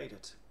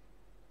blockaded.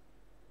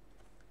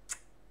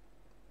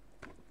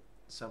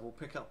 So we'll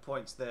pick up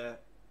points there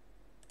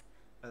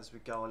as we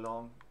go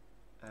along.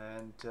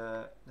 And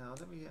now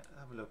let me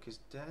have a look. Is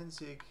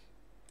Danzig...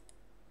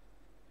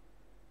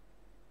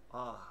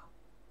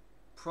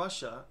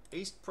 Prussia,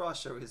 East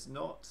Prussia is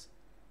not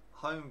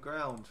home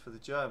ground for the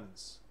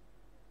Germans.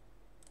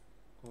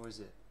 Or is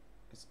it?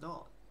 It's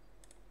not.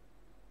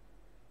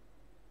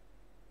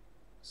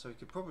 So we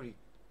could probably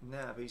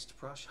nab East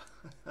Prussia.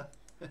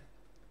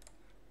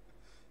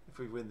 If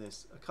we win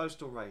this. A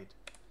coastal raid.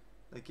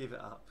 They give it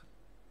up.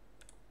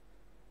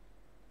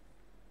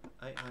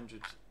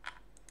 800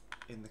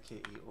 in the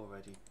kitty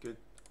already. Good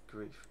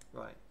grief.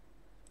 Right.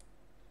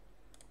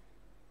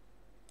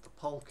 The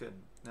Polken.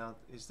 Now,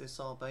 is this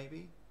our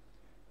baby?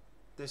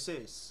 This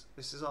is.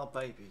 This is our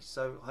baby.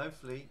 So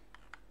hopefully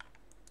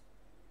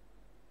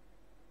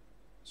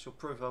she'll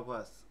prove her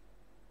worth.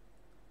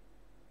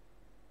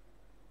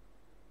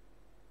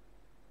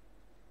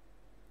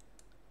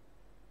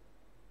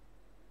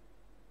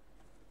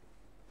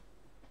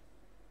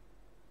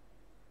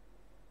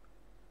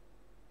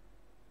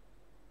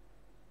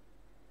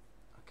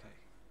 Okay,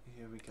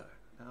 here we go.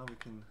 Now we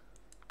can.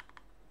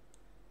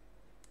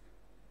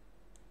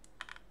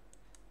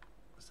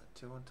 Was that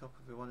two on top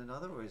of one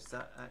another, or is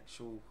that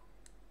actual?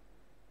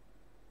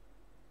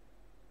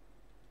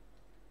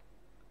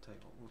 I'll tell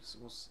you what,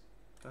 we'll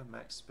go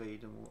max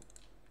speed and we'll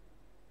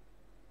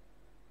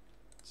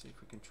see if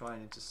we can try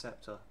and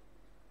intercept her.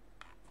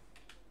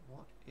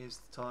 What is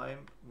the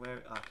time?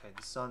 Where? Okay,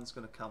 the sun's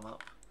going to come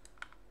up.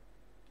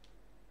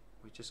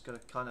 We're just going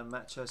to kind of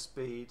match her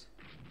speed.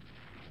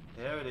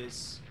 There it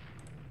is.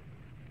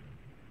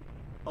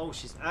 Oh,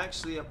 she's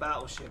actually a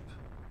battleship.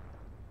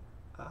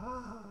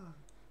 Ah.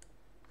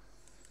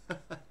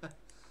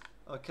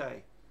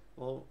 Okay.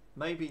 Well,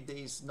 maybe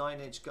these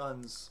 9-inch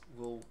guns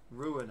will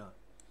ruin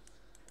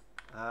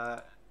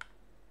her.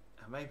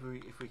 And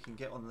maybe if we can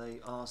get on the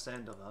arse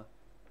end of her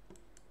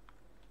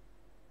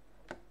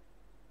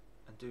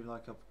and do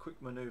like a quick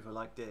maneuver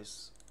like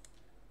this.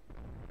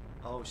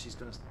 Oh, she's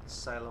going to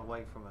sail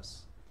away from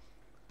us.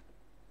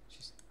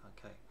 She's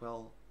okay.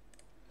 Well,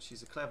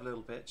 she's a clever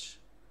little bitch,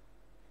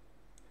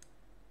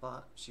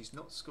 but she's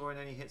not scoring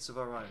any hits of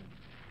her own.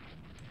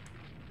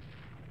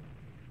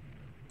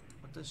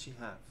 What does she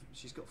have?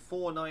 She's got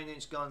 4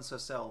 9-inch guns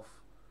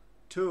herself.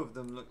 2 of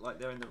them look like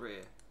they're in the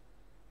rear.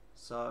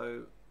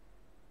 So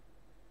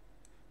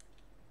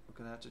we're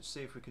going to have to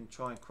see if we can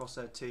try and cross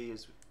her T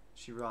as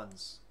she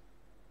runs.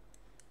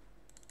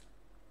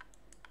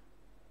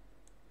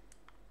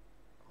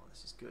 Oh,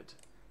 this is good.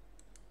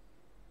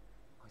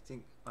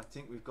 I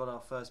think we've got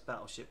our first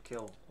battleship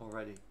kill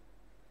already.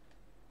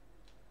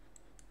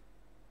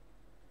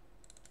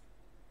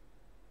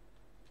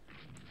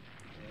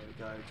 There we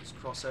go. Just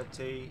cross her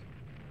T.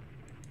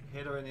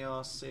 Hit her in the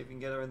arse. See if we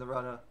can get her in the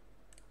rudder.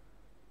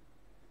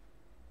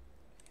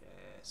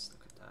 Yes,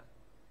 look at that.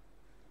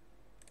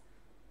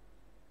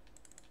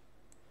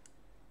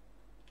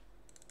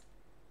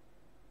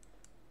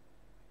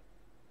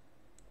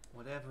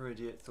 Whatever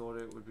idiot thought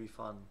it would be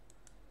fun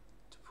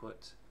to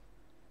put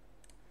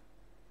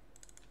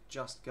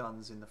just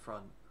guns in the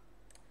front.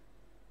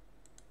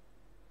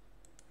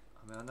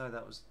 I mean, I know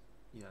that was,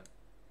 you know,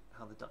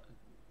 how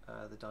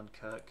the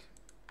Dunkirk,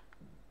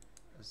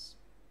 as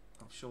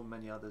I'm sure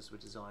many others were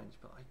designed,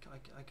 but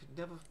I could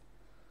never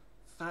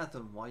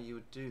fathom why you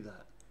would do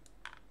that.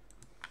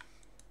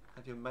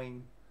 Have your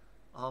main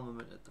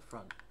armament at the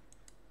front.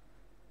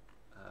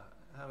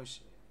 How is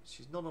she?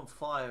 She's not on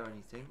fire or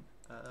anything.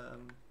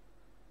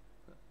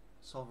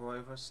 Solve her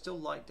over. Still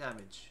light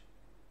damage.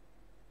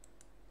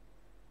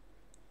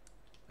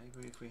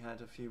 Maybe if we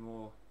had a few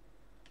more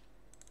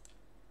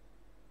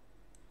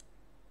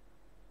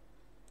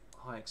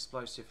high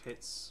explosive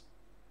hits,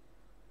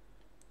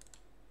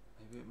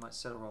 maybe it might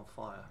set her on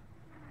fire.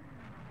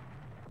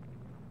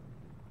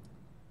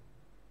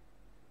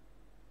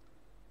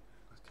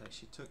 Okay,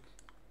 she took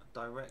a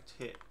direct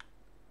hit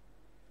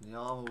and the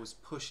armour was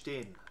pushed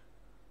in,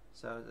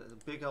 so the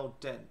big old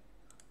dent.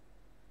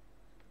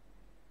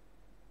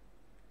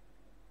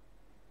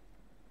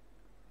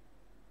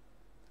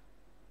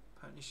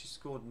 Apparently she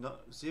scored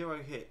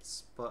 0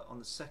 hits, but on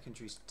the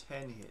secondaries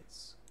 10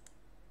 hits.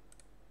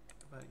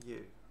 What about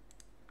you?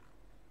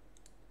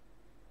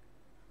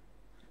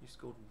 You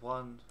scored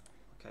 1.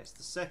 Okay, it's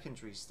the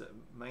secondaries that are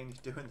mainly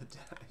doing the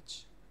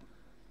damage.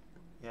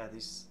 Yeah,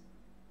 these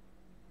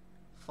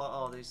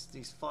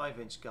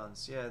 5-inch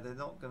guns. Yeah, they're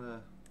not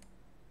gonna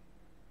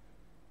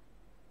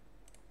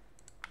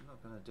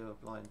do a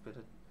blind bit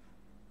of.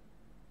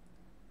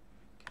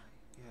 Okay,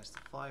 yes, the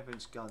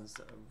 5-inch guns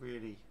that are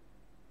really.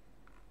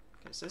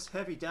 Okay, it says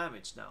heavy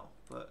damage now,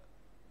 but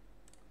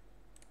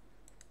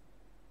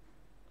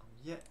I'm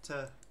yet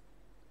to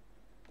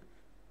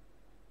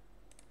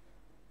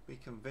be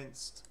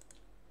convinced.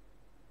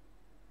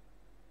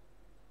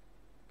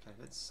 Okay,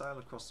 let's sail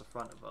across the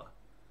front of her.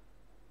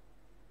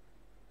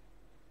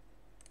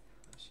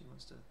 She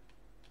wants to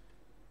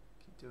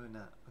keep doing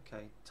that.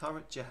 Okay,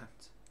 turret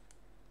jammed.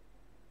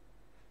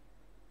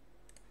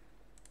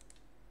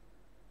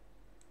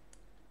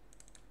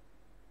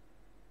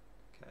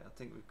 Okay, I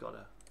think we've got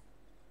her.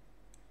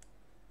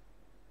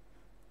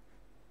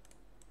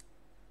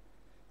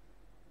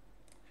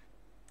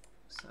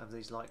 Have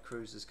these light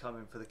cruisers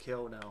coming for the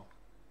kill now.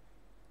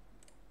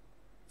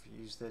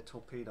 use their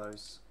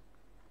torpedoes.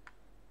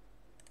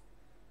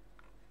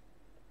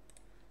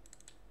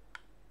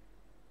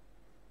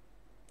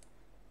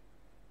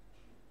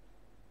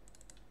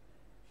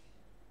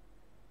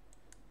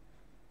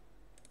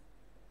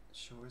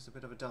 Sure is a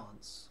bit of a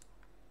dance.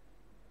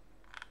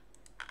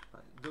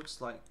 It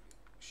looks like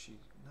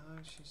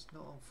no, she's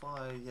not on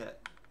fire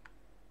yet.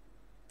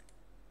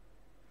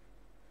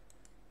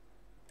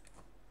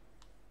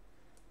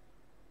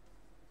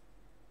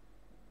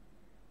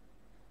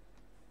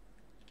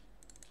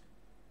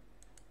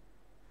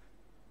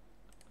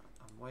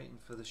 I'm waiting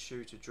for the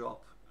shoe to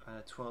drop and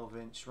a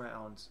 12-inch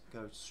round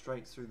go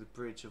straight through the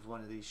bridge of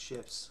one of these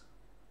ships.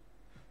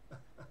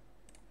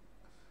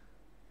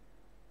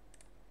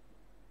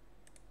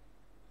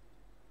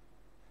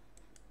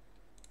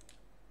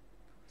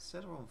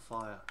 Set her on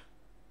fire.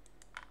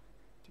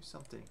 Do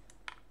something.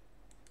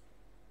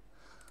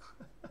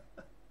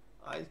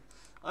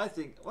 I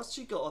think, what's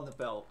she got on the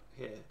belt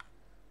here?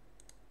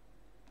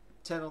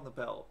 10 on the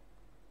belt.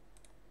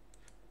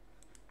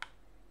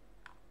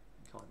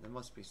 Come on, there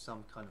must be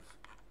some kind of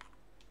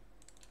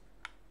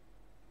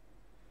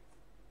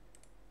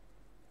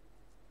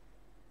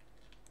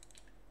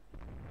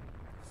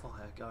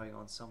fire going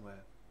on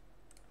somewhere.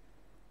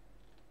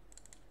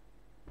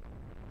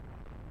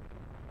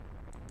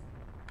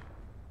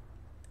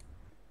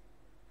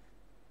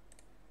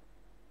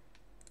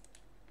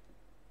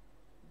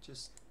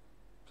 Just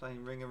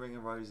playing Ring a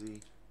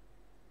Rosie.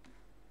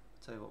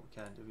 I'll tell you what we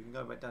can do. We can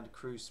go back down to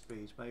cruise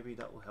speed. Maybe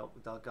that will help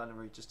with our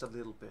gunnery just a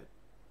little bit.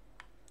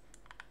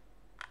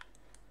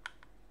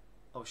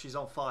 Oh, she's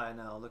on fire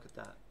now. Look at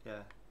that.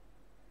 Yeah.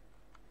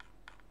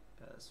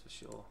 Yeah, that's for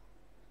sure.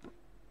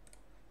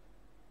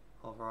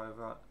 Hover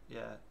over.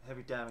 Yeah,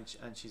 heavy damage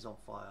and she's on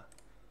fire.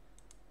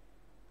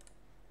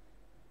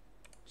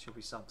 She'll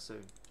be sunk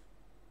soon.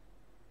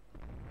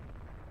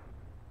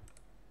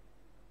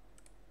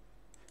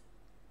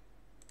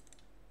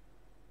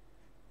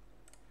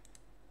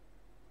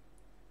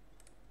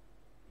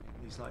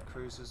 These light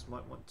cruisers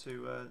might want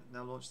to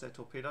now launch their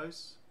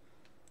torpedoes.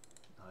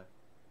 No.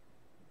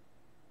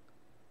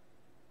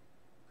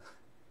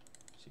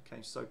 She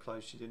came so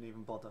close she didn't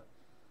even bother.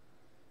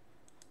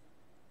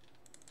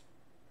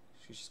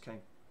 She just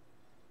came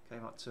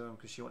up to him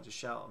because she wanted to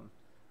shout them.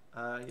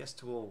 Yes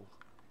to all.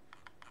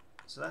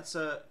 So that's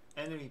a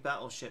enemy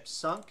battleship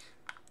sunk.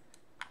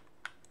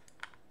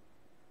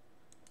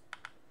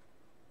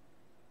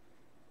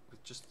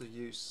 With just the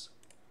use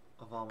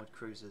of armoured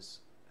cruisers.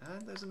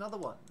 And there's another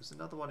one. There's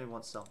another one who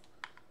wants some.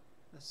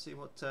 Let's see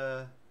what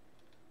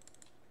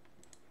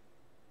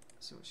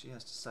she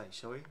has to say,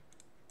 shall we? It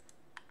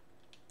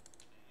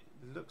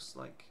looks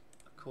like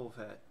a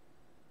corvette.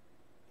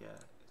 Yeah,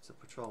 it's a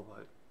patrol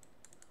boat.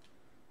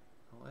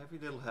 Well, every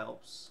little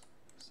helps.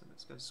 So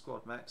let's go to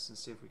Squad Max and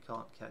see if we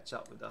can't catch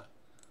up with her.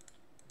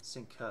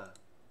 Sink her.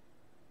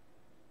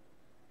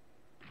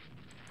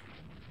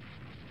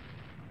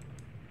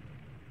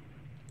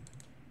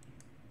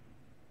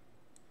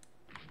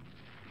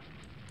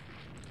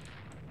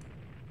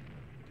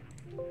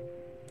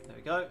 There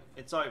we go,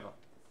 it's over.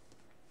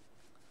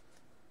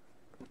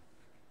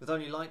 With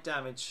only light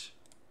damage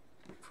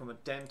from a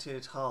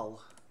dented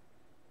hull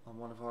on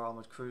one of our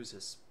armoured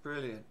cruisers.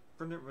 Brilliant,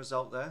 brilliant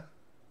result there.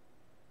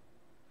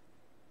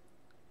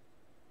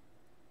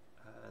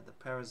 The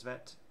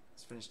Peresvet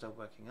has finished our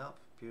working up,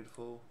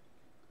 beautiful.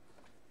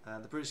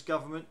 The British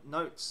government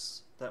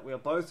notes that we are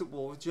both at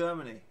war with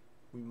Germany.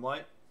 We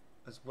might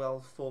as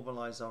well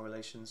formalise our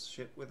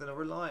relationship with an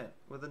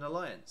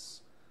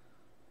alliance.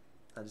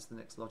 That is the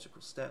next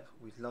logical step.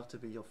 We'd love to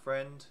be your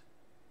friend.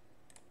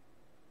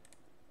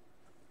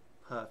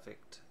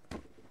 Perfect.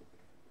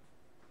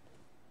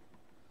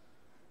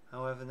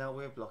 However, now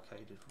we're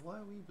blockaded. Why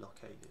are we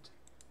blockaded?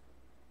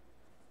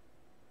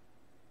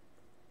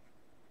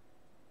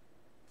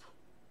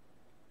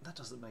 That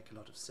doesn't make a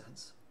lot of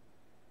sense.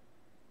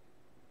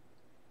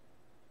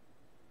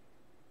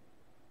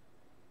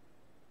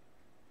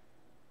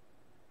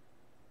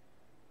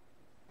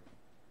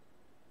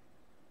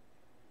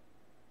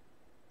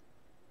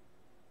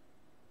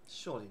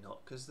 Surely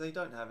not, because they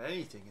don't have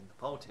anything in the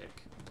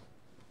Baltic.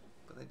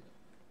 But they...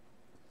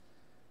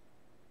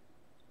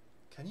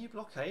 Can you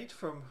blockade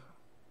from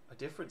a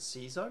different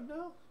sea zone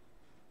now?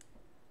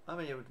 I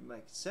mean, it would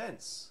make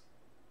sense,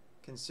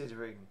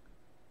 considering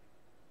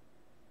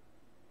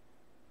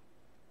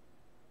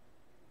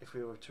if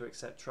we were to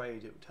accept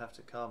trade, it would have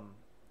to come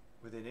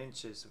within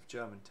inches of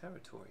German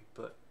territory.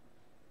 But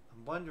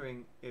I'm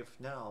wondering if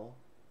now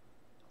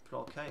a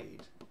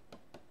blockade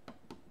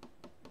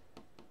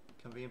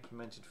can be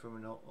implemented from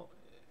an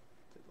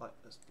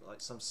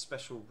like some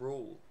special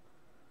rule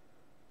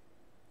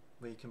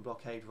where you can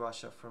blockade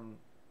Russia from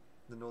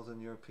the Northern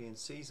European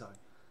sea zone.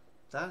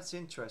 That's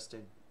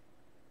interesting,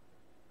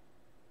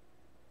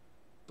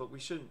 but we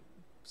shouldn't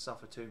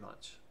suffer too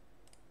much.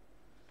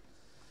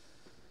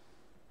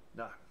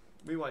 No,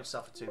 we won't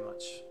suffer too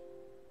much.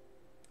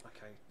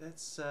 Okay,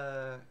 let's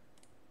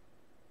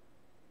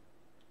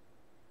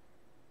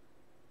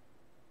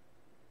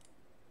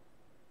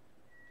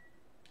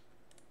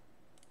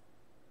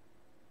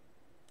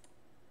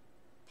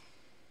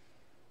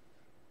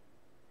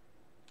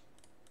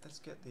let's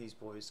get these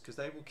boys, because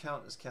they will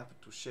count as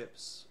capital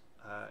ships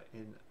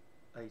in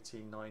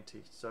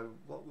 1890. So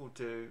what we'll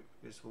do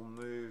is we'll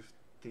move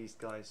these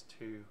guys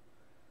to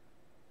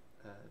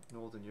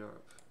Northern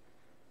Europe,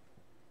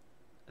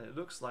 and it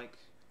looks like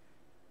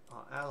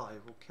our ally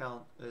will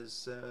count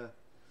as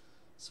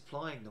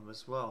supplying them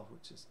as well,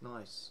 which is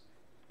nice.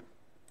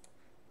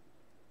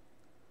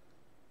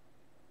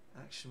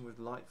 Action with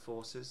light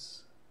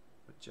forces,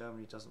 but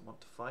Germany doesn't want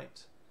to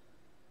fight.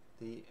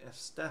 The F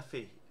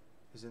Staffy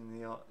is in the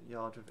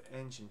yard with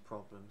engine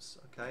problems.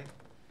 Okay,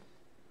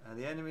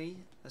 the enemy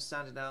has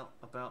sounded out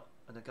about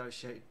a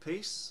negotiated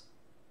peace.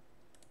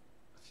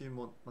 A few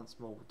more months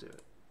more will do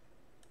it.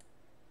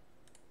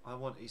 I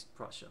want East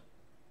Prussia.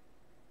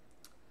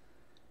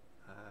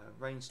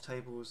 Range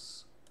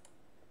tables,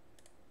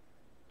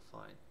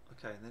 fine.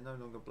 Okay, they're no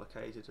longer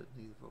blockaded, and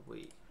neither are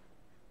we.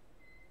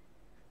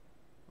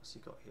 What's he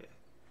got here?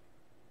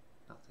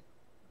 Nothing.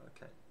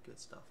 Okay, good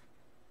stuff.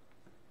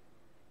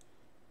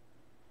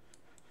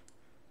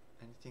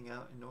 Anything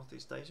out in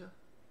Northeast Asia?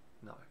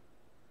 No.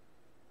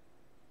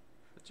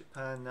 But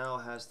Japan now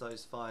has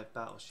those 5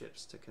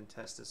 battleships to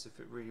contest us if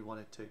it really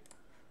wanted to.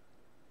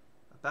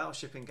 A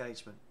battleship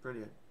engagement,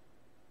 brilliant.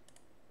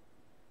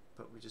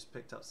 But we just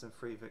picked up some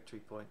free victory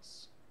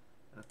points.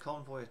 And a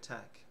convoy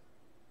attack.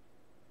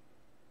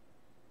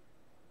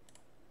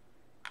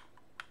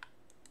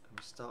 And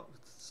we start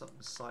with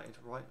something sighted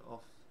right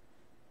off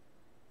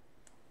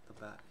the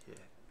bat here.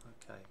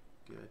 Okay,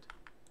 good.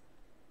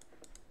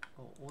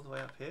 Oh, all the way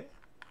up here?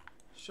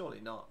 Surely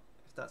not,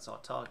 if that's our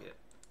target.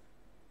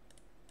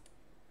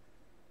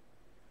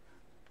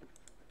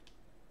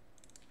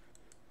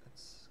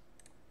 Let's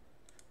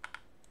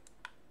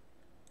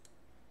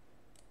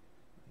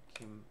make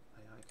him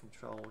AI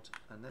controlled,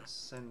 and let's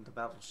send the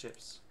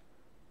battleships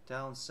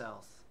down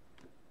south.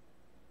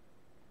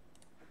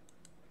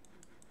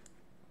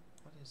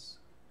 What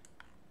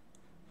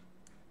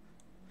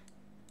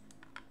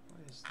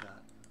is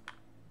that?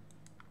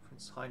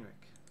 Prince Heinrich.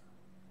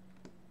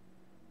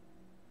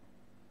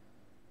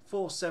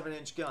 4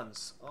 7-inch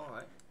guns.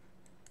 Alright.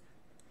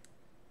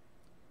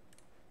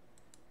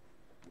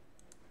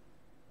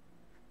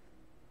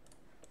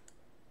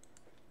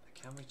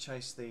 Can we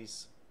chase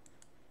these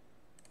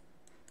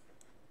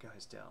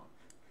guys down?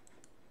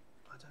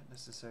 I don't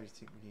necessarily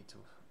think we need to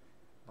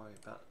worry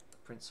about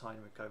Prince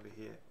Heinrich over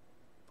here,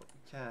 but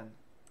we can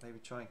maybe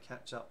try and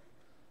catch up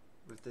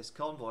with this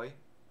convoy.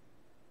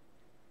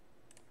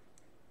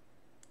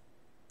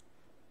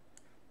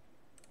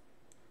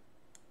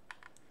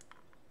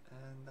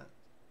 And that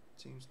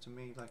seems to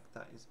me like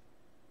that is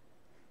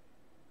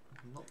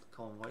not the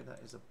convoy, that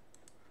is a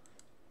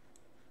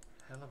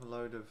hell of a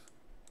load of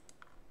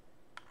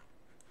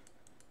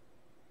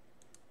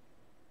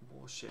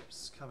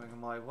warships coming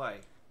my way.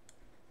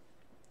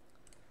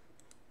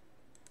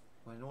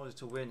 Well, in order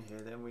to win here,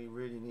 then we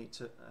really need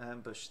to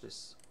ambush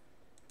this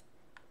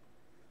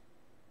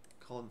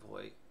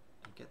convoy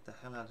and get the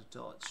hell out of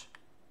Dodge.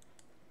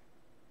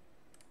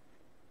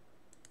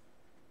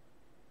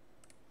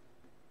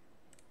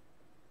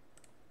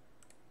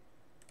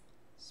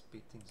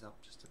 Speed things up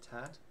just a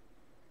tad.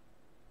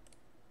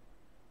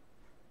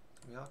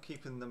 We are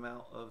keeping them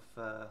out of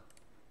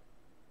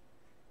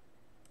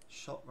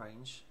shot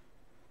range.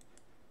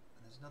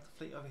 And there's another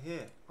fleet over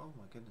here. Oh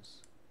my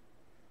goodness.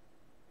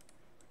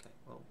 Okay,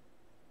 well.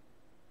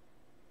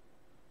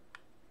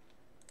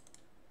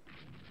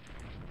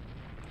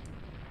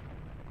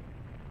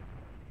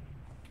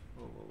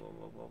 Whoa, whoa,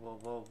 whoa, whoa,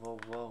 whoa, whoa,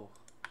 whoa, whoa.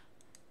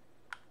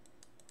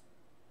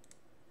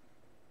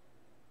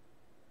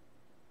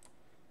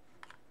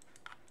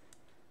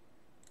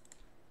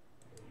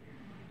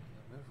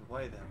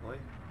 Away there, boy.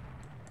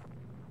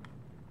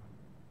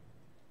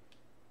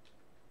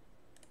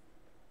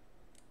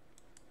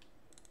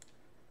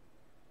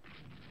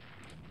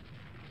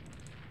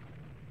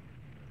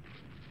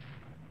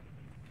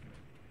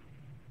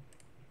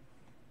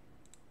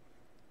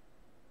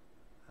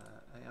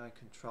 AI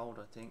controlled,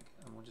 I think,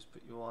 and we'll just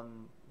put you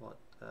on what?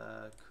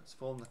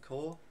 Form the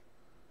core,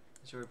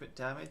 as you're a bit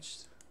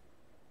damaged.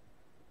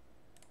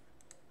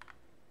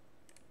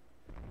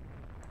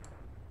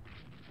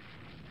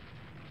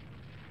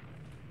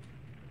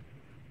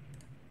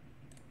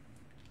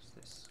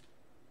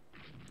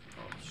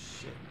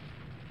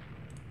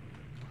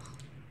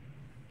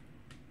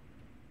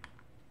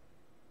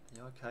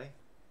 Okay,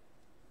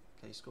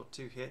 he scored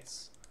 2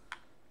 hits.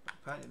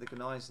 Apparently the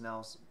Gnei's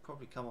now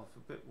probably come off a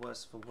bit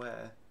worse for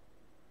wear.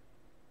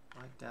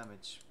 Light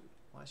damage.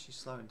 Why is she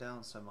slowing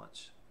down so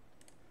much?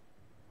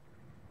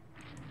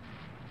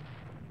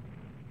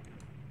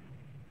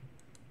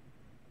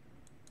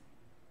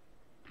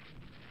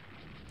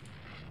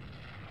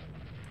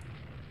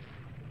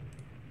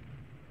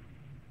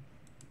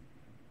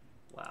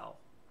 Wow,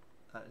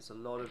 that is a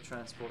lot of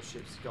transport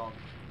ships gone.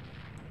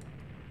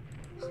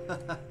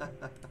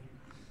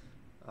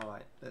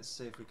 Alright, let's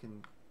see if we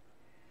can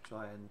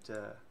try and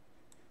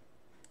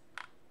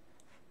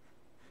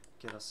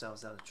get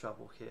ourselves out of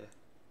trouble here.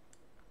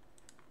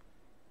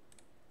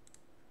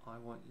 I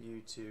want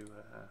you to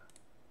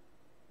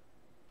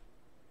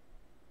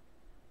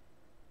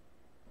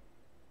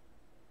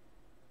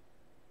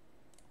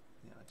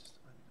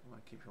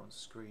keep you on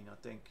screen, I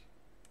think.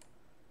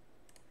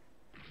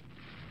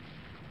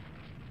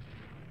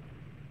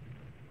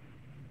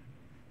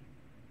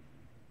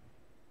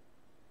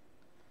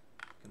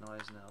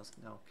 Eisenhower's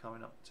now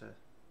coming up to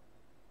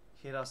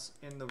hit us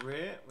in the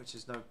rear, which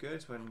is no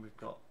good when we've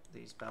got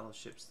these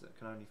battleships that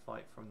can only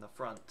fight from the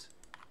front.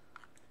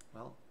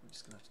 Well, we're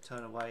just going to have to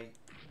turn away.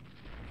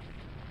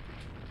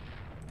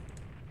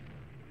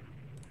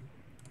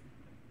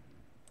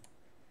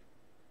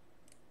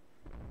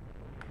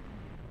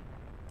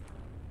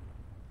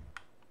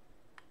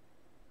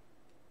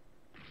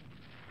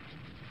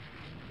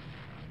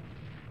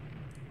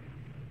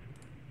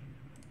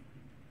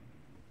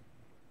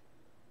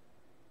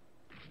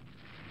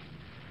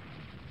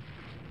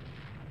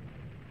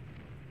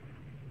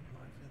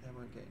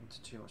 Get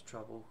into too much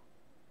trouble.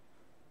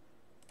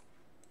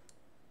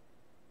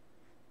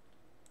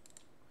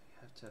 We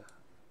have to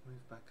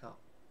move back up,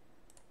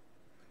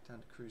 back down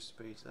to cruise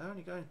speed. They're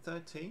only going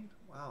 13.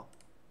 Wow.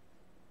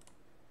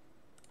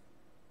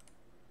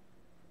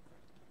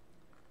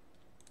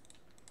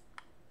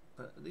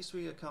 But at least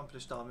we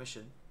accomplished our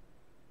mission.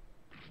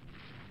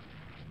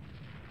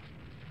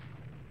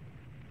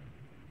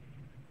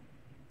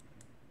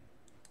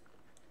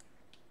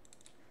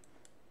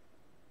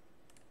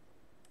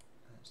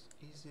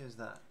 Easy as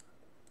that.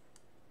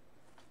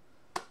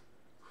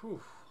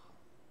 Whew.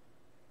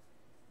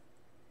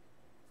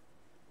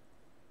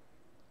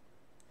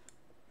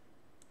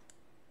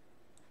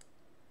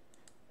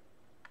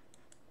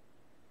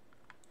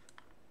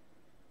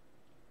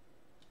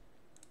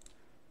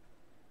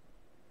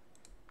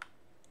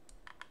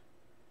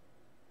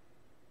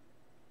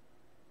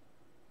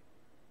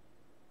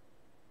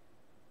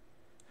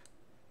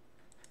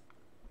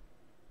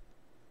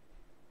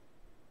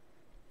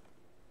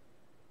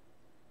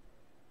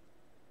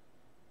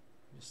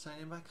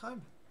 Sailing back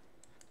home.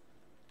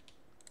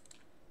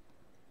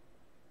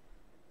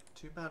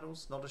 2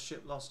 battles, not a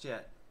ship lost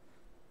yet.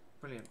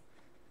 Brilliant.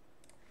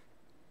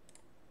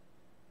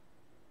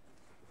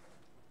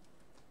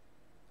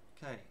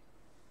 Okay.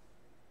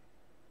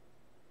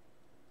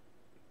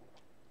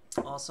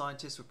 Our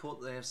scientists report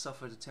that they have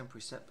suffered a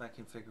temporary setback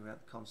in figuring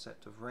out the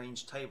concept of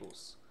range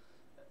tables.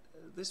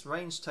 This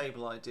range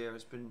table idea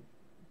has been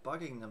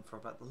bugging them for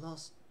about the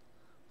last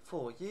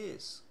 4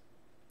 years.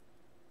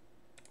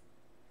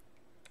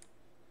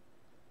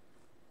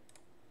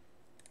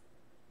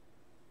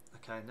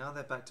 Okay, now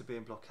they're back to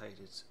being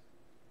blockaded, which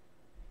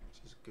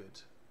is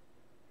good.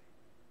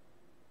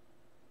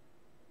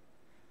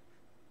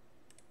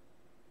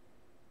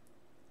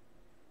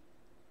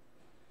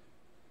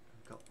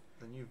 We've got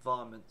the new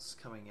varmints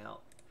coming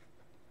out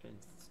in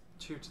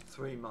 2 to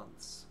 3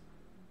 months.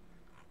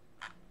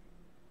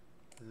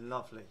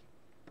 Lovely.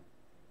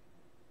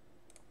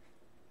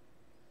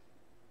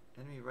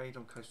 Enemy raid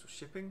on coastal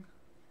shipping.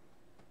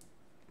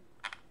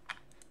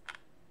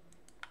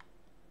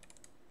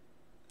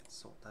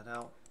 Sort that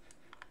out.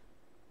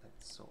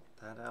 Let's sort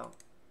that out.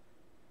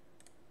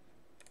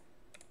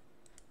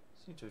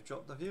 Seem to have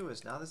dropped the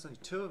viewers now. There's only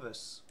 2 of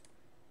us.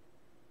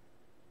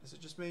 Is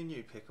it just me and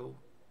you, Pickle?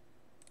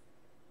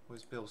 Or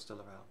is Bill still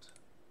around?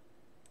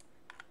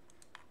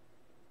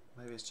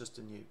 Maybe it's just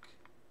a nuke.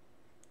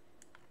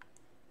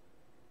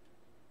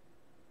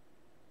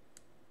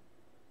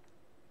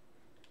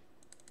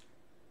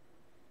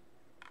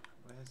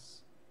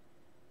 Where's...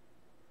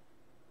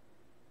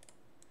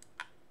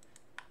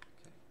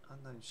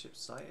 Unknown ship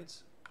sighted.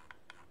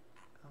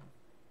 Oh.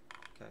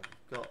 Okay,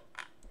 we've got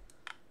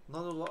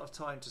not a lot of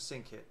time to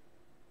sink it.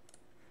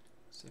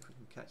 See if we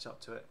can catch up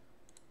to it.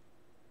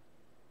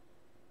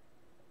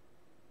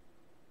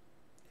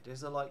 It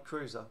is a light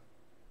cruiser.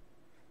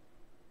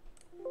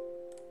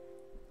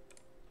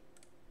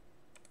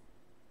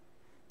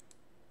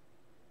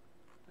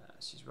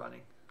 She's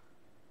running.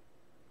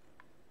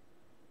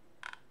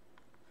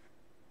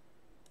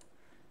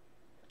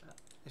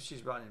 If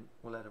she's running,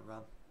 we'll let her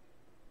run.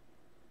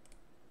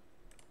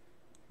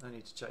 No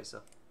need to chase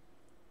her.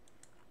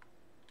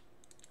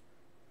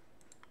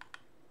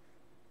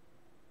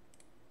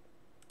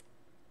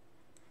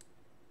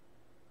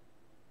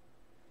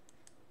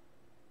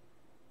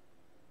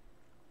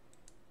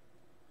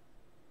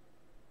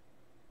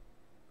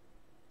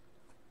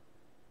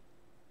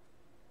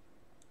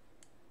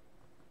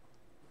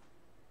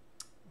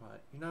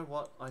 Right, you know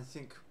what? I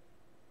think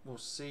we'll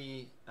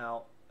see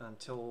out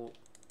until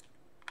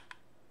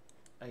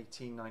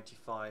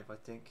 1895, I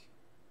think.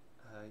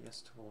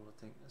 Yes to all, I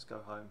think. Let's go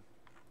home.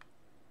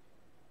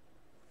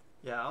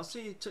 Yeah, I'll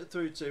see you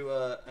through to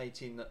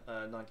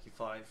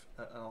 1895,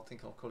 and I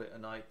think I'll call it a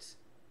night.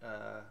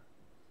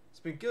 It's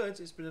been good.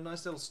 It's been a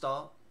nice little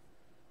start.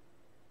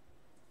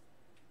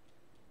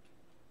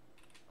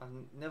 I've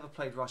never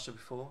played Russia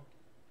before,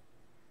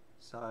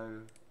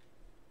 so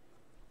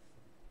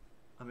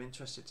I'm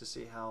interested to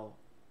see how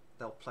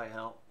they'll play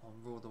out on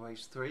Rule the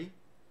Waves 3.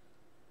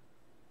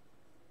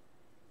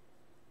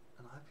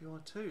 And I hope you are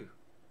too.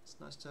 It's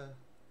nice to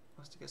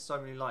get so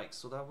many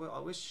likes. Although I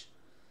wish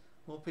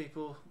more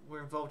people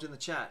were involved in the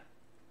chat.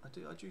 I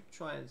do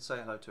try and say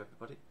hello to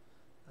everybody.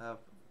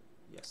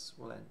 Yes,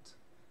 we'll end.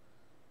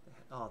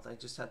 Oh, they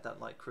just had that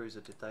light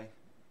cruiser, did they?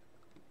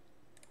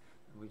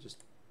 And we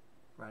just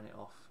ran it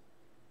off.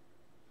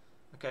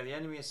 Okay, the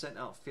enemy has sent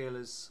out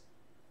feelers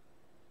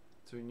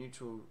through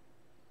neutral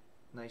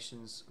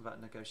nations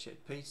about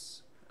negotiate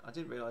peace. I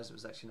didn't realise it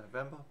was actually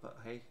November, but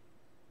hey,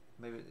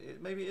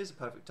 maybe it is a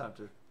perfect time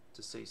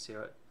to cease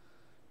here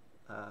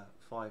at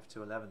 5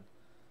 to 11.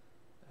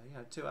 You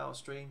know, 2-hour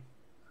stream,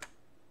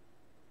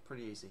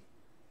 pretty easy.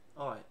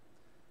 All right,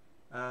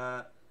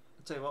 I'll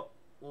tell you what,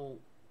 we'll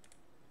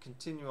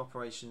continue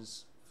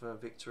operations for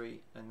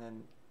victory and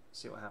then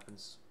see what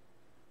happens.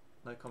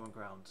 No common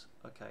ground.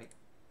 Okay,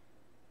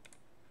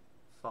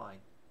 fine.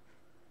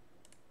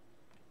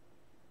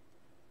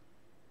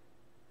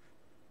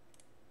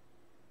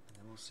 And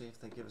then we'll see if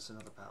they give us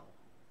another battle.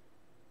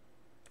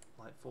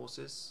 Light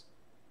forces.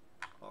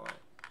 All right.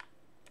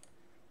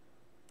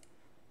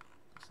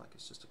 Looks like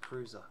it's just a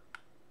cruiser.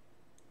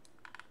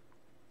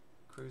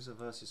 Cruiser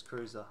versus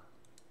cruiser.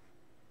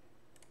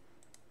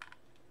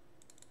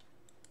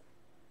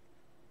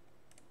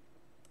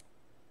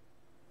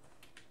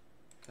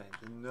 Okay,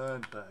 the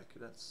Nuremberg.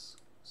 Let's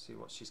see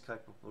what she's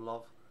capable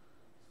of.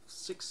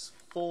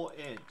 6.4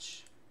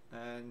 inch,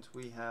 and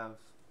we have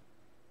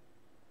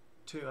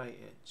 2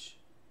 8-inch.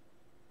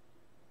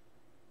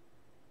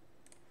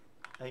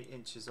 8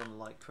 inches on a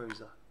light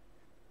cruiser.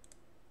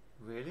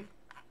 Really?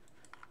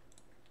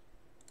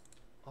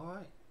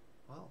 Alright,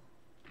 well,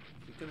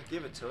 if you're going to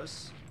give it to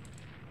us.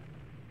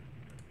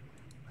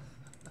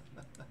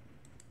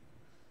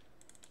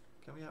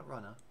 Can we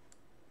outrun her?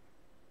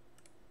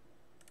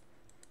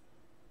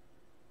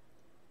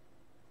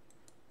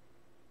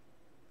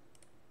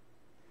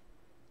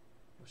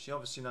 Well, she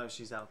obviously knows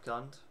she's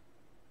outgunned.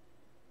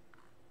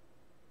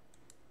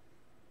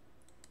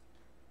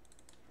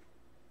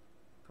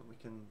 But we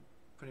can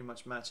pretty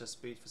much match her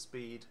speed for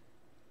speed.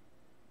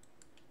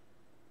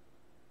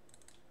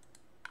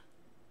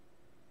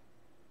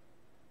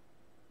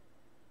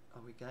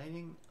 Are we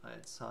gaining?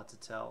 It's hard to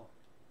tell.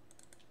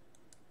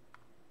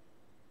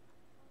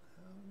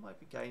 We might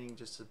be gaining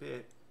just a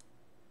bit.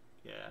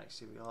 Yeah,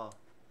 actually we are.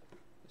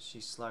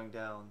 She's slowing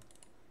down.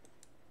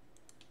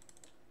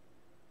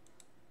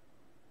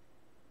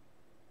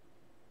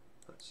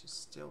 But she's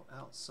still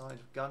outside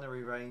of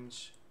gunnery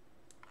range.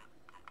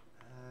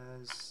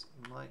 As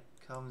Mike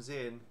comes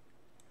in,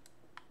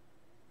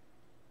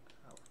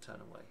 I'll turn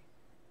away.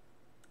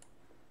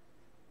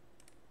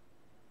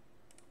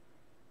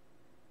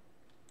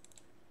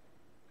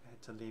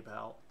 Head to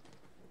Liebau.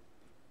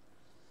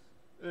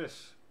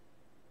 Oof.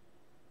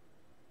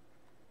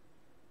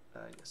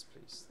 Yes,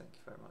 please. Thank you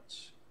very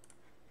much.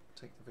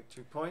 Take the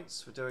victory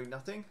points for doing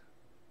nothing.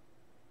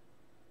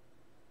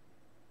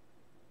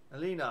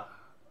 Alina,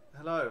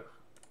 hello.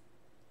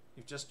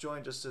 You've just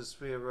joined us as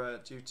we're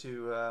due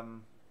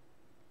to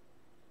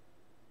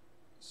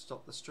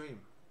stop the stream,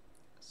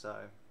 so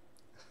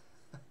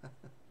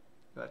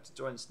you'll have to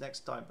join us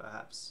next time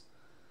perhaps.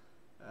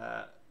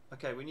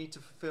 Okay, we need to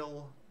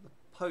fulfill the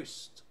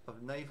post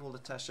of Naval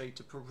Attaché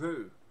to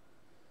Peru.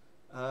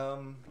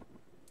 We'll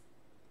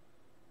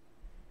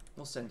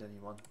send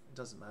anyone, it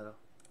doesn't matter.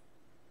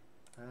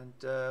 And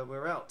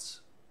we're out.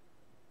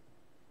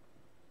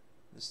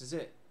 This is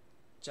it.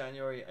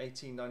 January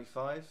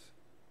 1895.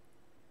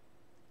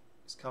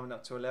 It's coming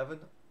up to 11.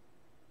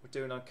 We're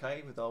doing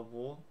okay with our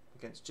war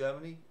against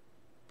Germany.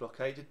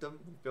 Blockaded them.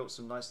 We've built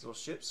some nice little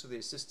ships with the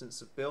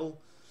assistance of Bill,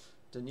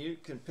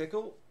 Danuke and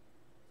Pickle.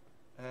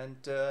 And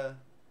we'll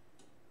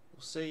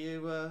see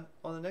you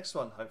on the next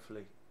one,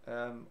 hopefully.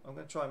 I'm going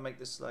to try and make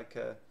this like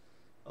a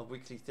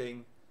weekly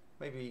thing.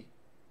 Maybe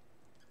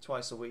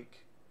twice a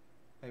week.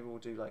 Maybe we'll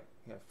do like,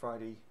 you know,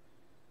 Friday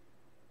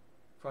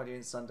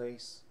and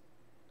Sundays.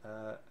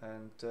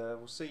 And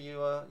we'll see you,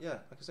 yeah,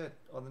 like I said,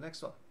 on the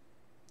next one.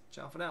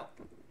 Ciao for now.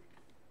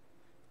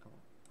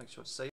 Make sure to save.